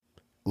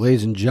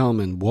Ladies and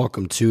gentlemen,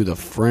 welcome to the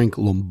Frank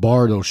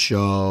Lombardo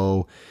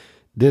Show.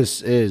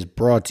 This is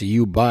brought to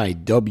you by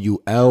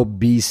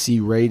WLBC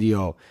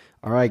Radio.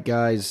 All right,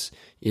 guys,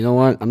 you know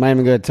what? I'm not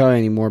even going to tell you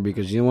anymore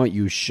because you know what?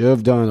 You should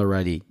have done it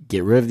already.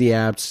 Get rid of the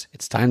apps.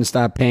 It's time to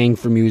stop paying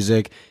for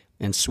music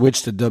and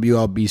switch to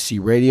WLBC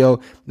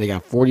Radio. They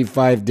got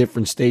 45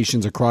 different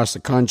stations across the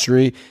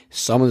country.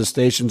 Some of the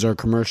stations are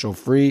commercial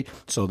free,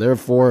 so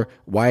therefore,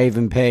 why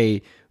even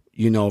pay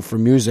for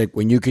music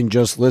when you can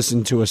just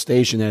listen to a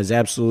station that is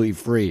absolutely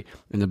free?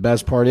 And the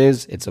best part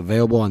is it's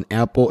available on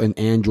Apple and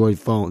Android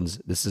phones.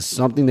 This is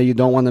something that you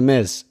don't want to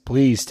miss.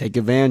 Please take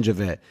advantage of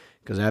it,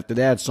 because after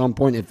that, at some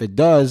point, if it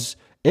does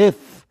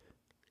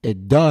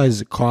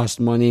cost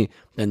money,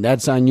 then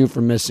that's on you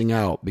for missing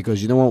out,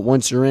 because you know what?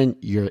 Once you're in,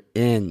 you're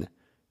in.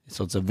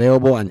 So it's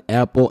available on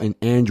Apple and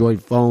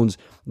Android phones,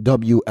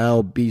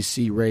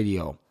 WLBC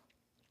Radio.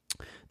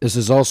 This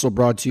is also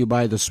brought to you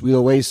by the Sweet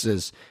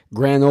Oasis.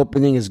 Grand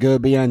opening is going to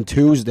be on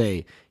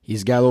Tuesday.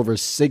 He's got over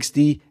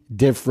 60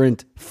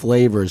 different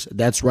flavors.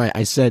 That's right,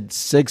 I said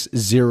 60.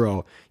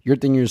 You're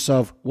thinking to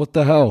yourself, what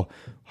the hell?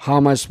 How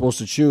am I supposed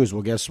to choose?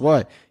 Well, guess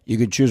what? You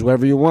can choose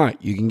whatever you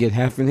want. You can get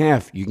half and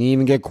half. You can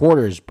even get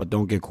quarters, but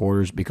don't get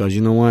quarters, because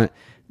you know what?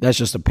 That's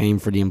just a pain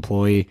for the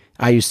employee.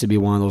 I used to be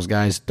one of those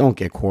guys. Don't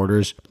get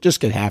quarters. Just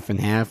get half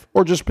and half,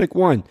 or just pick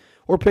one,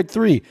 or pick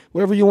three,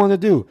 whatever you want to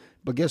do.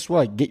 But guess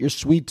what? Get your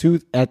sweet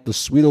tooth at the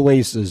Sweet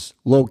Oasis,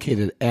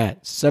 located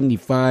at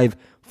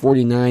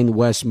 7549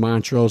 West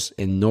Montrose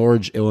in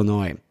Norridge,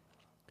 Illinois.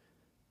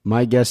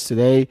 My guest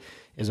today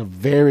is a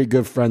very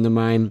good friend of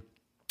mine.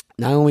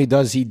 Not only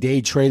does he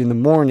day trade in the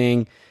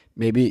morning,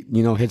 maybe,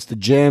 hits the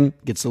gym,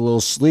 gets a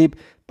little sleep,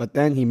 but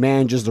then he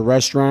manages the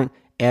restaurant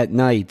at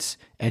night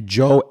at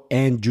Joe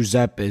and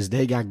Giuseppe's.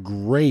 They got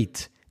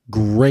great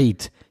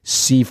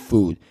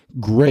seafood,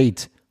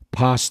 great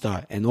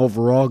pasta, and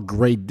overall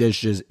great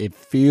dishes. It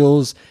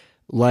feels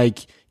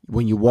like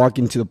when you walk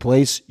into the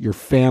place, you're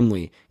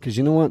family. Because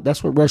you know what?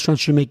 That's what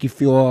restaurants should make you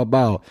feel all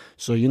about.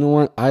 So you know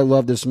what? I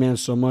love this man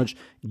so much.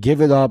 Give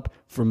it up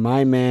for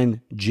my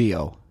man,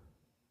 Gio.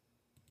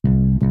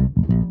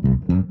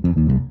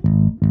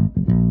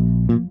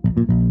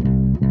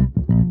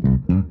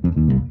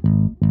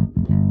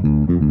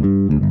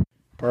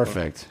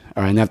 Perfect.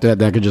 All right, and after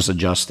that, I could just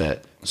adjust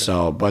it.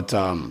 So, but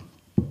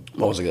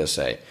what was I going to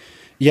say?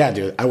 Yeah,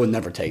 dude, I would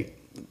never take.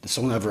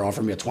 Someone ever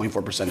offered me a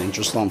 24%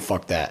 interest loan?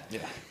 Fuck that.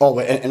 Yeah. Oh,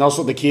 and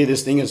also the key to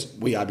this thing is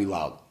we gotta be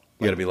loud.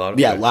 You gotta be loud?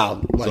 Yeah, okay.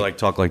 loud. So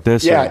talk like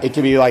this? Yeah, it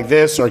could be like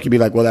this, or it could be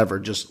like whatever,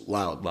 just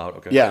loud. Loud,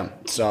 okay. Yeah,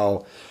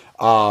 so.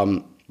 Let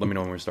me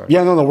know when we start.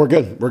 Yeah, no, we're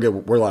good. We're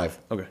good. We're live.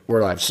 Okay.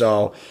 We're live.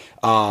 So,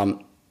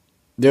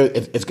 dude,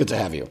 it's good to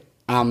have you.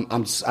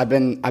 I've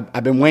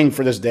been waiting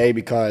for this day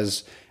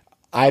because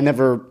I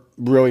never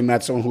really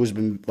met someone who's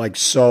been like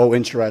so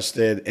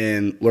interested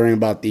in learning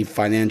about the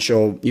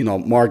financial,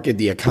 market,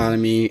 the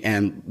economy,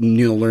 and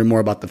learn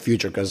more about the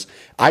future. Because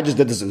I just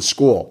did this in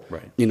school,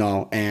 right?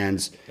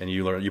 And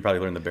you probably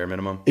learned the bare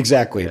minimum.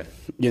 Exactly.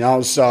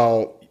 Yeah.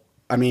 So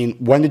I mean,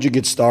 when did you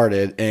get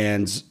started,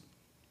 and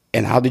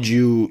how did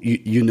you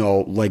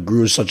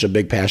grew such a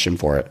big passion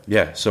for it?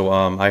 Yeah. So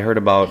I heard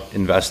about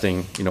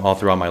investing, all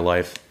throughout my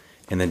life,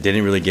 and then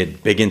didn't really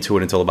get big into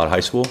it until about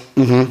high school.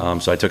 Mm-hmm.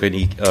 So I took an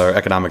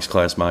economics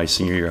class my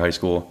senior year of high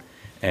school,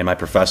 and my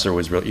professor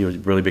was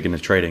really big into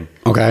trading.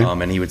 Okay.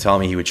 And he would tell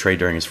me he would trade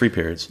during his free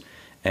periods.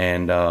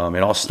 And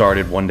it all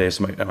started one day,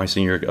 so my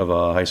senior year of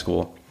high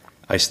school.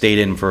 I stayed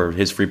in for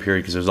his free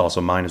period because it was also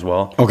mine as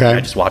well. Okay. And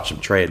I just watched him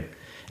trade,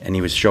 and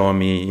he was showing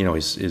me,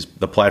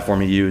 the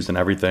platform he used and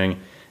everything,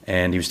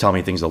 and he was telling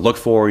me things to look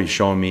for. He's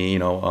showing me,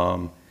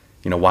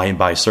 why he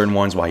buys certain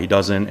ones, why he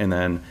doesn't, and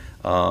then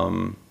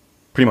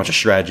pretty much a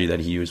strategy that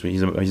he used.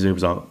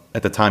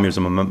 At the time, he was a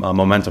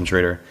momentum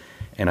trader,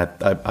 and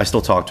I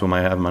still talk to him.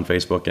 I have him on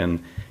Facebook,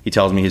 and he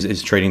tells me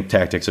his trading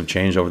tactics have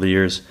changed over the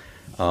years,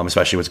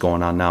 especially what's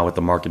going on now with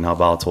the market and how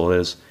volatile it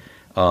is.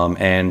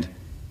 And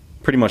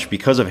pretty much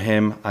because of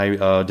him,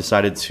 I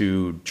decided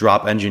to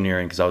drop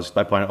engineering because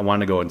I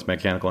wanted to go into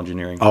mechanical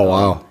engineering. Oh,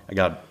 wow. I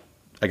got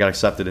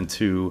accepted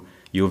into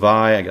U of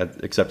I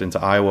got accepted into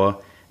Iowa,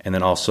 and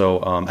then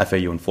also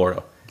FAU in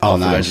Florida. Oh,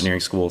 nice.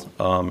 Engineering school.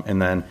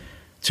 And then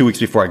 2 weeks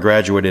before I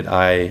graduated,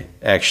 I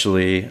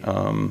actually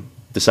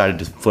decided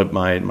to flip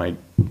my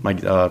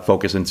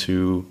focus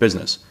into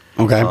business.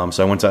 Okay.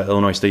 So I went to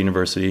Illinois State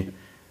University,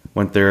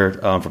 went there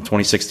from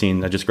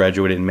 2016. I just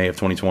graduated in May of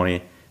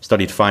 2020,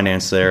 studied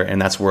finance there,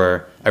 and that's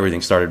where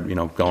everything started,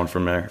 going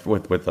from there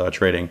with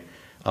trading.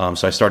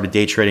 So I started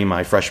day trading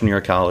my freshman year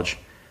of college,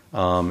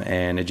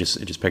 and it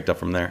just picked up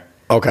from there.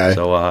 Okay.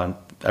 So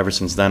ever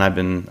since then,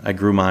 I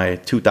grew my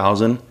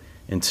 2,000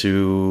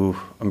 into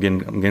I'm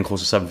getting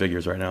close to 7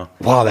 figures right now.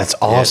 Wow, that's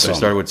awesome. Yeah, so I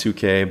started with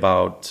 2K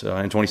about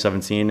in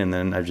 2017, and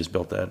then I've just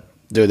built that.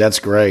 Dude, that's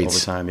great. Over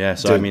time, yeah.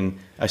 So, Dude.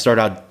 I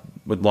started out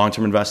with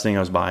long-term investing. I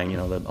was buying,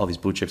 all these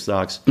blue chip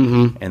stocks.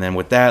 Mm-hmm. And then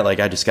with that,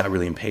 I just got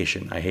really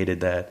impatient. I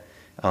hated that.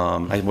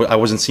 I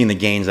wasn't seeing the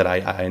gains that I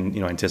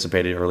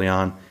anticipated early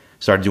on.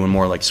 started doing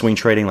more like swing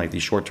trading, like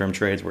these short-term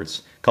trades where it's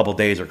a couple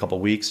days or a couple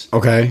weeks.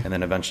 Okay. And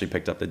then eventually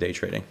picked up the day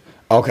trading.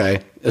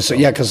 Okay. So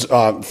yeah, because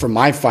for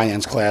my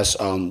finance class,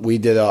 we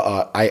did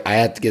I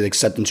had to get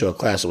accepted into a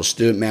class. It was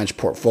student managed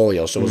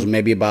portfolio. So it was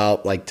maybe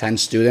about like 10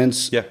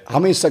 students. Yeah. How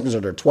many sectors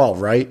are there?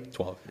 12, right?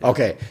 12. Yeah.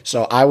 Okay.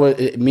 So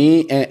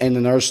me and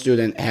another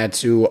student had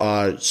to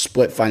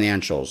split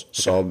financials.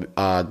 So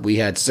we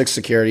had 6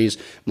 securities.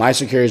 My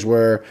securities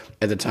were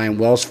at the time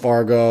Wells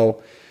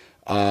Fargo,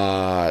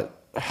 oh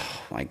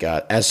my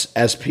God,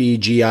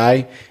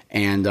 SPGI,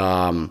 and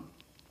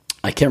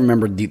I can't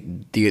remember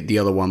the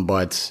other one,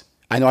 but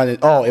I know I did.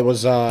 Oh, it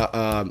was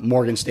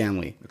Morgan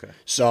Stanley. Okay.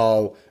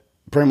 So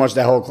pretty much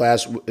that whole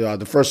class,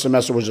 the first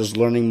semester was just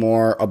learning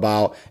more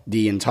about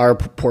the entire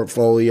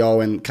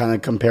portfolio and kind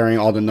of comparing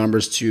all the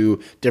numbers to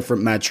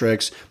different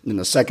metrics. And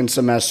the second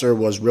semester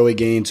was really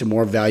getting into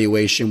more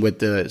valuation with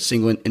the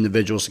single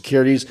individual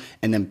securities,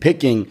 and then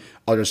picking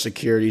other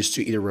securities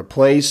to either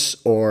replace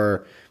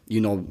or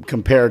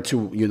compare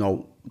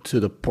to to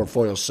the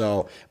portfolio.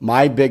 So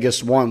my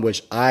biggest one,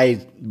 which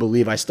I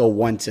believe I still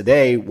won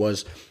today,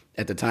 was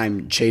at the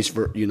time Chase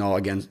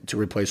again to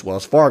replace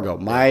Wells Fargo.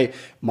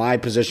 My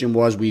position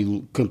was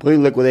we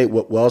completely liquidate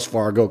Wells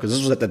Fargo, because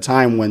this was at the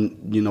time when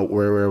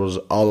where it was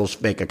all those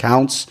fake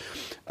accounts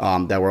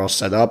that were all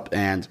set up,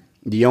 and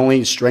the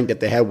only strength that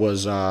they had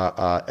was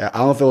I don't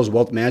know if it was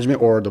wealth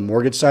management or the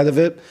mortgage side of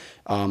it.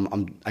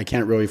 I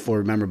can't really fully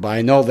remember, but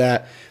I know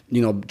that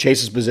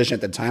Chase's position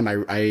at the time.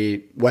 At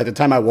the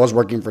time I was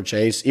working for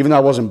Chase. Even though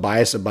I wasn't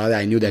biased about it,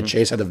 I knew that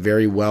Chase had a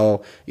very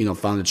well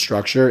founded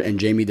structure, and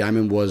Jamie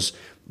Dimon was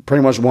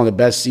pretty much one of the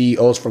best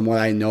CEOs from what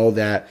I know,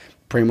 that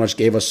pretty much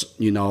gave us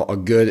a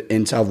good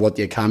intel of what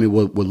the economy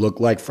would look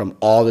like from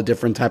all the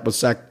different type of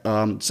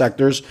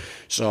sectors.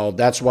 So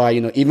that's why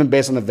even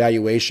based on the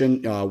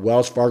valuation,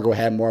 Wells Fargo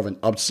had more of an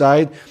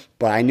upside,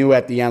 but I knew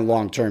at the end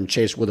long term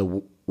Chase would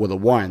have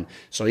won.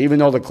 So even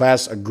though the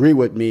class agreed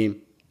with me,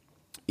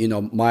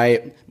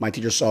 my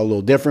teacher saw a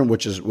little different,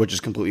 which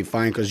is completely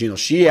fine, because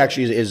she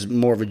actually is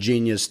more of a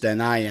genius than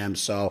I am.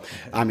 So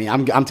I mean,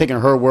 I'm taking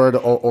her word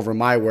over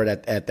my word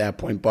at that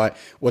point. But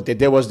what they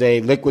did was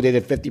they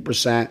liquidated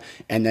 50%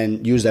 and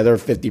then used the other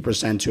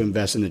 50% to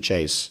invest in the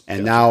Chase.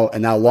 And now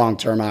long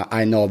term,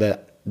 I know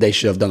that they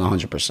should have done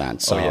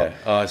 100%. So. Oh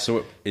yeah.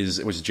 So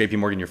was JP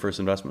Morgan your first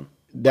investment?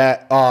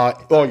 That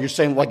you're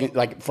saying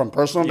like from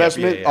personal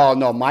investment? Yeah. Oh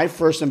no, my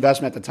first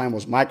investment at the time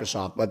was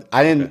Microsoft, but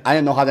I didn't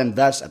know how to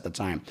invest at the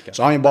time,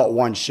 so I only bought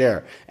one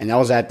share, and that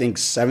was I think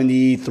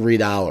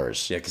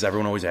 $73. Yeah, because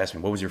everyone always asks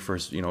me, what was your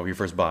first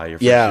buy, your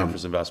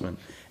first investment?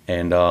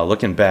 And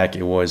looking back,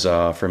 it was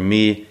for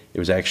me, it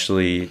was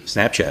actually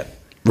Snapchat.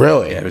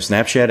 Really? Yeah, it was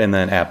Snapchat and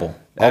then Apple.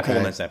 Apple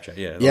and then Snapchat.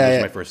 Yeah, those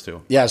were my first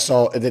two. Yeah.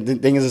 So the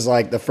thing is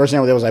like the first thing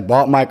I did was I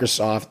bought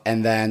Microsoft,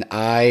 and then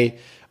I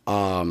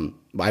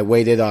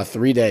waited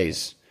 3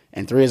 days.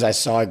 And 3 days I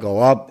saw it go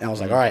up, and I was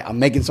like, all right, I'm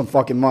making some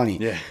fucking money.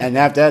 Yeah. And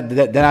after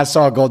that, then I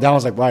saw it go down. I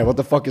was like, right, what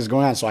the fuck is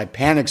going on? So I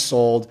panic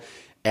sold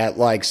at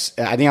I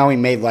think I only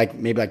made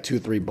maybe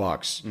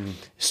 $2-3.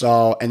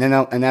 So, and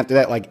after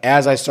that,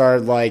 as I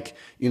started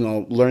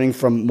learning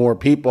from more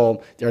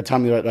people, they were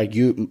telling me that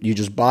you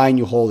just buy and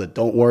you hold it.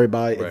 Don't worry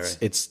about it. Right.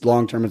 It's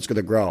long term, it's going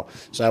to grow.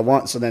 So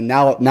then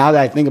now that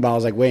I think about it, I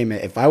was like, wait a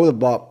minute, if I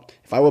would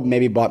have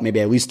maybe bought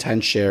at least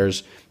 10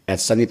 shares at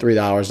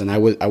 $73, and I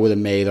would have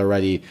made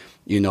already,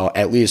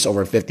 at least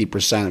over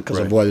 50% because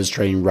of what is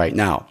trading right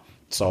now.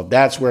 So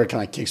that's where it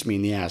kind of kicks me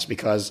in the ass,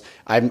 because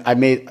I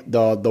made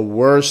the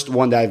worst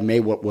one that I've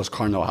made was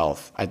Cardinal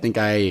Health. I think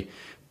I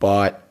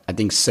bought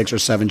 6 or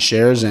 7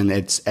 shares, and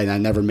I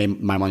never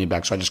made my money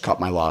back, so I just cut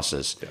my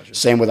losses. Gotcha.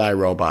 Same with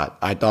iRobot.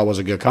 I thought it was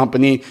a good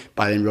company,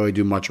 but I didn't really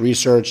do much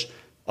research.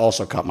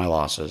 Also cut my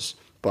losses.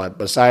 But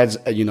besides,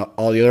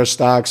 all the other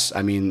stocks,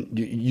 I mean,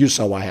 you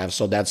saw what I have,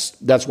 so that's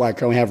why I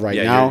currently have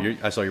now.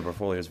 I saw your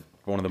portfolio is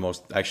one of the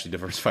most actually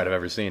diversified I've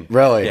ever seen.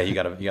 Really? Yeah, you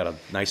got a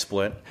nice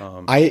split.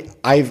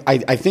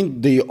 I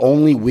think the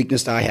only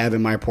weakness that I have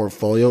in my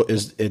portfolio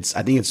is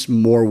I think it's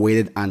more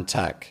weighted on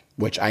tech,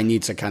 which I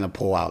need to kind of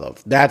pull out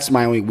of. That's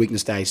my only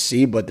weakness that I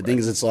see. But the thing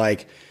is, it's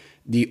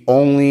the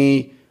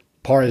only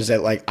part is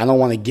that I don't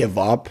want to give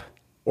up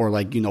or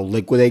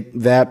liquidate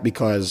that,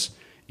 because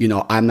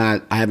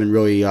I haven't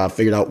really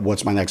figured out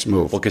what's my next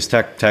move. Well, because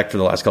tech for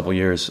the last couple of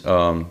years,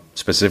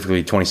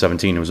 specifically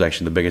 2017, it was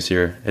actually the biggest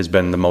year, has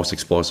been the most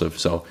explosive.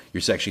 So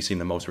you're actually seeing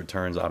the most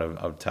returns out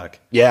of tech.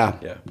 Yeah.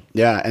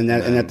 And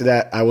after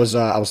that, I was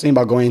thinking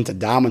about going into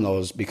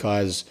Domino's,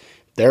 because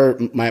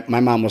my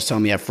mom was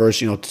telling me at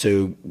first,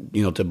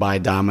 to buy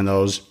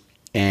Domino's,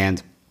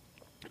 and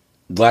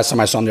the last time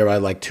I saw them, they were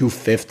at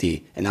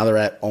 $250, and now they're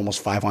at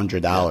almost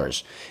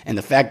 $500. And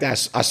the fact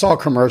that I saw a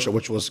commercial,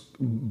 which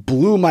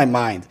blew my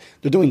mind.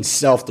 They're doing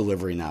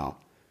self-delivery now.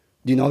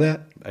 Do you know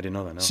that? I didn't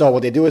know that, no. So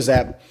what they do is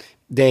that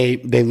they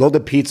load the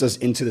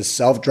pizzas into the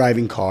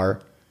self-driving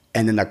car,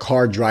 and then the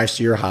car drives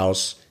to your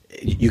house.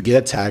 You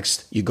get a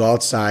text. You go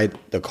outside.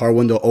 The car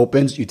window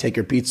opens. You take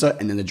your pizza,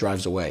 and then it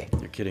drives away.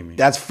 You're kidding me.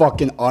 That's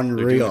fucking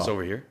unreal. They're doing this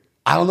over here?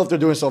 I don't know if they're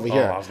doing this over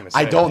here. I was gonna say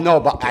I don't know,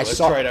 but I let's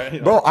saw. try that, you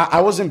know. Bro,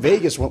 I was in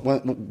Vegas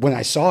when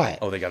I saw it.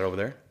 Oh, they got it over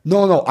there?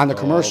 No, on the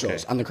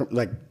commercials, okay. on the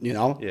like, you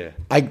know. Yeah.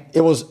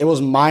 It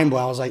was mind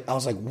blowing. I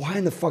was like, why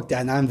in the fuck did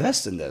I not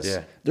invest in this?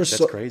 Yeah,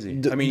 That's crazy.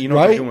 I mean, you know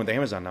what right? they're doing with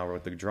Amazon now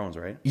with the drones,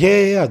 right?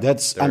 Yeah.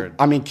 That's.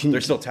 I mean,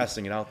 They're still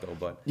testing it out though,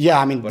 but yeah,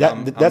 I mean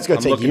that's gonna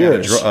take looking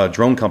years. At a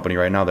drone company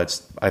right now.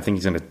 I think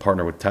he's going to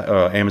partner with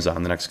Amazon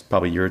in the next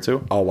probably year or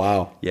two. Oh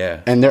wow.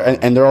 Yeah, and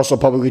they're also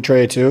publicly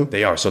traded too.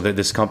 They are. So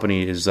this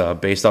company is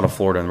based out of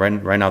Florida,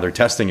 and right now they're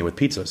testing it with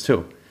pizzas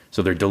too.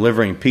 So they're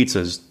delivering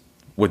pizzas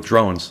with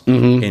drones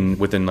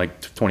within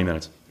like 20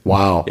 minutes.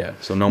 Wow. Yeah.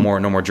 So no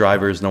more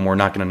drivers, no more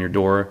knocking on your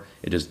door.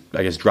 It just,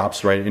 I guess,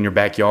 drops right in your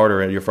backyard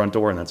or at your front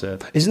door, and that's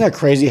it. Isn't that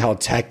crazy how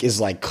tech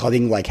is like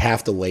cutting like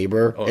half the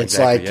labor? Oh, it's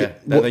exactly,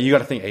 like you got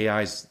to think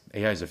AI's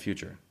the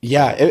future.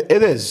 Yeah,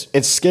 it is.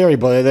 It's scary,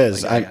 but it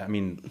is. Like, I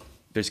mean,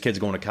 there's kids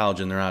going to college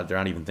and they're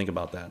not even thinking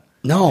about that.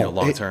 No,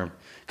 long term.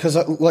 Because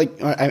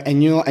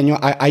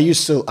I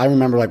used to. I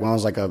remember like when I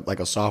was like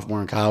a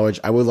sophomore in college,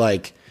 I would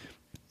like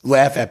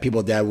laugh at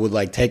people that would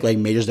like take like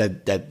majors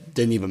that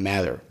didn't even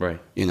matter. Right.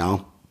 You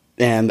know.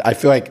 And I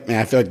feel like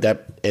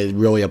that it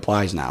really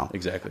applies now.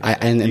 Exactly.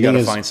 And you got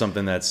to find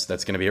something that's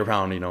going to be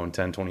around, in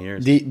 10, 20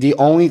 years. The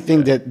only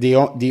thing that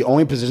the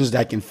only positions that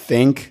I can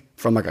think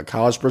from like a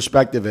college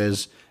perspective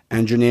is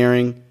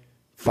engineering,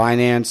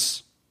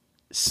 finance,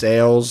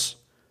 sales,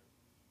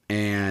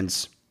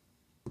 and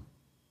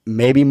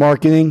maybe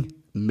marketing,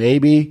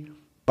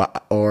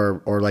 but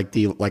or like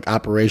the like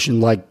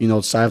operation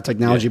side of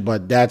technology. Yeah.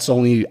 But I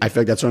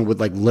feel like that's only with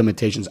like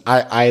limitations.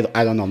 I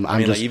don't know. I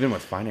mean, like even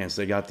with finance,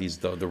 they got these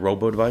the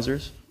robo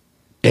advisors.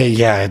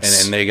 Yeah, and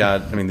they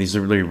got. I mean, these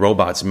are really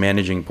robots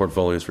managing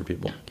portfolios for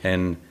people,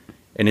 and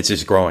it's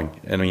just growing.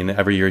 I mean,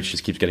 every year it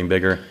just keeps getting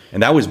bigger.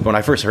 And that was when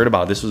I first heard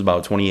about it. This was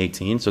about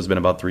 2018, so it's been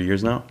about 3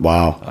 years now.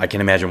 Wow, I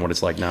can imagine what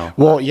it's like now.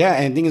 Well, yeah,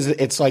 and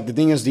the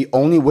thing is, the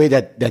only way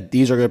that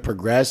these are going to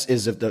progress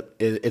is if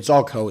it's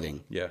all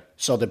coding. Yeah.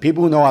 So the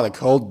people who know how to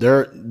code,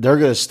 they're going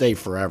to stay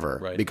forever,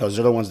 right? Because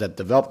they're the ones that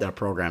developed that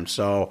program.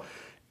 So,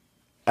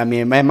 I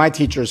mean, my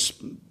teachers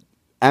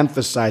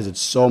emphasized it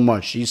so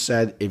much. She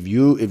said, if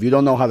you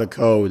don't know how to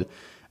code,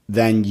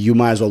 then you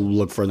might as well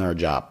look for another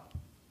job.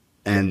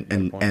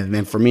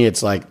 And for me,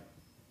 it's like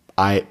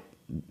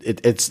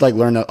it's like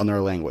learning another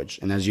language.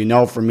 And as you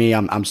know, for me,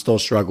 I'm still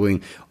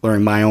struggling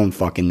learning my own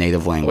fucking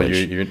native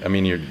language.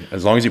 Well,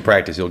 as long as you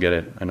practice, you'll get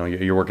it. I know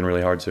you're working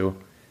really hard too.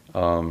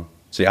 My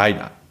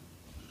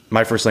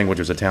first language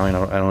was Italian. I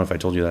don't know if I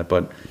told you that,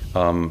 but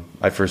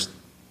I first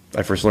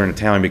learned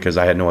Italian because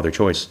I had no other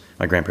choice.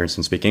 My grandparents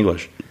didn't speak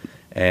English.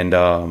 And,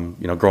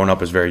 growing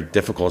up was very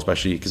difficult,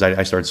 especially because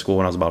I started school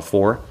when I was about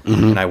 4,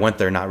 and I went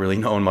there not really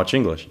knowing much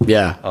English.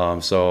 Yeah.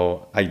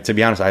 To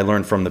be honest, I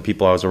learned from the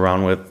people I was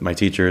around with, my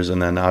teachers,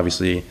 and then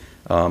obviously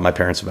my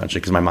parents eventually,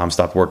 because my mom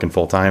stopped working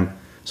full time,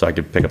 so I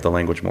could pick up the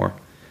language more.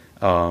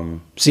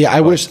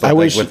 I wish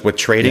with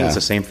trading, yeah. It's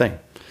the same thing.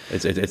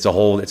 It's a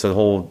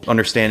whole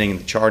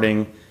understanding,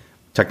 charting,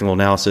 technical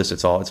analysis.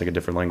 It's like a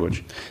different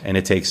language, and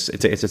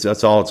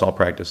it's all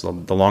practice.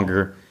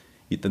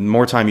 The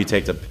more time you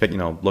take to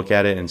look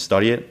at it and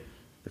study it,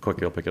 the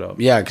quicker you'll pick it up.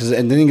 Yeah,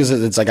 and the thing is,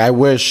 it's like I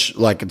wish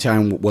like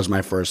Italian was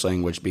my first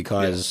language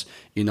because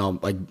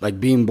like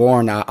being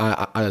born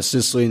out of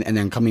Sicily and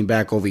then coming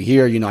back over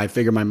here, I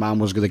figured my mom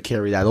was going to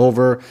carry that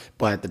over.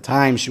 But at the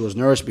time, she was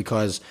nervous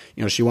because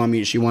she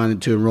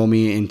wanted to enroll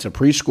me into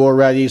preschool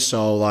already.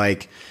 So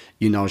like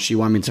she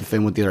wanted me to fit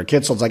in with the other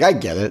kids. So it's like I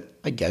get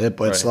it, but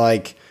right. It's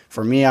like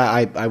for me,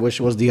 I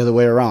wish it was the other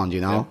way around.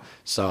 Yeah.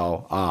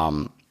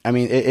 So I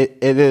mean,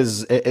 it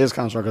is kind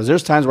of strong because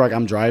there's times where like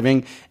I'm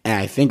driving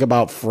and I think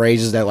about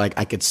phrases that like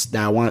I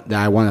want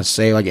to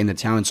say like in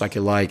Italian, so I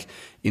could like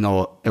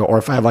or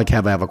if I have a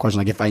question,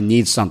 like if I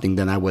need something,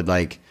 then I would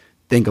like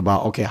think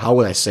about, okay, how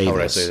would I say this? How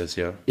would I say this?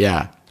 Yeah.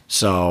 Yeah.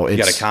 So you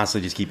got to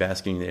constantly just keep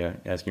asking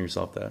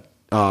yourself that.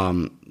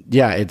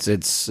 Yeah,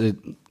 it's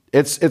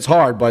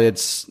hard, but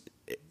it's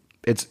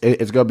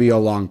gonna be a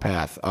long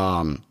path.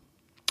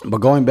 But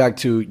going back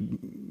to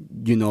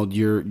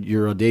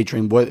you're a day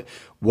train. What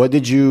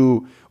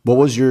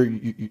was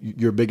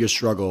your biggest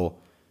struggle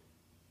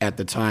at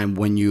the time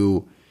when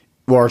you,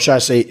 or should I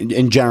say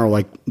in general,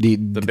 like the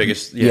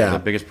biggest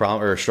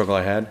problem or struggle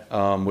I had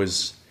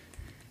was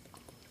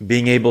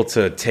being able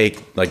to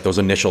take like those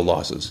initial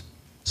losses.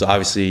 So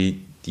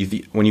obviously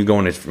when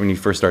you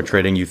first start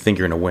trading, you think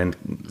you're going to win,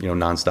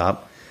 nonstop,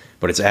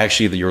 but it's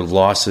actually your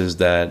losses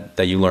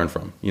that you learn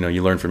from.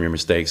 You learn from your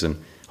mistakes,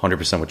 and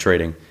 100% with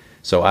trading.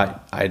 So I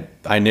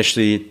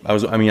initially I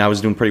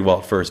was doing pretty well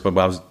at first,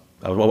 but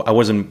I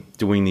wasn't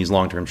doing these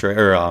long-term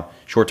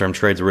short-term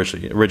trades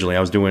originally. I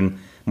was doing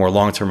more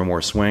long-term and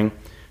more swing,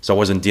 so I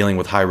wasn't dealing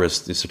with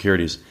high-risk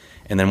securities.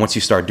 And then once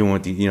you start doing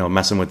with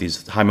messing with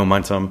these high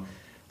momentum,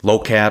 low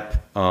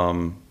cap,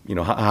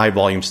 high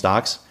volume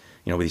stocks,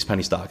 with these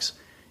penny stocks,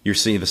 you're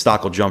seeing the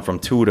stock will jump from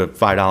 $2 to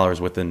 $5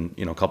 within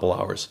a couple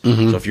hours.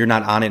 Mm-hmm. So if you're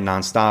not on it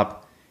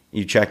nonstop,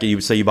 you check it. You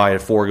say you buy it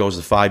at 4, it goes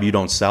to 5, you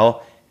don't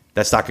sell.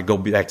 that stock could go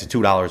back to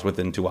 $2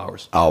 within 2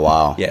 hours. Oh,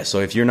 wow. Yeah, so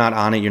if you're not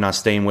on it, you're not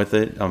staying with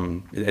it,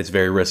 it's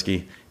very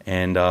risky.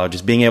 And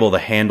just being able to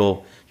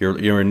handle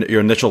your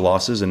initial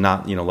losses and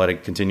not, let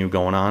it continue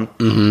going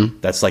on,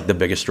 that's like the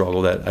biggest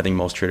struggle that I think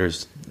most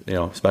traders,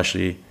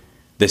 especially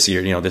this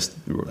year, this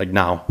like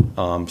now,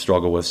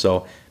 struggle with.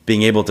 So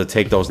being able to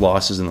take those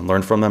losses and then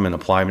learn from them and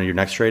apply them to your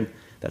next trade,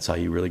 that's how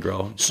you really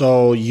grow.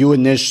 So you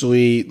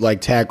initially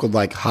like tackled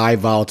like high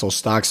volatile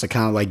stocks to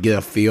kind of like get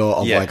a feel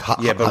of how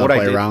to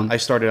play around? I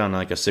started on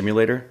like a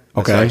simulator.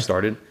 That's how I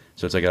started.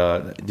 So it's like I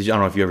don't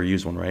know if you ever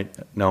used one, right?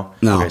 No?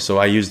 Okay, so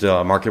I used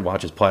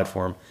MarketWatch's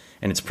platform,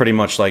 and it's pretty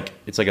much like,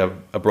 it's like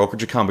a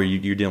brokerage account where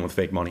you're dealing with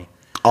fake money.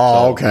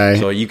 Oh, okay.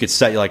 So you could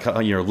set like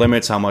your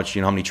limits, how much,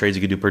 how many trades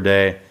you could do per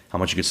day, how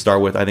much you could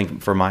start with. I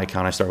think for my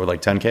account, I start with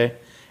like 10K.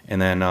 And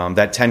then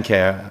that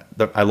 10K,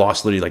 I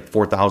lost literally like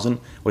 4,000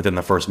 within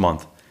the first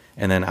month.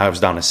 And then I was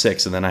down to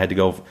 6. And then I had to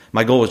go,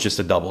 my goal was just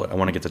to double it. I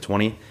want to get to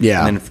 20.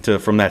 Yeah. And then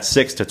from that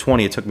 6 to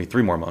 20, it took me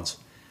 3 more months.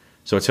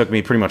 So it took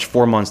me pretty much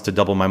 4 months to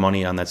double my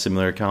money on that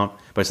simulator account.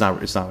 But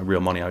it's not real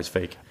money. I was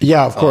fake.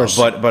 Yeah, of course.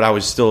 But I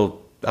was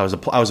still, I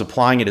was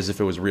applying it as if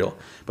it was real.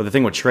 But the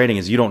thing with trading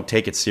is you don't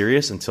take it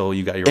serious until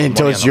you got your own money.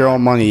 Until it's your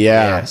own money,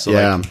 yeah. So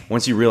like,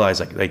 once you realize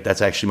like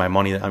that's actually my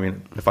money, I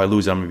mean, if I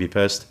lose it, I'm going to be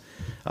pissed.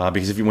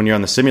 Because when you're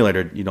on the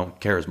simulator, you don't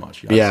care as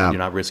much. You're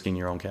not risking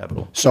your own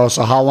capital. So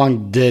how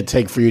long did it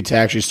take for you to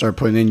actually start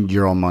putting in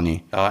your own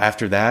money?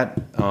 After that,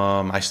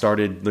 I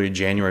started literally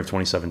January of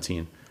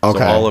 2017. Okay.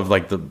 So all of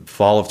like the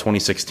fall of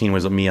 2016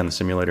 was me on the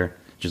simulator,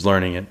 just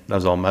learning it.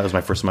 That was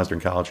my first semester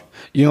in college.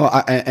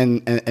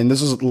 And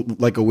this is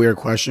like a weird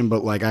question,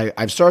 but like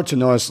I've started to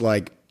notice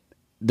like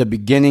the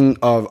beginning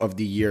of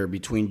the year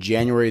between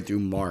January through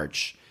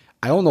March.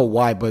 I don't know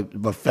why,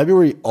 but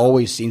February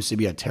always seems to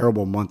be a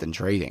terrible month in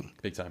trading.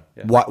 Big time.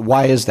 Yeah.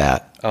 Why is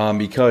that?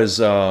 Because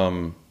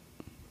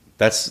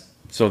that's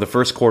so the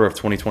first quarter of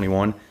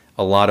 2021.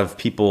 A lot of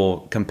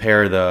people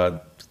compare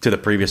to the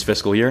previous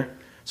fiscal year.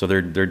 So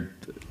they're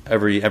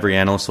every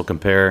analyst will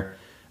compare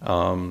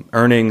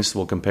earnings.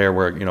 Will compare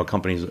where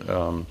companies'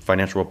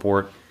 financial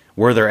report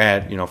where they're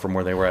at, from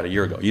where they were at a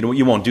year ago.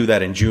 You won't do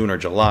that in June or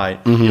July.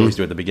 You always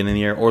do it at the beginning of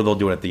the year, or they'll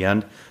do it at the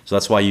end. So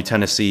that's why you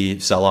tend to see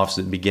sell-offs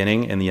at the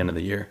beginning and the end of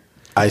the year.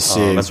 I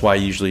see. That's why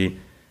usually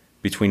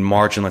between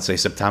March and let's say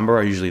September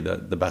are usually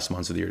the best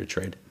months of the year to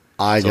trade.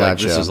 I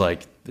gotcha. This is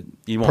like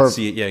you won't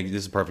see it. Yeah, this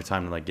is the perfect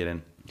time to like get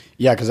in.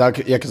 Yeah, because I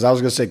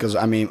was gonna say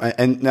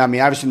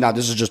obviously now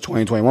this is just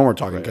 2021 we're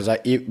talking because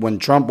when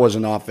Trump was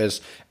in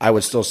office I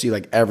would still see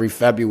like every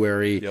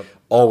February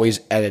always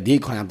at a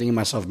decline. I'm thinking to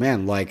myself,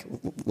 man, like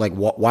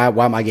why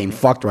am I getting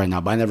fucked right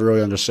now? But I never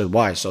really understood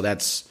why. So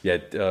that's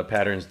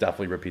patterns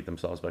definitely repeat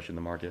themselves, especially in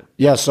the market.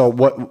 Yeah. So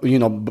what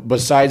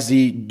besides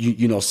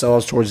the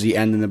sell-offs towards the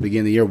end and the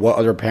beginning of the year, what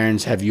other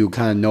patterns have you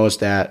kind of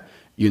noticed that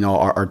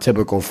are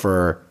typical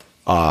for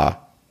a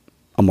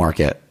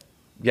market?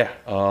 Yeah,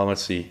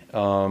 let's see.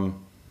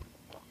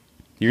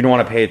 You're gonna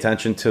want to pay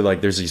attention to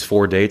like there's these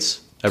 4 dates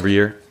every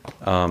year.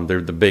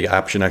 They're the big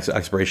option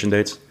expiration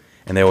dates,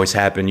 and they always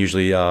happen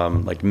usually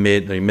like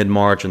mid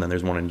March, and then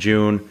there's one in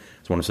June,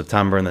 there's one in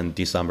September, and then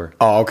December.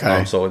 Oh,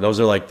 okay. So those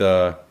are like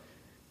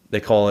they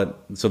call it.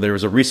 So there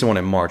was a recent one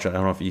in March. I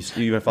don't know if you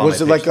even followed.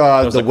 Was it like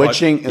the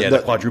witching?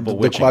 The quadruple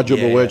witching. The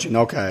quadruple witching.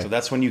 Okay. So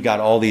that's when you got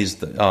all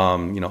these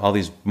all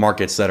these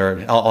markets that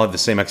are all have the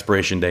same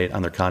expiration date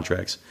on their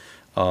contracts,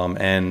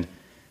 and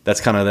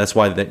that's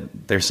why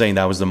they're saying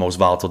that was the most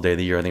volatile day of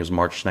the year. I think it was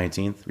March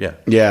 19th.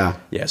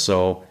 Yeah.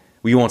 So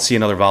we won't see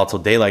another volatile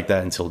day like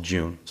that until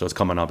June. So it's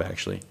coming up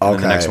actually. And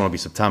then the next one will be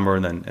September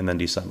and then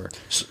December.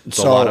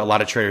 So a lot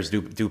of traders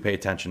do pay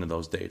attention to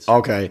those dates.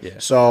 Okay. Yeah.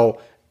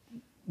 So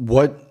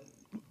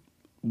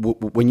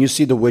when you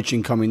see the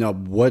witching coming up,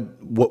 what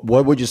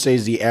would you say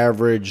is the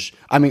average?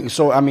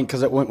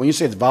 Because when you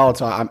say it's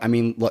volatile, I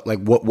mean like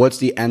what's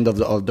the end of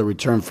the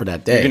return for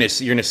that day?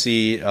 You're gonna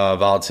see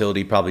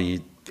volatility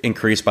probably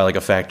increased by like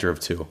a factor of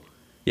 2.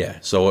 Yeah.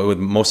 So with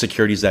most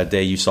securities that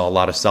day, you saw a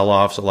lot of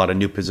sell-offs, a lot of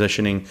new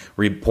positioning,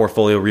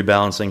 portfolio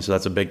rebalancing. So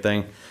that's a big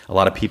thing. A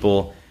lot of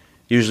people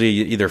usually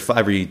either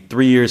every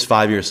 3 years,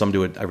 5 years, some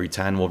do it every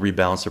 10, will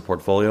rebalance their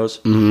portfolios.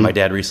 Mm-hmm. My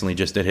dad recently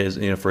just did his,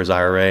 for his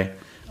IRA,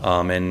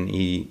 and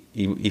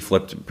he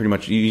flipped pretty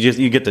much.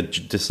 You get to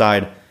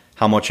decide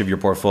how much of your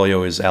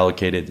portfolio is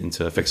allocated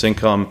into fixed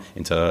income,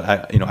 into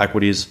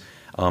equities.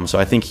 So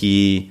I think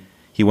he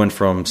went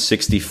from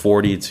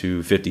 60-40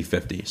 to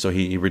 50-50. So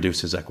he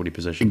reduced his equity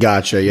position.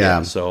 Gotcha,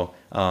 yeah. So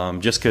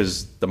just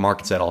because the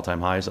market's at all-time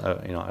highs,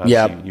 you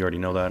already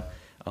know that.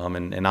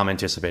 And I'm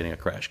anticipating a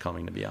crash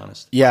coming, to be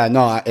honest. Yeah,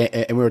 no,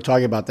 and we were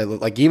talking about that.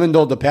 Like, even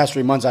though the past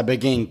 3 months I've been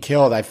getting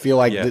killed, I feel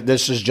like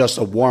this is just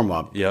a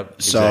warm-up. Yep,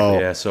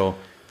 exactly, yeah. So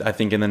I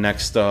think in the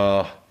next,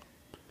 I'm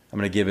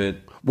going to give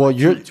it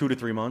 2 to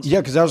 3 months. Yeah,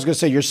 because I was going to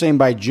say, you're saying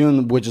by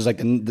June, which is like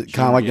kind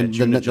of like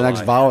the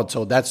next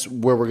volatile, that's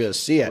where we're going to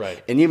see it.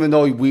 Right. And even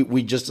though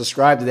we just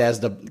described it as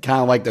the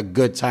kind of like the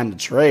good time to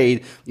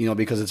trade,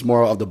 because it's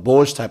more of the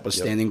bullish type of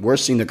standing, we're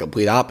seeing the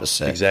complete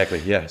opposite. Exactly,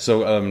 yeah.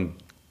 So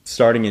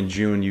starting in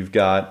June, you've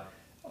got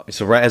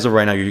So as of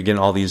right now, you're getting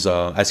all these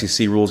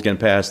SEC rules getting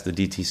passed, the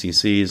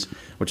DTCCs,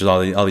 which is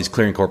all these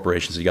clearing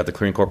corporations. So you got the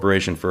clearing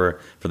corporation for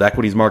the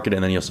equities market,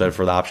 and then you also have it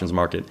for the options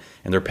market.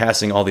 And they're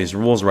passing all these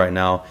rules right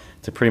now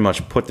to pretty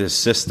much put this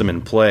system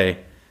in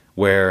play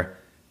where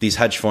these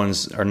hedge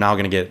funds are now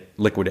going to get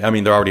liquidated. I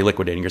mean, they're already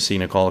liquidating. You're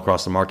seeing it all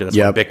across the market. That's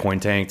why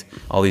Bitcoin tanked,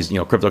 all these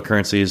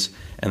cryptocurrencies,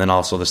 and then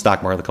also the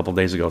stock market a couple of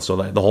days ago. So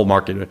the whole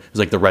market was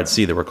like the Red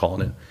Sea that we're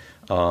calling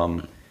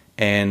it.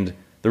 And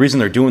the reason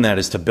they're doing that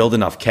is to build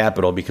enough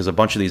capital, because a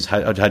bunch of these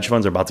hedge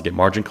funds are about to get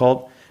margin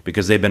called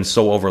because they've been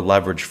so over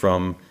leveraged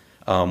from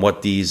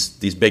what these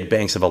big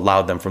banks have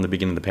allowed them from the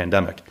beginning of the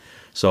pandemic.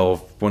 So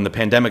when the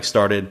pandemic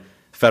started,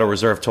 Federal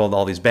Reserve told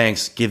all these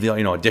banks, give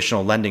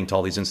additional lending to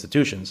all these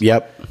institutions.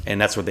 Yep.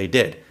 And that's what they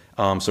did.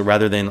 So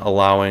rather than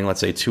allowing, let's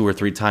say, 2 or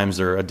 3 times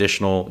their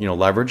additional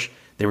leverage,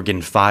 they were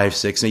getting 5,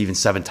 6, and even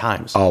 7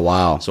 times. Oh,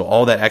 wow. So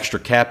all that extra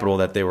capital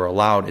that they were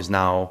allowed is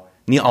now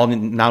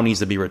needs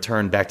to be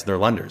returned back to their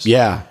lenders.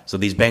 Yeah. So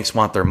these banks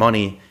want their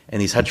money,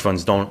 and these hedge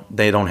funds don't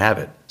have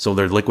it. So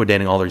they're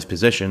liquidating all these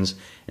positions,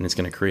 and it's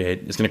going to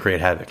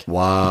create havoc.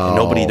 Wow.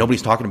 And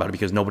nobody's talking about it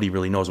because nobody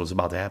really knows what's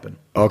about to happen.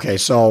 Okay,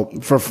 so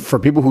for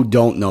people who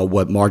don't know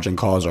what margin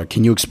calls are,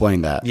 can you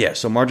explain that? Yeah.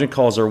 So margin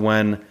calls are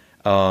when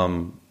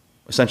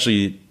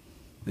essentially,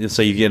 let's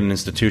say you get an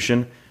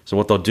institution. So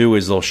what they'll do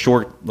is they'll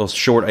short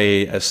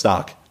a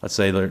stock. Let's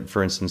say,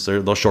 for instance,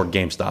 they'll short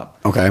GameStop.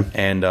 Okay.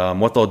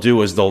 And what they'll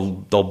do is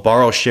they'll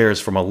borrow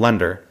shares from a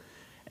lender,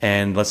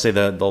 and let's say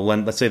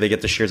they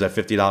get the shares at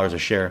 $50 a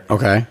share.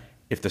 Okay.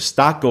 If the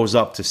stock goes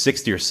up to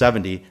 60 or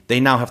 70, they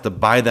now have to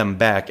buy them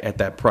back at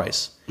that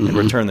price and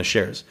return the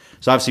shares.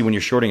 So obviously, when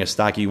you're shorting a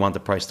stock, you want the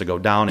price to go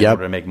down in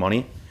order to make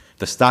money. If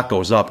the stock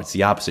goes up, it's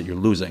the opposite. You're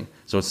losing.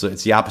 So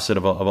it's the opposite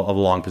of a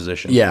long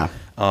position. Yeah.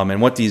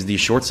 And what these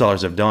short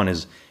sellers have done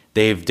is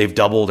they've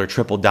doubled or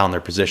tripled down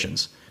their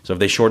positions. So if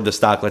they shorted the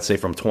stock, let's say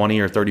from $20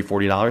 or $30,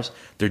 $40,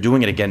 they're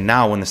doing it again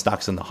now when the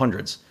stock's in the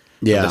hundreds.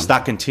 Yeah. So the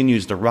stock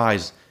continues to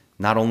rise.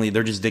 Not only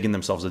they're just digging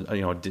themselves,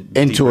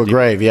 into a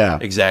grave. Yeah.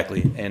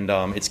 Exactly. And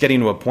it's getting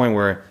to a point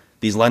where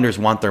these lenders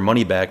want their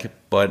money back,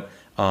 but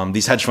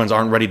these hedge funds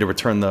aren't ready to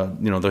return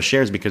those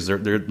shares because they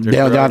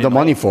don't have the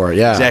money for it.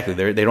 Yeah. Exactly.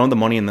 They don't have the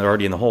money and they're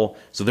already in the hole.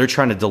 So they're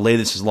trying to delay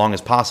this as long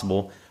as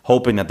possible,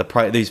 hoping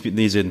that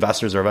these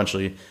investors are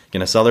eventually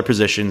going to sell their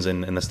positions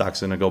and the stock's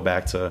going to go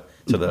back to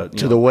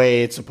the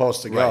way it's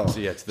supposed to go. Right.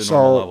 So, to the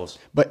normal levels.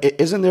 But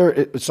isn't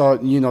there? So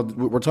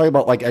we're talking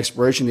about like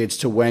expiration dates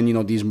to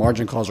when these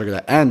margin calls are going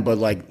to end. But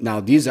like now,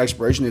 these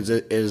expiration dates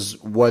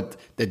is what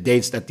the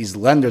dates that these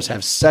lenders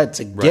have set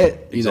to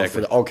get.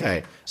 Exactly.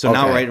 So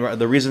now, right,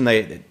 the reason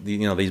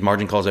these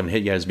margin calls haven't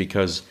hit yet is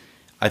because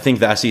I think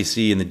the SEC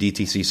and the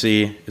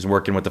DTCC is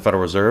working with the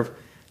Federal Reserve.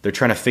 They're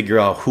trying to figure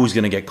out who's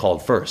going to get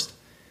called first.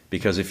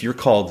 Because if you're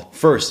called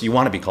first, you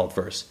want to be called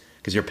first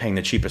because you're paying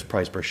the cheapest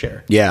price per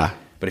share. Yeah.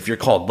 But if you're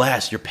called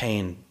last, you're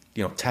paying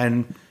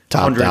 $10,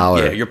 top $100.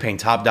 dollar. Yeah, you're paying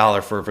top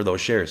dollar for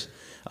those shares.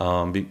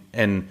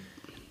 And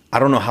I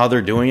don't know how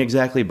they're doing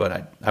exactly,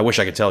 but I wish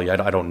I could tell you.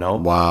 I don't know.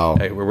 Wow.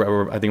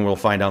 I think we'll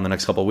find out in the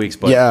next couple of weeks.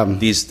 But yeah.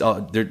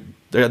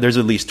 There's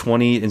at least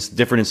 20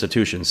 different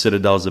institutions.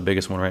 Citadel is the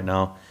biggest one right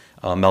now.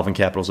 Melvin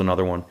Capital is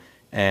another one.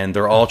 And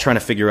they're all trying to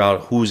figure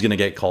out who's going to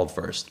get called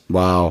first.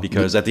 Wow.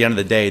 Because at the end of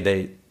the day,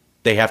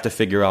 they have to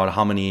figure out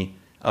how many,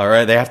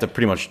 or they have to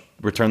pretty much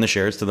return the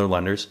shares to their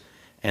lenders,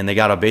 and they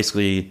got to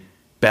basically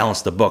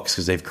balance the books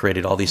because they've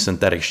created all these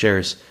synthetic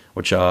shares,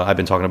 which I've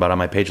been talking about on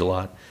my page a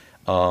lot,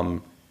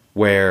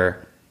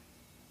 where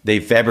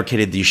they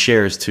fabricated these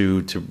shares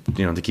to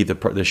keep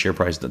the share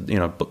price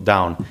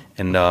down,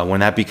 and when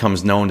that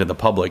becomes known to the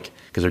public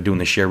because they're doing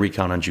the share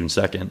recount on June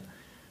 2nd,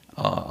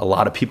 a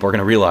lot of people are going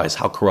to realize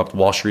how corrupt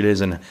Wall Street is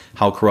and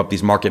how corrupt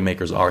these market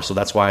makers are. So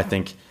that's why I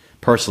think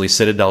personally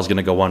Citadel is going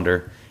to go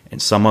under.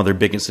 And some other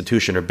big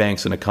institution or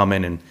bank's going to come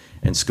in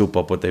and scoop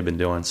up what they've been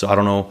doing. So I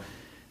don't know.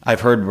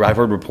 I've heard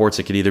reports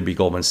it could either be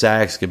Goldman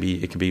Sachs,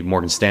 it could be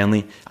Morgan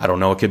Stanley. I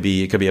don't know. It could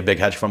be a big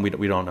hedge fund.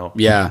 We don't know.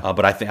 Yeah.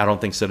 But I don't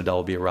think Citadel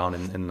will be around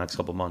in the next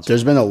couple of months.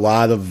 There's been a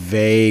lot of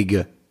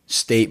vague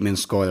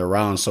statements going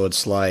around. So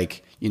it's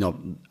like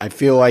I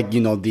feel like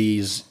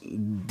these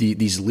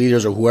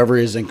leaders or whoever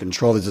is in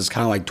control is just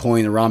kind of like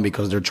toying around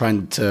because they're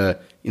trying to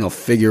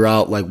figure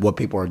out like what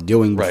people are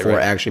doing before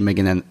actually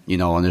making an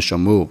initial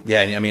move.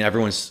 Yeah, I mean,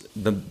 everyone's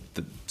the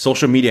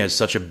social media has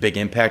such a big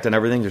impact on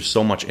everything. There's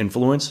so much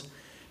influence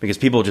because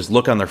people just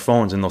look on their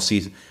phones and they'll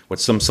see what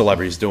some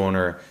celebrity's doing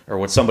or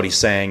what somebody's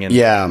saying, and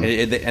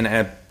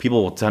and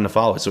people will tend to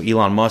follow it. So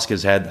Elon Musk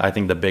has had, I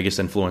think, the biggest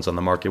influence on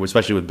the market,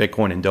 especially with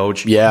Bitcoin and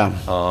Doge. Yeah.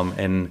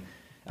 And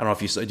I don't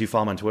know if do you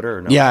follow him on Twitter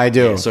or no? Yeah, I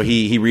do. Yeah, so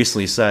he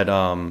recently said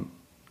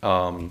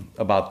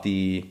about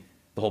the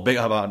whole big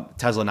about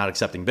Tesla not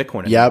accepting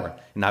Bitcoin anymore.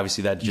 And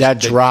obviously that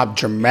dropped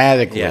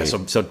dramatically. Yeah,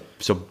 so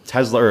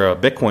Tesla or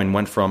Bitcoin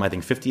went from I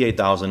think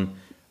 58,000,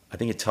 I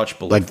think it touched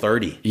below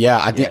 30. Yeah,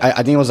 I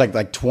think it was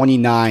like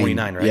 29.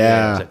 29, right?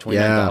 Yeah, it was at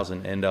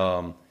 29,000, and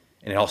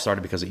it all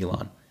started because of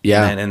Elon.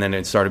 Yeah, and then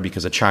it started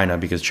because of China,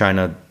 because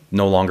China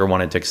no longer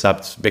wanted to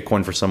accept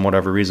Bitcoin for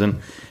whatever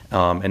reason,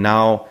 and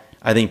now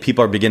I think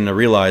people are beginning to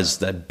realize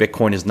that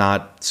Bitcoin is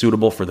not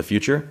suitable for the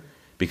future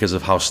because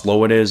of how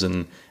slow it is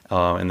and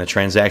the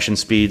transaction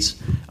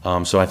speeds.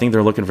 So I think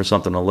they're looking for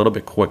something a little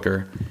bit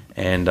quicker.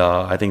 And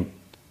I think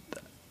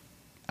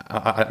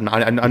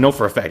I know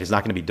for a fact it's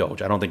not going to be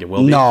Doge. I don't think it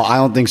will be. No, I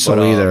don't think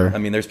so either. I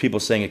mean, there's people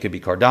saying it could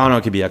be Cardano,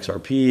 it could be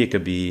XRP, it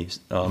could be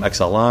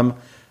XLM.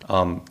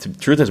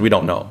 Truth is, we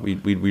don't know.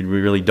 We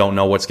really don't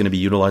know what's going to be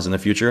utilized in the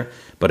future.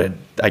 But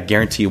I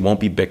guarantee it won't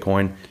be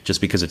Bitcoin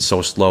just because it's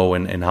so slow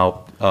and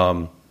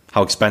how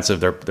expensive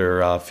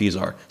their fees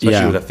are,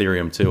 especially with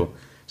Ethereum too.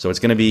 So it's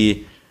going to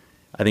be.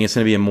 I think it's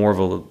going to be more of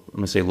a, I'm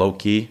going to say, low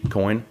key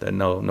coin that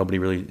nobody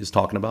really is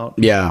talking about.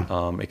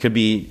 Yeah. It could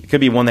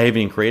be one they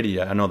haven't even created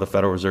yet. I know the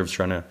Federal Reserve's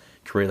trying to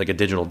create like a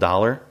digital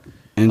dollar.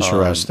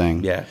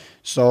 Interesting. Yeah.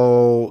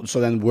 So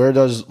then where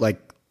does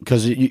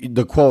because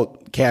the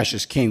quote "cash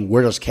is king"?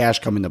 Where does cash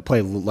come into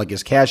play? Like,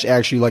 is cash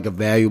actually like a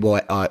valuable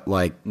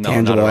No,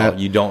 tangible? Not at all.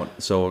 You don't.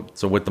 So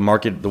with the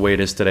market the way it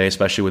is today,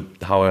 especially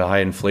with how high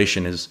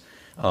inflation is.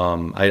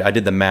 I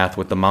did the math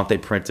with the amount they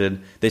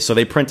printed.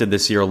 They printed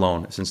this year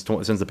alone since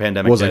the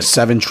pandemic. Was it like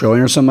 7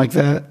 trillion or something like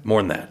that?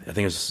 More than that. I think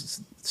it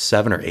was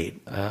 7 or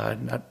 8. I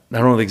don't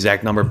know the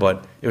exact number,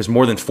 but it was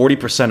more than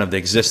 40% of the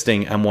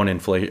existing M1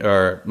 inflation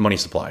or money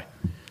supply.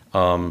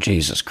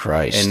 Jesus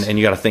Christ! And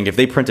you got to think, if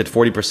they printed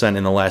 40%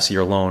 in the last year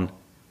alone,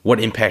 what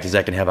impact is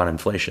that going to have on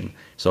inflation?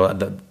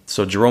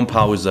 So Jerome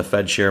Powell, who's the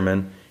Fed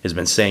chairman, has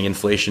been saying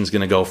inflation is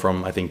going to go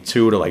from, I think,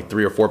 2 to like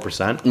 3 or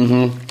 4%.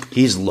 Mm-hmm.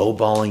 He's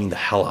lowballing the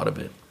hell out of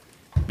it,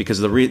 because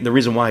the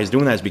reason why he's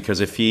doing that is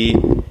because if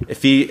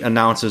he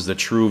announces the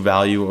true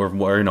value or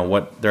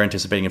what they're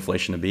anticipating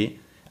inflation to be,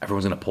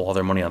 everyone's going to pull all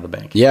their money out of the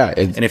bank. Yeah,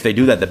 and if they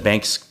do that, the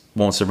banks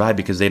won't survive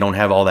because they don't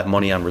have all that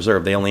money on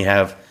reserve. They only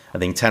have, I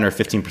think, 10 or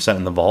 15%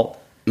 in the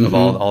vault of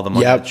all the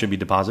money that should be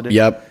deposited.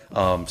 Yep.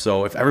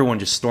 So if everyone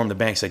just stormed the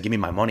bank and said, "Give me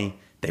my money,"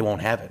 they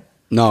won't have it.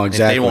 No,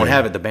 exactly. If they won't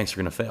have it, the banks are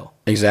going to fail.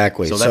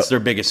 Exactly. So that's their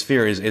biggest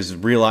fear is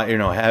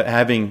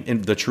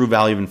having the true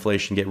value of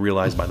inflation get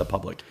realized by the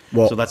public.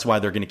 Well, so that's why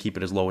they're going to keep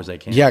it as low as they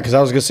can. Yeah, because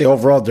I was going to say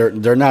overall,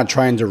 they're not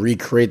trying to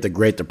recreate the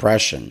Great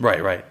Depression.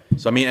 Right.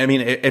 So I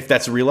mean, if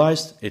that's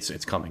realized,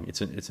 it's coming.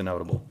 It's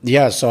inevitable.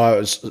 Yeah.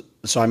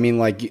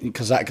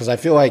 Because I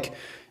feel like,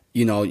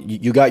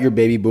 you got your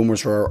baby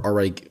boomers who are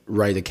already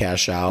ready to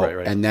cash out,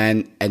 right. and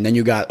then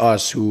you got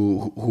us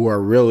who are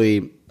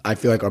really, I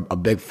feel like, a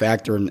big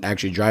factor in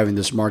actually driving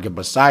this market.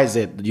 Besides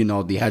it,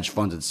 the hedge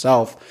funds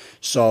itself.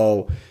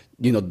 So,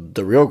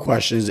 the real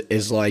question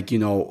is like,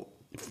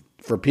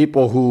 for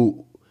people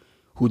who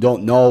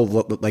don't know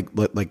like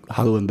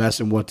how to invest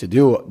and what to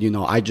do,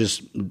 I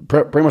just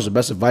pretty much the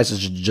best advice is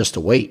just to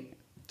wait.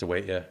 To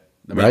wait, yeah.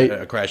 I mean, right?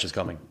 A crash is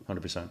coming,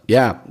 100%.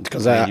 Yeah,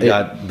 because I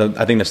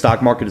think the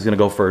stock market is going to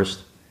go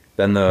first,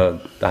 then the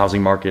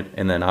housing market,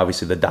 and then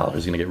obviously the dollar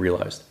is going to get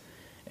realized.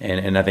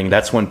 And I think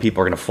that's when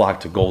people are going to flock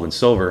to gold and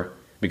silver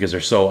because I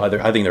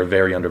think they're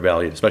very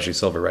undervalued, especially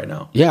silver right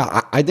now.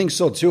 Yeah, I think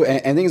so too.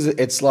 And I think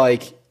it's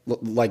like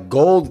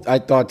gold, I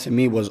thought to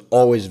me was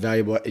always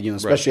valuable,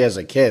 especially as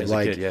a kid.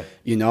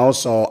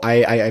 So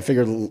I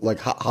figured like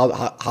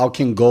how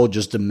can gold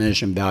just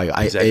diminish in value?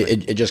 Exactly.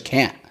 It just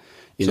can't.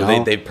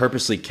 They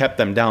purposely kept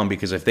them down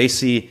because if they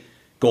see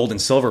gold and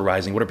silver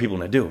rising, what are people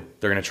going to do?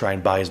 They're going to try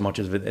and buy as much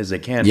of it as they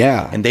can.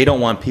 Yeah. And they don't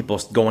want people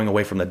going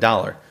away from the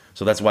dollar.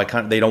 So that's why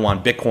they don't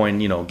want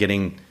Bitcoin,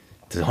 getting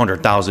to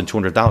 100,000,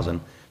 200,000.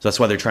 So that's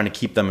why they're trying to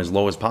keep them as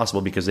low as possible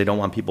because they don't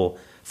want people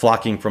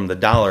flocking from the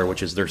dollar,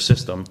 which is their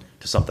system,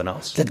 to something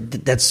else.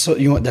 That's so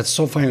that's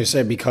so funny to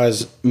say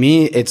because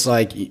me, it's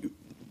like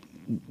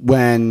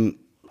when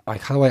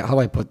how do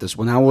I put this?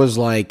 When I was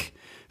like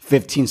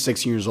 15,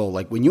 16 years old,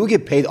 like when you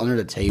get paid under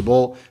the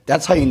table,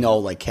 that's how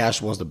like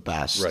cash was the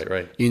best.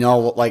 Right.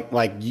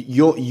 Like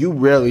you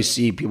rarely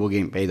see people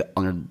getting paid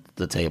under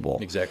the table.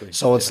 Exactly.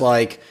 So it's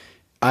like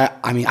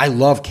I mean I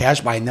love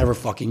cash, but I never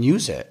fucking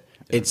use it.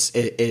 Yeah.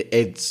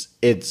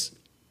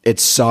 It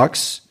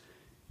sucks.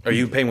 Are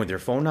you paying with your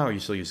phone now, or you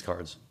still use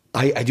cards?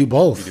 I do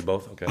both. You do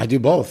both? Okay. I do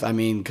both. I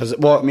mean,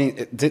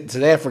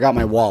 today I forgot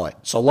my wallet,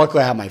 so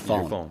luckily I have my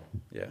phone. Your phone,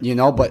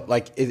 yeah. But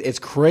like it's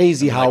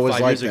crazy how it was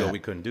 5 like years that. ago we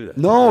couldn't do that.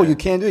 No, you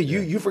can't do it.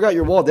 You forgot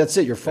your wallet. That's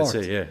it. You're fucked.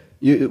 That's it.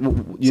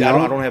 Yeah.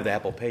 I don't have the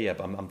Apple Pay yet.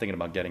 But I'm thinking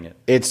about getting it.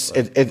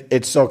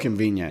 It's so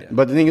convenient. Yeah.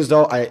 But the thing is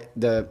though,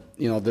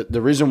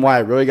 the reason why I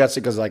really got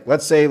sick because like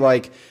let's say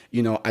like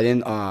I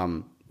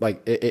didn't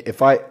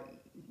if I.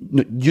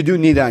 You do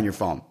need that on your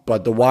phone,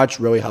 but the watch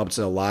really helps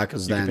it a lot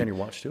because then you can pay on your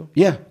watch too.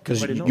 Yeah,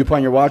 because you put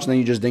on your watch and then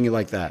you just ding it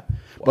like that. Wow.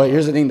 But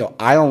here's the thing, though,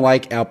 I don't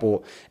like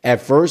Apple.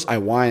 At first, I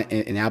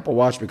wanted an Apple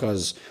Watch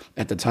because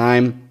at the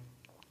time,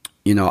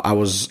 I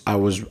was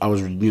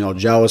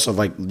jealous of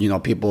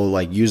like people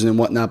like using it and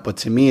whatnot. But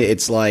to me,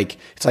 it's like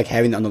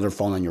having another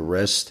phone on your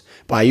wrist.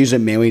 But I use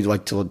it mainly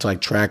to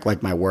track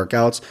like my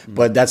workouts. Mm-hmm.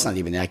 But that's not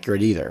even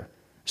accurate either.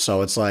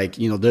 So it's like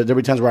there'll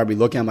be times where I'd be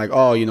looking, I'm like,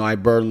 oh, I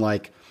burn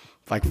like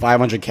like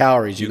 500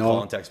 calories. Do you you know,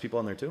 call and text people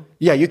on there too?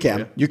 yeah, you can.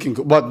 Yeah. You can.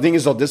 But the thing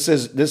is, though, this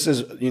is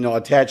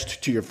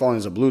attached to your phone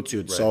as a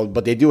Bluetooth. Right. So,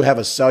 but they do have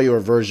a cellular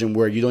version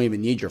where you don't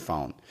even need your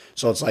phone.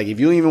 So it's like if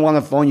you don't even want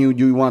a phone,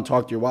 you want to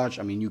talk to your watch.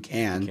 I mean, you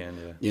can.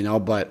 Yeah.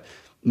 But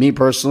me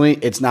personally,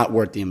 it's not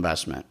worth the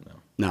investment.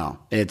 No,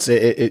 it's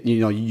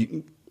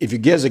if you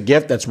get as a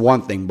gift, that's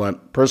one thing.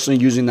 But personally,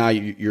 using now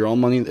your own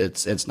money,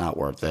 it's not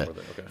worth it.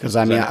 Because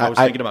I was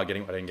thinking about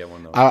getting. I didn't get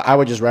one though. I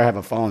would just rather have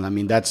a phone. I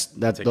mean, that's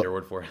Take your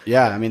word for it.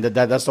 Yeah, I mean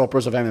that's the whole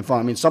purpose of having a phone.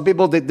 I mean, some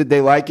people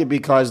they like it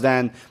because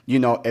then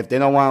if they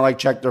don't want to like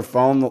check their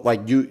phone,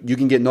 like you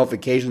can get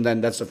notifications. Then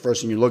that's the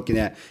first thing you're looking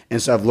at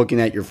instead of looking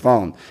at your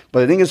phone.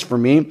 But the thing is, for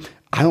me,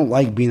 I don't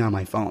like being on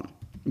my phone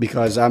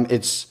because I'm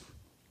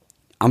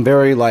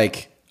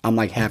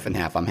like half and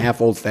half. I'm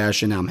half old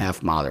fashioned. I'm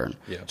half modern.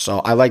 Yeah. So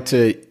I like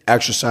to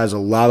exercise a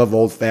lot of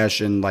old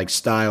fashioned like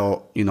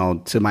style,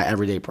 to my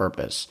everyday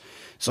purpose.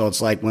 So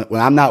it's like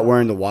when I'm not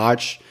wearing the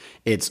watch,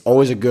 it's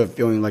always a good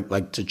feeling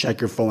like to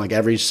check your phone like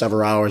every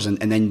several hours and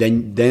then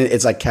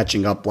it's like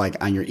catching up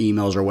like on your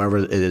emails or whatever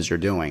it is you're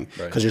doing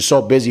because you're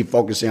so busy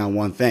focusing on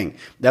one thing.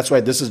 That's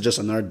why this is just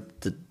another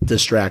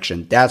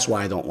distraction. That's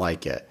why I don't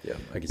like it. Yeah,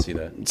 I can see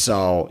that.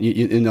 So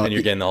and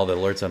you're getting all the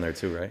alerts on there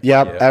too, right?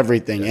 Yep, yeah,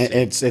 everything.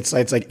 It's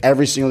like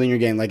every single thing you're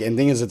getting. Like, and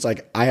the thing is, it's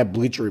like I have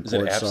Bleacher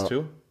Report. Is it apps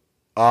too?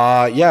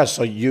 Yeah.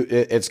 So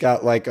it's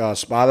got like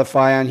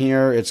Spotify on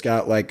here. It's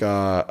got like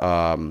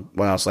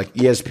what else? Like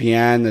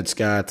ESPN. It's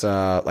got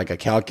like a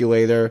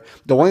calculator.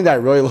 The one thing that I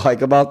really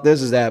like about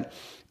this is that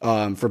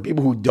for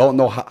people who don't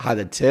know how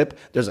to tip,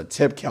 there's a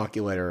tip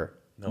calculator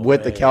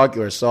the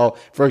calculator. So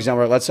for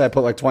example, let's say I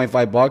put like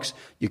 $25.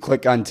 You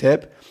click on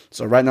tip.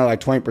 So right now, like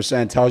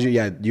 20% tells you,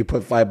 you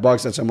put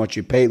 $5. That's how much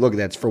you pay. Look,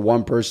 that's for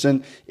one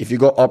person. If you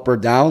go up or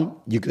down,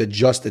 you could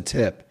adjust the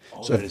tip.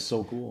 So that is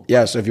so cool.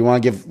 Yeah, so if you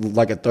want to give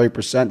like a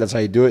 30%, that's how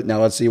you do it.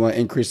 Now let's say you want to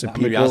increase the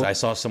people. Maybe I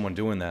saw someone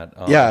doing that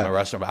in a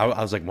restaurant.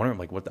 I was like wondering,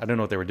 like, what? I didn't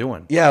know what they were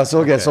doing. Yeah,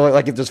 so okay. So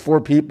like if there's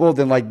 4 people,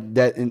 then like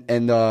that,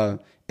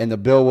 and the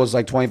bill was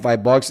like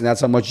 $25, and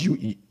that's how much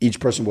each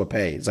person would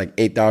pay. It's like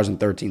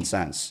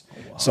 $8.13.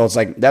 Wow. So it's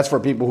like that's for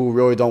people who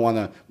really don't want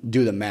to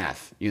do the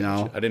math. I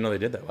didn't know they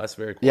did that. Well, that's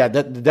very cool. Yeah,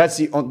 that's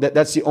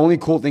the only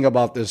cool thing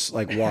about this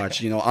like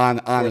watch.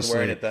 Honestly,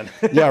 wearing it then.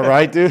 Yeah,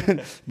 right,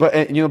 dude.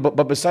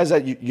 But besides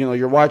that,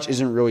 your watch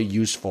isn't really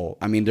useful.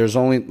 I mean, there's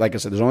only, like I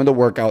said, there's only the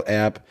workout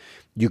app.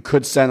 You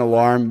could set an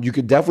alarm. You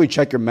could definitely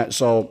check your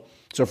So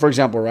for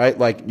example, right,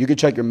 like you could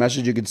check your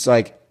message. You could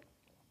like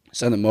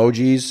send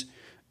emojis.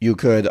 You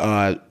could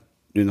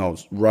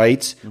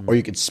write, or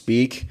you could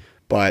speak,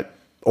 but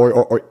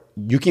or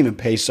you can even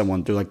pay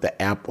someone through like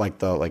the app, like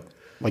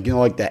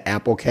the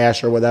Apple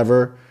Cash or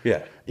whatever.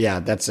 Yeah.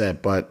 Yeah, that's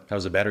it. But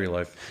how's the battery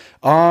life?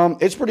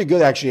 It's pretty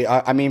good actually.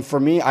 I mean,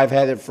 for me, I've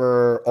had it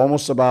for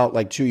almost about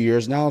like 2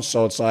 years now.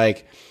 So it's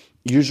like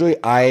usually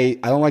I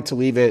don't like to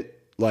leave it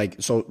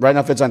so right now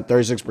if it's on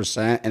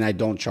 36% and I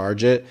don't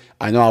charge it,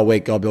 I know I'll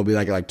wake up, it'll be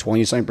like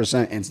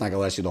 20-something%, and it's not gonna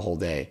last you the whole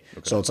day.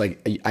 Okay. So it's like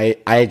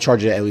I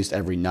charge it at least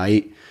every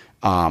night.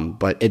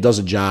 But it does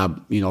a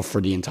job,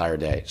 for the entire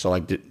day. So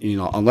like,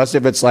 unless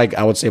if it's like,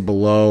 I would say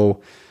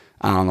below,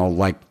 I don't know,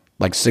 like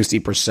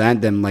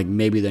 60%, then like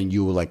maybe then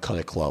you would like cut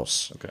it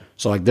close. Okay.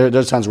 So like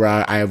there's times where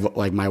I have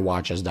like my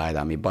watch has died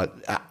on me, but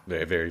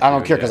very, very I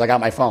don't care because I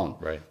got my phone.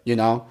 Right.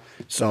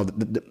 So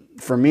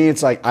for me,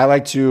 it's like I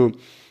like to,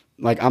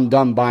 like I'm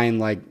done buying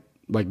like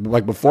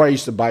before I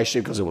used to buy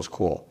shit because it was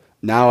cool.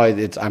 Now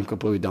I'm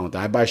completely done with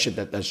that. I buy shit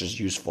that's just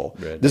useful.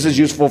 Right. This is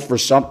useful for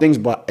some things,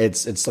 but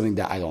it's something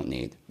that I don't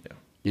need.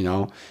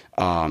 Yeah.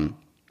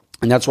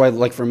 And that's why,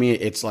 like for me,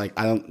 it's like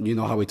I don't.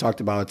 How we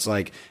talked about. It's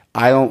like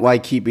I don't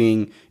like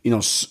keeping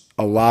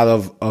a lot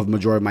of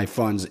majority of my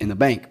funds in the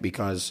bank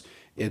because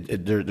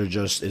there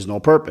just is no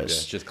purpose. Yeah,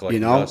 it's just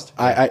collecting dust.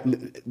 I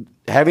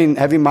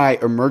having my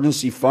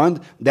emergency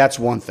fund, that's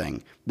one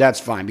thing. That's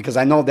fine because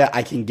I know that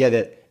I can get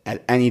it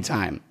at any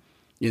time.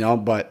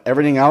 But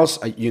everything else,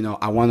 I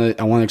want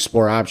to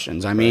explore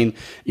options. I mean,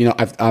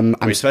 I'm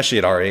especially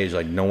at our age,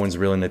 like no one's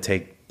willing to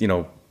take,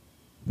 no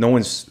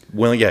one's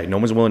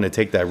willing to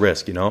take that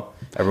risk.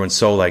 Everyone's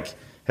so like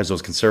has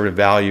those conservative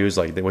values,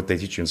 like what they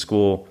teach you in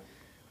school.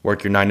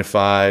 Work your 9 to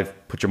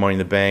 5, put your money in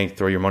the bank,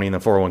 throw your money in the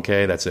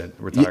 401k. That's it.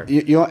 Retire.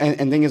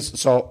 And thing is,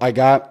 so I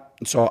got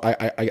the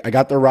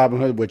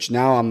Robinhood, which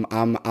now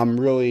I'm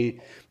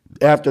really.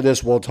 After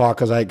this, we'll talk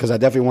because I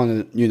definitely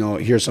want to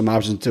hear some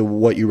options to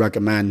what you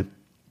recommend.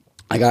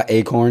 I got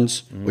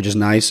Acorns, which is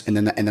nice, and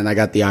then I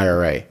got the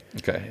IRA.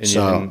 Okay.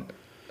 And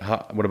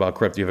what about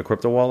crypto? Do you have a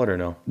crypto wallet or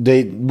no?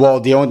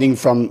 The only thing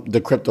from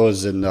the crypto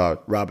is in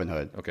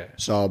Robinhood. Okay.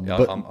 So, yeah,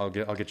 I'll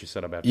get you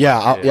set up after. Yeah,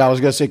 I was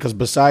gonna say because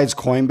besides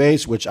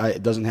Coinbase, which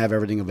it doesn't have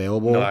everything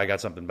available. No, I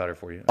got something better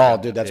for you. Oh,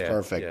 dude, that's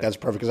perfect. Yeah. That's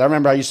perfect because I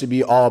remember I used to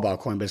be all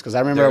about Coinbase because I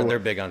remember they're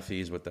big on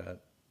fees with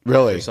that.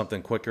 Really? There's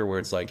something quicker where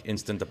it's like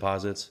instant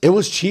deposits. It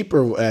was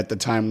cheaper at the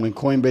time when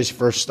Coinbase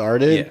first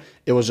started. Yeah.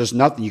 It was just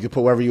nothing. You could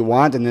put wherever you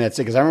want, and then that's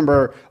it. Because I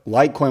remember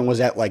Litecoin was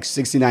at like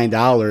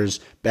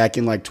 $69 back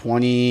in like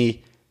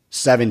 20,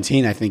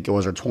 2017, I think it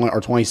was, or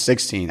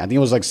 2016. I think it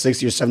was like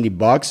 $60 or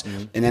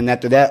 $70, and then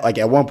after that, like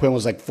at one point, it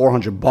was like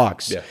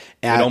 $400. Yeah,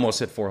 and it almost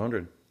hit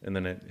 400, and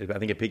then I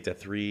think it peaked at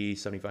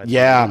 375.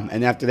 Yeah,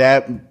 and after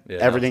that,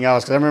 everything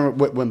else. Because I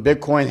remember when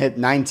Bitcoin hit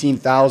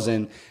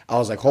 19,000, I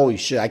was like, "Holy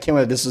shit! I can't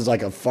believe this is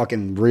like a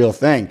fucking real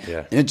thing."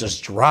 Yeah, and it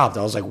just dropped.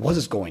 I was like, "What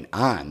is going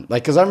on?"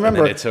 Like, because I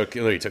remember it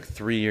literally took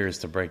 3 years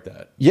to break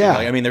that. Yeah,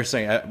 like, I mean, they're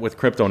saying with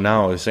crypto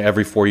now, they're saying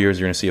every 4 years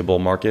you're going to see a bull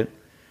market.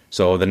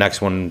 So the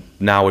next one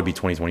now would be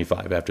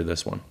 2025 after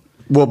this one.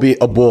 Will be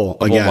a bull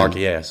again. Bull market,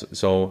 yeah.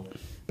 So,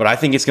 but I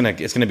think it's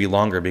gonna be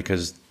longer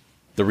because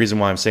the reason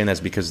why I'm saying that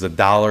is because the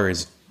dollar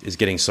is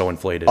getting so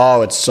inflated.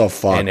 Oh, it's so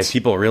fucked. And if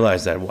people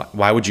realize that,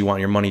 why would you want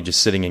your money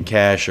just sitting in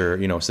cash or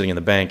sitting in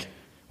the bank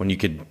when you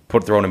could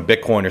throw it in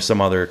Bitcoin or some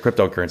other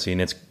cryptocurrency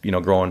and it's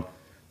growing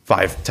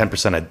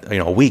 5-10%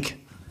 a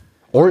week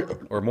or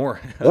more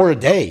or a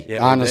day?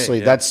 Yeah,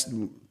 honestly, a day,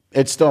 yeah.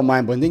 It's still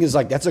mind blowing. The thing is,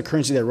 like, that's a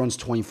currency that runs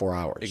 24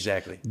 hours.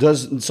 Exactly.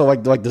 Does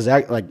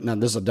that, like, now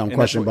this is a dumb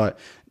question, but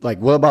like,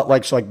 what about,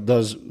 like, so like,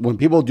 when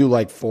people do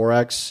like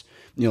Forex,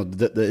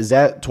 is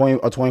that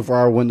a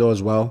 24-hour window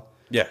as well?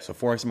 Yeah. So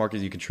Forex market,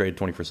 you can trade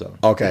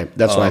 24/7. Okay,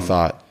 that's what I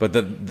thought. But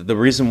the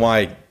reason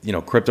why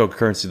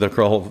cryptocurrency, the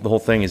whole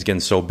thing is getting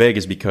so big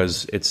is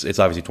because it's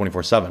obviously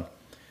 24/7.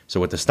 So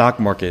with the stock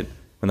market,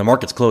 when the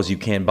market's closed, you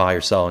can't buy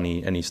or sell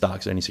any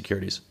stocks, any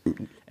securities.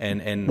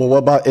 And well, what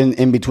about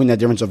in between that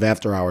difference of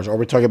after hours? Or are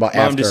we talking about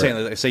after? I'm just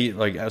saying, say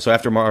so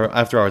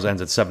after hours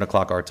ends at 7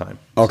 o'clock our time.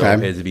 Okay,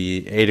 so it'd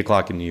be 8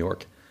 o'clock in New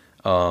York.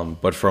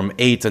 But from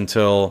 8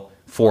 until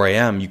 4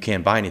 a.m. you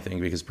can't buy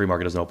anything because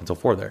pre-market doesn't open until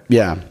 4 there.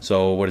 Yeah.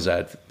 So what is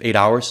that? 8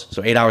 hours.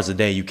 So 8 hours a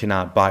day you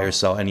cannot buy or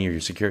sell any of your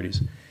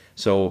securities.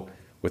 So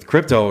with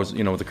cryptos,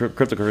 with the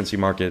cryptocurrency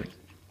market,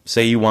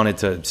 say you wanted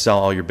to sell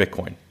all your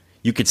Bitcoin.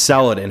 You could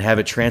sell it and have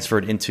it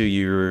transferred into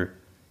your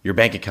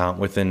bank account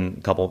within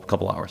a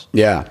couple hours.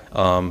 Yeah.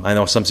 I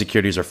know some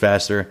securities are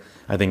faster.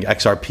 I think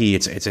XRP,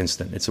 it's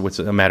instant. It's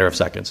a matter of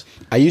seconds.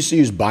 I used to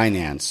use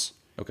Binance.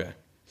 Okay.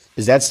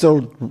 Is that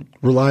still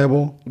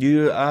reliable?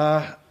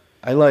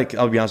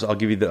 I'll be honest,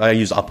 I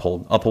use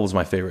Uphold. Uphold is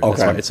my favorite.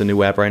 Okay. It's a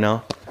new app right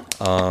now.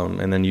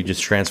 And then you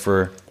just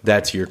transfer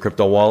that to your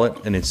crypto wallet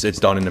and it's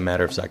done in a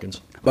matter of seconds.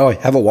 By the way,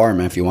 have a wire,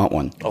 man, if you want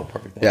one. Oh,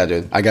 perfect. Yeah,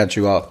 dude. I got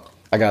you up.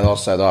 I got it all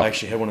set up. I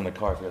actually had one in the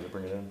car. I forgot to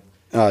bring it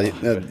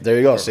in. There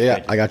you go. So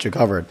yeah, I got you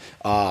covered.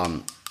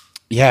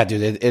 Yeah,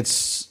 dude.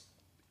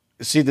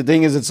 The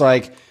thing is, it's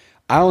like,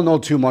 I don't know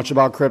too much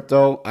about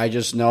crypto. I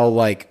just know,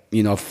 like,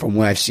 from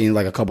what I've seen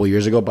like a couple of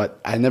years ago,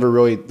 but I never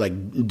really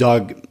like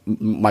dug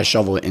my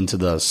shovel into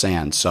the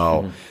sand.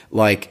 So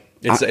like,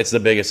 it's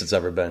the biggest it's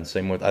ever been.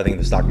 Same with, I think,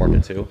 the stock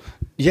market too.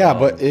 Yeah,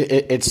 but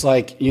it's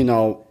like,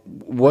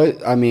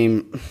 what I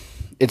mean.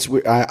 It's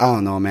weird. I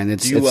don't know, man. I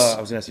was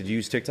gonna ask you, do you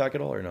use TikTok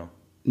at all or no?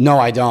 No,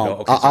 I don't. No,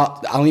 okay,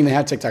 I don't even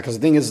have TikTok because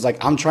the thing is,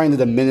 like, I'm trying to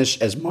diminish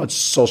as much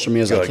social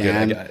media as I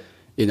can.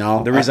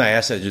 The reason I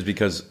asked that is just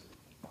because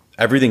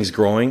everything's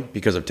growing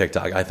because of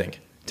TikTok. I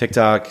think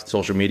TikTok,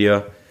 social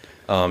media.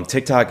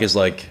 TikTok is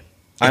like,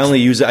 I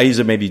use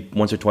it maybe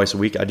once or twice a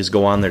week. I just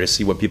go on there to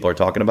see what people are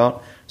talking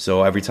about.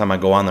 So every time I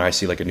go on there, I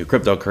see like a new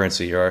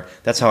cryptocurrency, or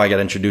that's how I got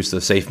introduced to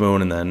the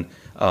SafeMoon and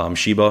then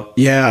Shiba.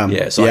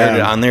 Yeah. So I heard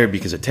it on there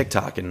because of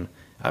TikTok, and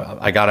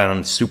I got it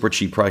on super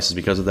cheap prices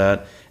because of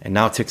that. And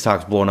now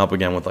TikTok's blowing up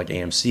again with like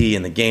AMC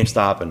and the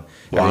GameStop, and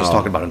everyone's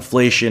talking about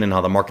inflation and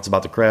how the market's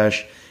about to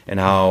crash, and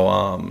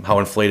how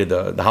inflated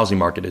the housing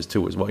market is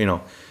too as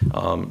well.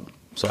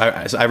 So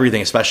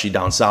everything, especially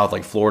down south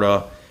like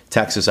Florida,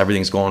 Texas,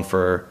 everything's going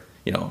for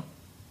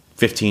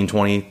 15,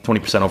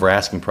 20% over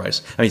asking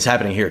price. I mean, it's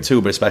happening here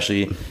too, but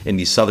especially in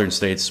these southern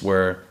states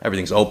where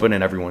everything's open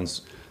and a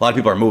lot of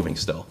people are moving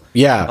still.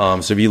 Yeah.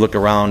 So if you look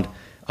around,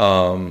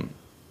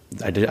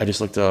 I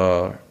just looked.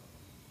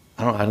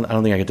 I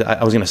don't think I get.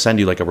 I was going to send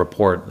you like a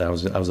report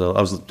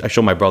that I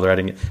showed my brother. I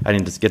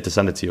didn't get to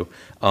send it to you.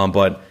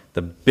 But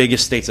the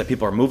biggest states that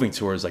people are moving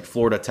to is like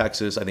Florida,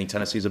 Texas. I think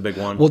Tennessee's a big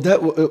one. Well,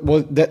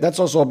 that's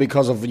also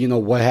because of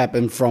what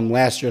happened from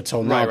last year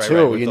till now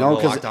too. With the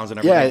lockdowns and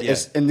everything. Yeah,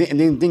 and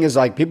the thing is,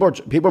 like, people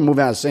are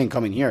moving out of state and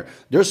coming here.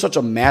 There's such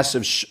a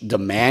massive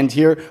demand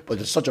here, but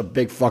there's such a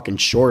big fucking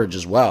shortage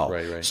as well.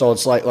 Right. So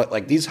it's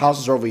like these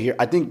houses over here.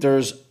 I think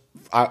there's.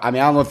 I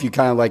mean, I don't know if you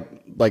kind of like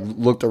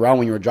looked around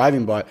when you were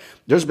driving, but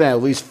there's been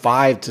at least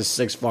 5 to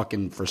 6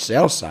 fucking for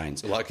sale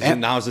signs.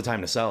 Now is the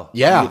time to sell.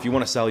 Yeah. If you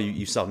want to sell,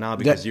 you sell now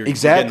because you're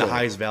exactly getting the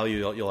highest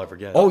value you'll ever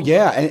get. Oh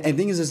yeah, and the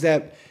thing is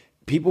that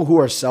people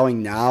who are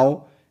selling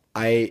now,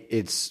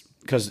 it's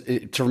because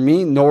to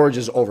me Norwich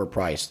is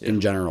overpriced in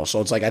general. So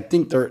it's like I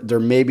think they're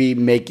maybe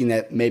making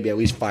that maybe at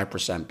least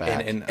 5%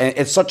 back, and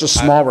it's such a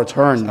small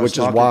return, which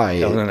is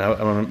why. I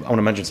want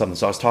to mention something.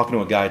 So I was talking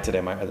to a guy today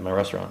at my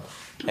restaurant,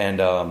 and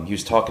he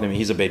was talking to me.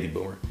 He's a baby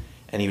boomer.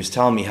 And he was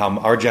telling me how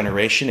our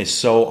generation is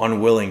so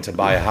unwilling to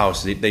buy a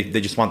house. They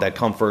just want that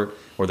comfort,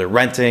 or they're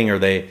renting, or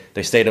they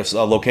stay at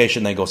a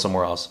location, they go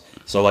somewhere else.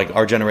 So like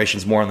our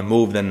generation's more on the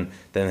move than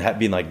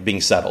being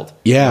settled.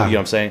 Yeah, you know what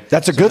I'm saying?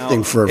 That's a good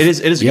thing for it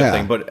is a good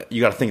thing, but you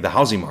got to think the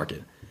housing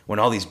market. when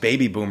all these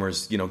baby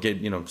boomers,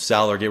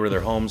 sell or get rid of their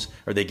homes,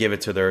 or they give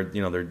it to their,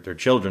 their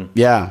children.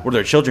 Yeah. What are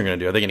their children going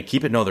to do? Are they going to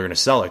keep it? No, they're going to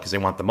sell it because they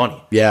want the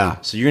money. Yeah.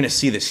 So you're going to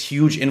see this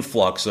huge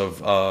influx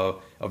of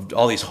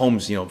all these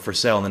homes, for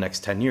sale in the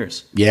next 10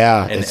 years.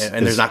 Yeah.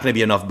 And there's not going to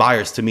be enough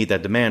buyers to meet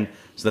that demand.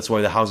 So that's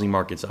why the housing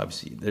market's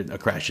obviously a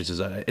crash.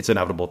 It's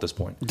inevitable at this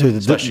point, Dude,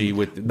 especially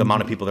with the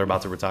amount of people that are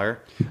about to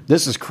retire.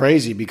 This is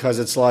crazy because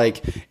it's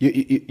like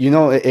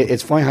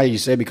it's funny how you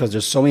say it, because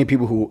there's so many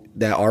people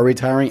that are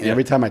retiring, and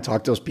every time I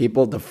talk to those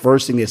people, the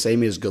first thing they say to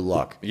me is good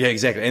luck. Yeah,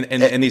 exactly.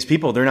 And these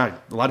people, they're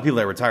not, a lot of people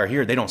that retire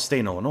here, they don't stay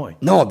in Illinois.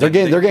 No, they're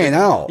getting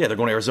out. Yeah, they're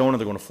going to Arizona,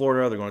 they're going to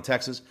Florida, they're going to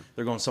Texas,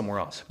 they're going somewhere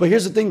else. But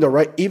here's the thing, though,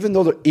 right? Even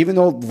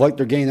though like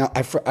they're getting out,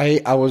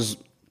 I was.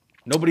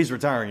 Nobody's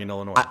retiring in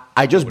Illinois.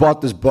 I just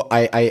bought this book.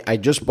 I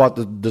just bought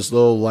this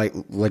little like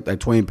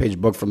 20-page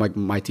book from like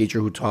my teacher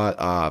who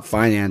taught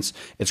finance.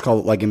 It's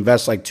called like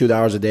Invest like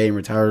 $2 a day and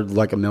retire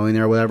like a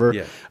millionaire or whatever.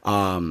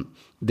 Yeah.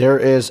 There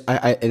is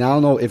I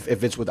don't know if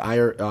it's with I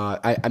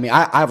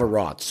have a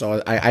Roth,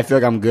 so I feel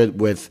like I'm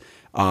good with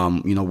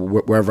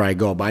wherever I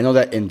go. But I know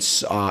that in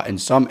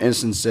some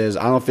instances,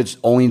 I don't know if it's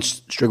only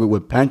strictly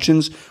with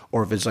pensions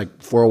or if it's like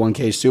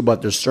 401ks too.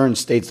 But there's certain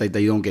states like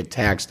that you don't get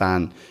taxed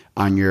on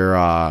your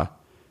I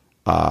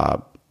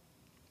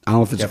don't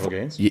know if it's capital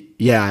gains, or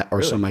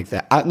really? Something like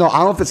that. I don't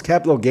know if it's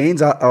capital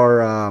gains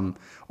or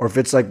if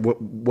it's like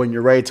when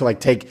you're ready to like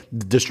take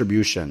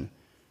distribution.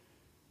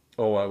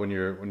 Oh, when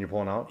you're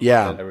pulling out?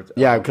 Yeah,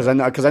 because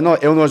I know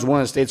Illinois is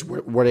one of the states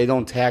where they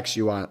don't tax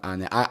you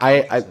on it.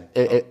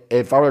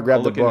 If I were to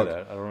grab the book,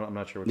 that. I'm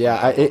not sure.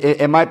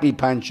 It might be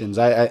pensions.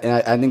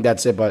 I think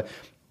that's it. But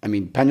I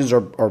mean, pensions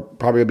are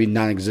probably gonna be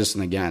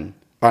non-existent again.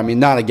 I mean,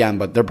 not again,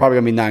 but they're probably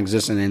gonna be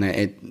non-existent in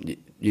it.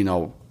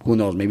 Who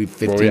knows? Maybe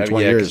 15, 20 years.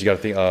 Yeah, because you got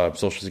to think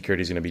Social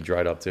Security is going to be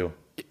dried up too.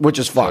 Which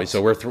is fucked.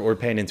 So we're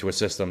paying into a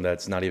system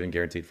that's not even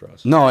guaranteed for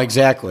us. No,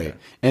 exactly. Yeah.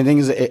 And the thing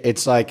is,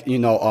 it's like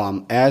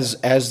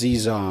as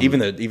these even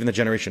the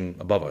generation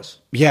above us.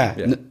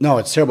 Yeah. No,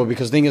 it's terrible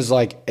because the thing is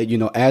like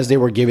as they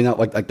were giving out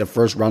like the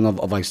first round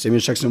of like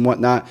stimulus checks and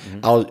whatnot,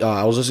 mm-hmm.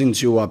 I was listening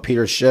to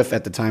Peter Schiff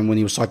at the time when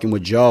he was talking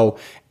with Joe,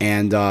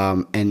 and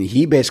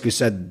he basically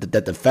said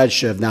that the Fed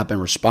should have not been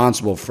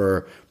responsible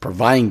for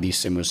providing these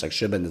stimulus checks,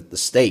 should have been the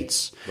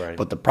states. Right.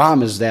 But the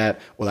problem is that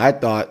what I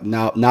thought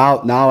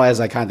now as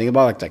I kind of think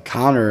about it, like to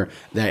counter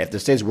that, if the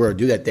states were to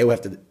do that, they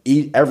would have to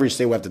every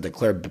state would have to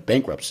declare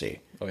bankruptcy.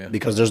 Oh, yeah.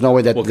 Because there's no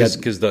way that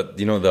because I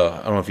don't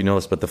know if you know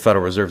this, but the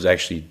Federal Reserve's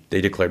actually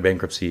they declared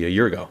bankruptcy a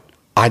year ago.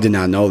 I did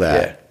not know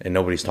that. Yeah, and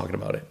nobody's talking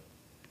about it.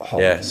 Oh.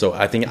 Yeah, so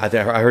I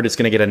heard it's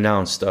going to get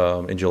announced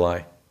in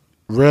July.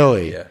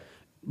 Really? Yeah.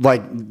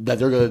 Like that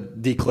they're going to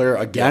declare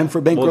again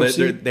for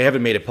bankruptcy? Well, they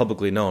haven't made it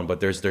publicly known, but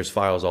there's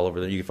files all over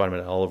there. You can find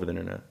them all over the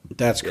internet.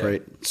 That's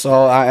great.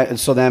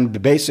 So then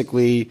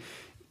basically,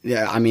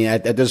 yeah, I mean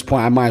at this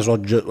point I might as well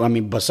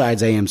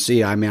besides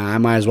AMC, I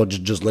might as well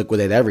just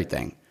liquidate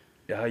everything.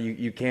 Yeah,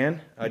 you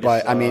can.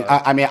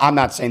 I'm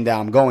not saying that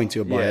I'm going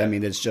to, but I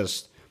mean it's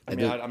just. I'm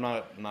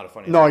not a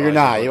funny. No, you're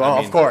not.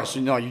 Of course,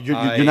 you're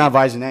not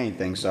advising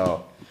anything.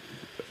 So,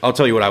 I'll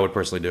tell you what I would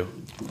personally do,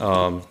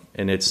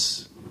 and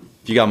it's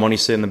if you got money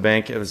sitting in the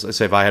bank. Let's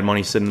say if I had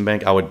money sitting in the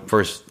bank, I would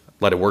first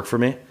let it work for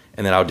me,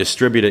 and then I would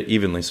distribute it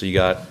evenly. So you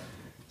got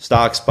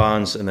stocks,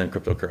 bonds, and then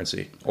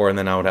cryptocurrency, and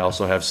then I would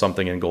also have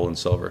something in gold and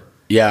silver.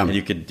 Yeah, and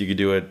you could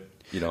do it.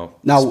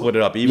 Now, split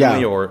it up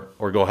evenly, or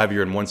go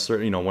heavier in one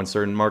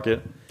certain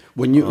market.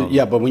 When you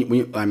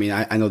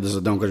I know this is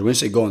a dumb question. When you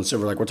say gold and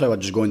silver, like we're talking about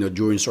just going to a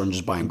jewelry store and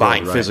just buying gold,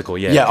 right? Physical,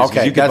 yeah. Yeah,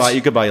 okay.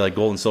 You could buy like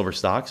gold and silver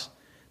stocks,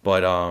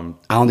 but I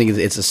don't think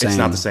it's the same. It's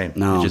not the same.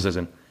 No, it just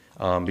isn't.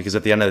 Because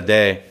at the end of the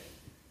day,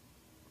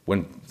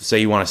 when say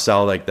you want to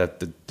sell like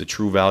the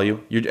true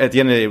value, you're at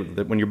the end of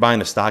the day when you're buying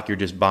the stock, you're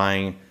just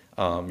buying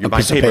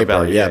paper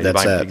value. Yeah,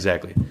 that's it.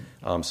 Exactly.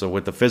 So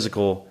with the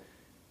physical,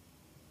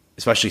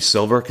 especially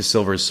silver, because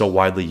silver is so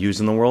widely used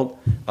in the world,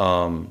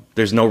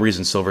 there's no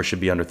reason silver should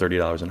be under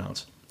 $30 an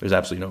ounce. There's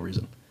absolutely no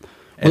reason.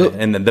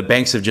 And the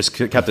banks have just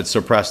kept it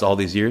suppressed all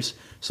these years,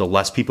 so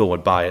less people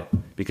would buy it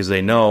because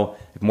they know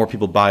if more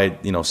people buy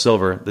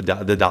silver,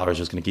 the dollar is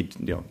just going to keep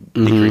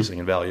decreasing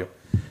in value.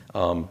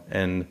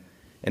 And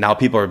now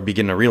people are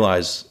beginning to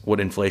realize what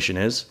inflation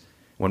is.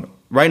 When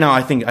right now,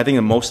 I think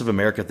that most of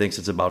America thinks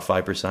it's about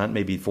 5%,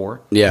 maybe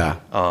 4%. Yeah.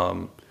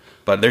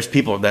 But there's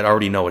people that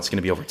already know it's going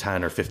to be over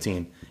 10 or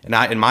 15.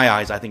 And in my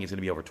eyes, I think it's going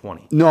to be over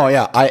 20. No,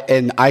 yeah,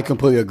 I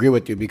completely agree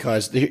with you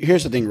because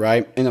here's the thing,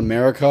 right? In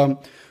America,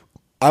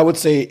 I would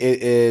say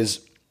it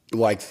is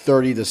like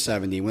 30 to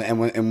 70.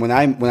 And when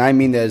I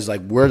mean that is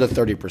like we're the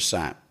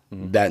 30%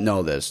 that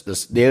know this.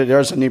 There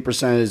are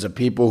 70% of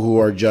people who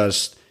are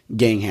just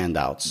getting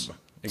handouts.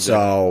 Exactly.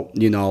 So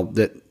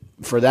that.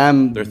 For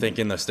them, they're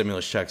thinking the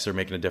stimulus checks are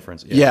making a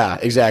difference. Yeah,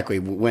 exactly.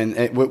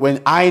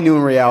 When I knew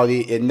in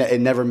reality, it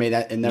never made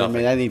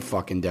any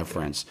fucking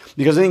difference.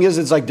 Because the thing is,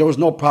 it's like there was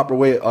no proper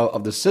way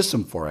of the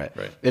system for it.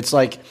 Right. It's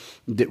like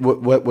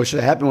what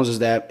should have happened was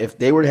that if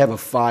they were to have a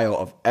file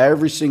of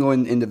every single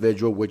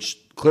individual, which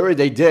clearly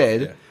they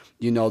did,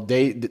 You know,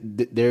 they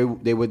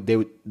would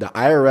the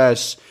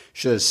IRS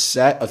should have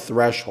set a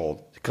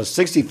threshold. Because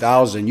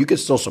 60,000, you can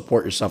still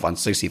support yourself on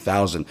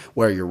 60,000,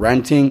 whether you're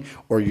renting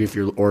or if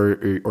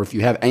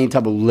you have any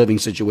type of living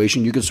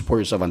situation, you can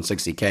support yourself on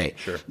 60K.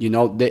 Sure. You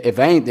know, if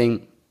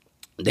anything,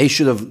 they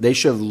should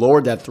have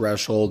lowered that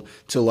threshold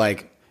to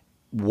like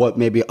what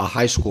maybe a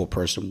high school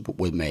person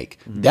would make.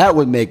 Mm-hmm. That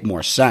would make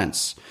more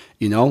sense,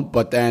 you know.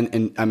 But then,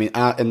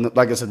 and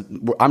like I said,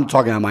 I'm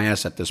talking on my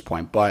ass at this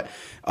point. But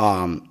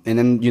and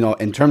then, you know,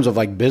 in terms of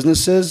like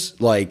businesses,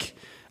 like.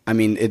 I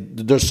mean,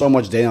 there's so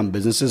much data on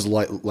businesses,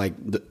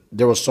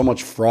 there was so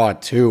much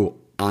fraud too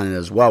on it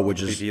as well,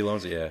 which is PPP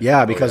loans, yeah.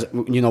 Yeah, because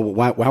you know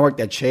when I worked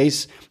at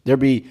Chase, there'd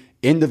be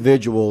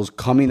individuals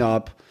coming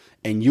up,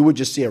 and you would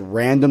just see a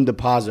random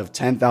deposit of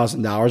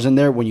 $10,000 in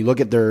there. When you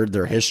look at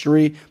their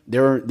history, they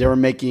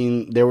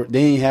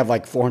didn't have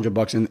like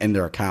 $400 in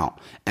their account,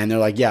 and they're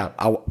like, yeah,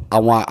 I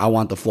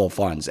want the full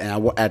funds.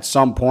 And at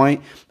some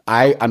point,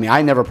 I mean,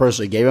 I never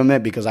personally gave them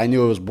it because I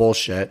knew it was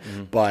bullshit,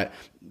 but.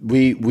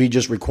 We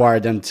just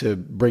required them to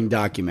bring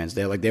documents.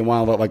 They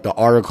wanted like the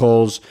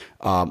articles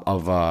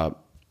of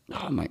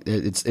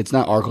it's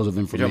not articles of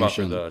information. You're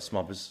talking about for the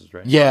small businesses,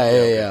 right?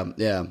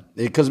 Yeah.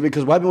 Because what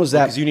happened was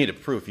that because you needed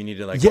proof. You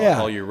needed like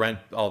all your rent,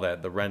 all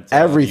that, the rent,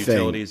 everything,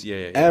 utilities,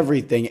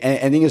 everything.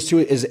 And the thing is too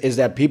is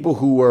that people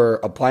who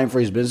were applying for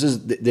these businesses,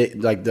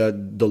 like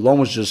the loan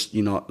was just,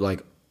 you know,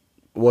 like.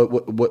 What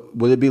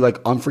would it be like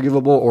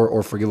unforgivable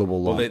or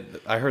forgivable loan? Well,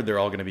 I heard they're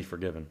all going to be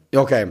forgiven.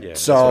 Okay, yeah,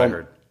 so that's what I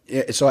heard.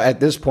 So at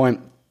this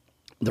point,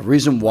 the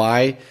reason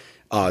why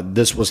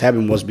this was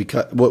happening was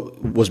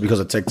because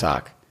of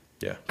TikTok.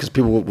 Yeah, because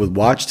people would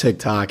watch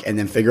TikTok and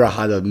then figure out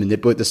how to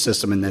manipulate the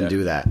system and then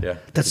do that. Yeah,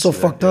 that's so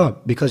fucked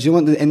up. Because you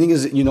know, the ending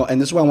is, you know,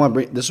 and this is why I want to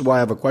bring. This is why I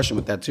have a question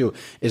with that too.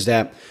 Is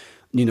that,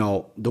 you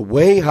know, the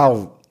way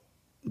how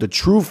the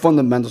true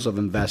fundamentals of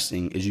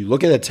investing is you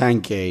look at a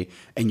 10K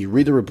and you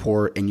read the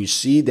report and you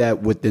see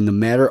that within the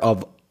matter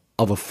of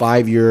a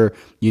 5-year,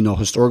 you know,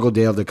 historical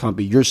data of the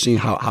company, you're seeing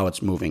how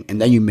it's moving,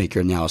 and then you make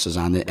your analysis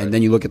on it, right. And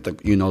then you look at the,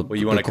 you know, well,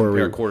 you want to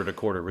compare quarter to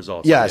quarter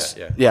results. Yes,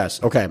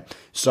 yes, okay.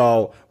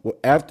 So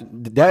after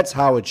that's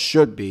how it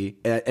should be,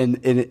 and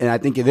I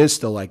think it is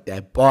still like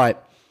that,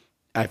 but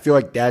I feel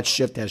like that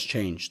shift has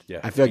changed.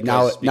 Yeah, I feel like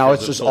now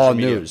it's just all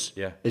media. News.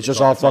 Yeah, it's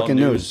just all fucking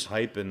news,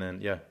 hype, and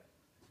then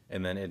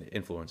and then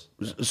influence.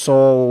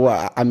 So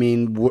I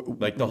mean,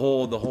 like the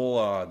whole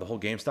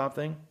GameStop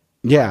thing.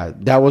 Yeah,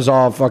 that was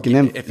all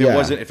fucking. If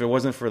it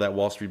wasn't for that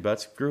Wall Street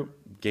Bets group,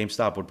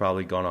 GameStop would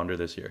probably gone under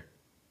this year.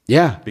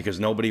 Yeah, because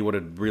nobody would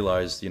have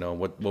realized, you know,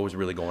 what was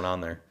really going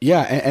on there.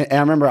 Yeah, and I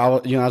remember I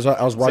was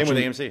watching. Same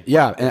with AMC.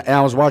 Yeah, and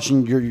I was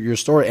watching your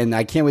story, and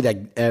I can't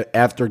wait that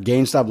after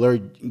GameStop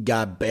literally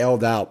got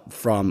bailed out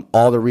from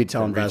all the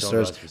retail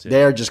investors,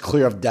 they're just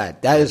clear of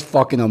debt. That is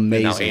fucking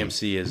amazing. And now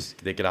AMC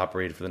they could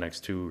operate for the next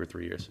 2 or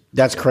 3 years.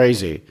 That's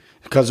crazy.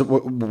 Because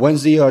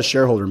when's the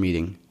shareholder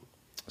meeting?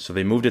 So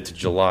they moved it to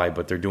July,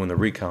 but they're doing the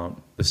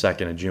recount the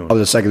 2nd of June. Oh,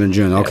 the 2nd of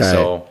June. Okay. Yeah,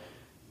 so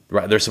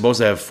they're supposed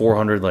to have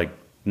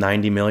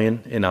 490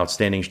 million in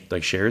outstanding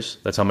like shares.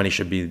 That's how many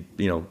should be,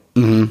 you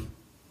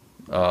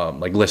know,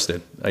 like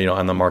listed, you know,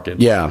 on the market.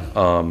 Yeah.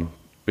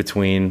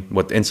 Between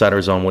what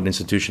insiders own, what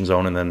institutions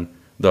own, and then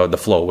the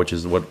flow, which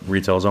is what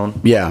retails own.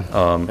 Yeah.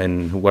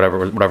 And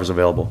whatever's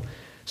available.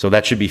 So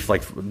that should be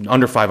like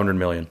under 500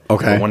 million.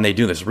 Okay. But when they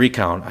do this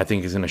recount, I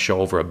think it's going to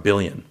show over 1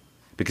 billion.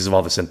 Because of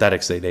all the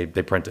synthetics they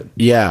printed,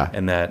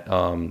 and that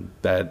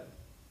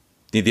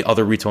the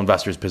other retail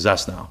investors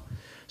possess now.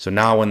 So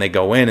now when they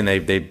go in and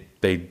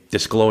they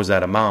disclose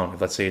that amount,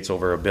 let's say it's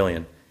over 1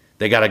 billion,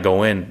 they got to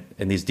go in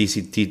and these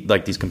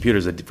these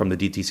computers from the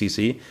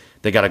DTCC,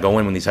 they got to go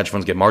in when these hedge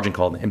funds get margin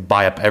called and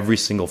buy up every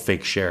single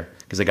fake share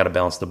because they got to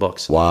balance the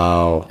books.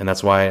 Wow! And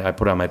that's why I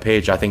put it on my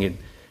page. I think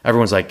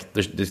everyone's like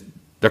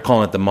they're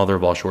calling it the mother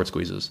of all short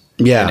squeezes.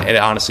 Yeah, and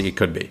honestly, it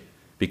could be.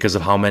 Because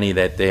of how many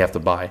that they have to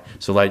buy.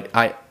 So like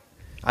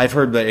I've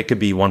heard that it could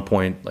be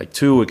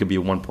 1.2, it could be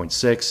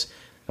 1.6.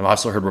 I've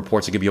also heard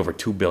reports it could be over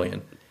 2 billion.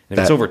 And if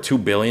it's over 2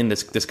 billion,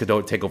 this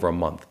could take over a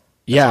month.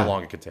 That's how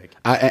long it could take.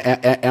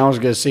 I was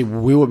gonna say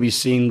we will be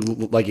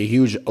seeing like a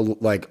huge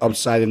like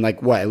upside in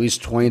like what, at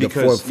least 20 to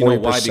 40%. You know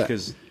why?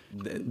 Because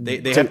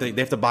they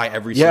have to buy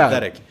every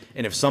synthetic,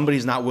 and if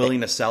somebody's not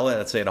willing to sell it,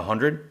 let's say at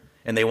 100.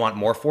 And they want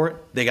more for it,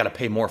 they got to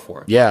pay more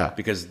for it. Yeah,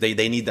 because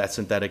they need that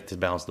synthetic to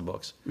balance the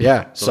books.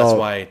 Yeah,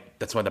 so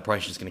that's why the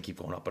price is going to keep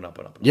going up and up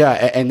and up. Yeah,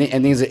 and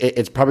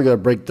it's probably going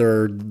to break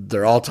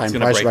their all-time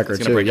price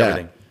record too. It's going to break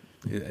everything.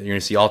 You're going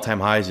to see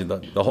all-time highs.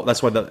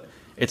 That's why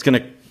it's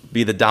going to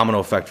be the domino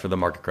effect for the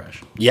market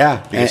crash.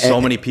 Yeah, because so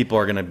many people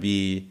are going to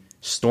be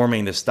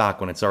storming the stock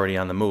when it's already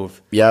on the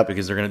move. Yeah,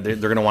 because they're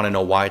going to want to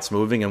know why it's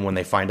moving, and when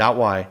they find out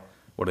why.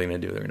 What are they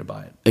going to do? They're going to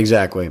buy it.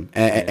 Exactly.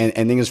 And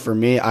thing is, for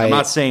me, I'm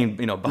not saying,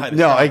 you know, buy the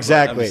No, stock,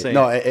 exactly. Saying,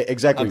 no,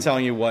 exactly. I'm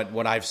telling you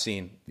what I've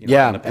seen in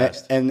the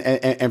past.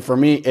 And for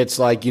me, it's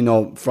like,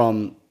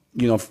 from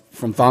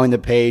following the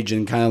page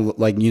and kind of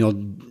like,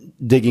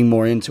 digging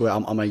more into it,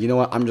 I'm like, you know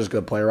what? I'm just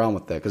going to play around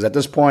with it. Because at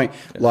this point,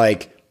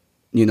 like,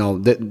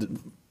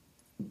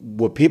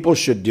 what people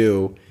should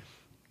do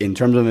in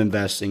terms of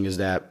investing is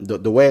that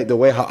the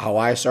way how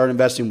I started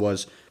investing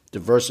was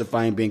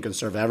diversifying, being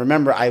conservative. I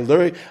remember I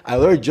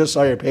literally just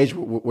saw your page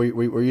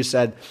where you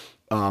said,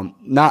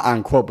 not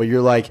on quote, but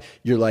you're like,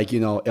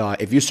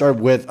 if you start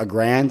with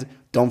 $1,000,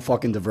 don't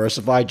fucking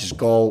diversify. Just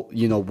go,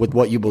 with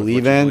what you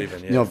believe in.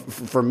 Yeah.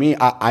 For me,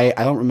 I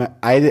don't remember.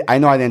 I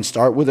know I didn't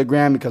start with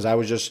 $1,000 because I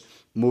was just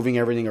moving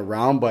everything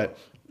around, but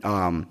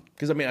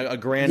because I mean,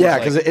 $1,000. Yeah,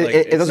 because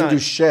it doesn't do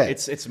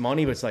shit. It's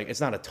money, but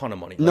it's not a ton of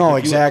money. No,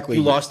 exactly.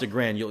 If you lost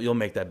 $1,000, you'll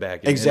make that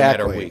back in a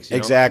matter of weeks.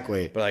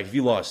 Exactly. But like if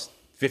you lost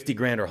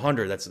 $50,000 or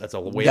 $100,000, that's a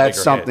way that's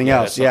bigger something hit.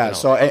 else. Yeah.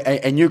 So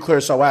and you clear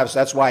so well. So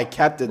that's why I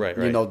kept it,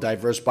 right.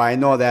 Diverse. But I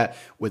know that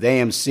with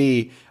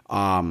AMC,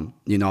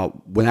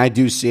 when I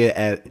do see it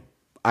at,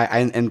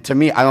 and to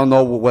me, I don't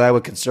know what I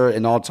would consider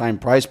an all-time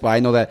price, but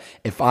I know that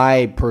if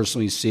I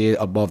personally see it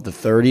above the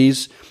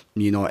 30s,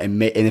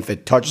 and if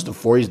it touches the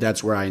 40s,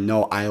 that's where I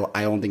know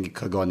I don't think it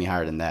could go any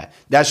higher than that.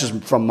 That's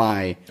just from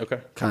my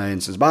kind of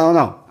instance. But I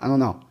don't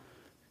know.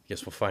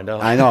 Guess we'll find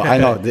out. I know.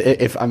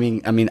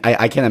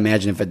 I can't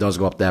imagine if it does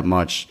go up that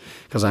much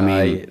because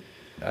I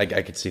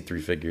could see 3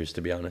 figures,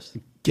 to be honest.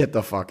 Get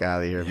the fuck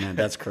out of here, man.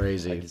 That's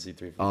crazy. I can see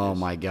 3 figures. Oh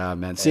my god,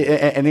 man. See,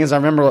 and things I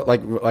remember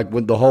like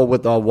with the whole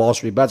Wall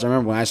Street bets. I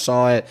remember when I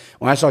saw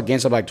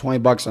GameStop like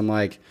 $20, I'm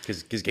like,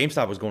 because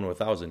GameStop was going to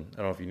 1,000. I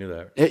don't know if you knew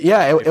that.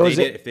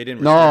 If they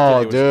didn't,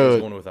 no, dude, it was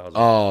going to 1,000.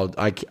 Oh,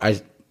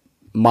 I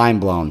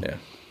mind blown. Yeah,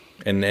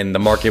 and the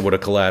market would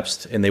have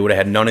collapsed, and they would have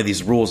had none of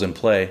these rules in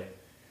play.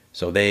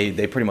 So they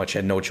pretty much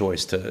had no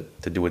choice to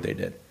do what they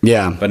did.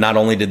 Yeah. But not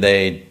only did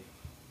they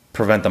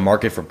prevent the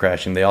market from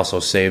crashing, they also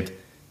saved a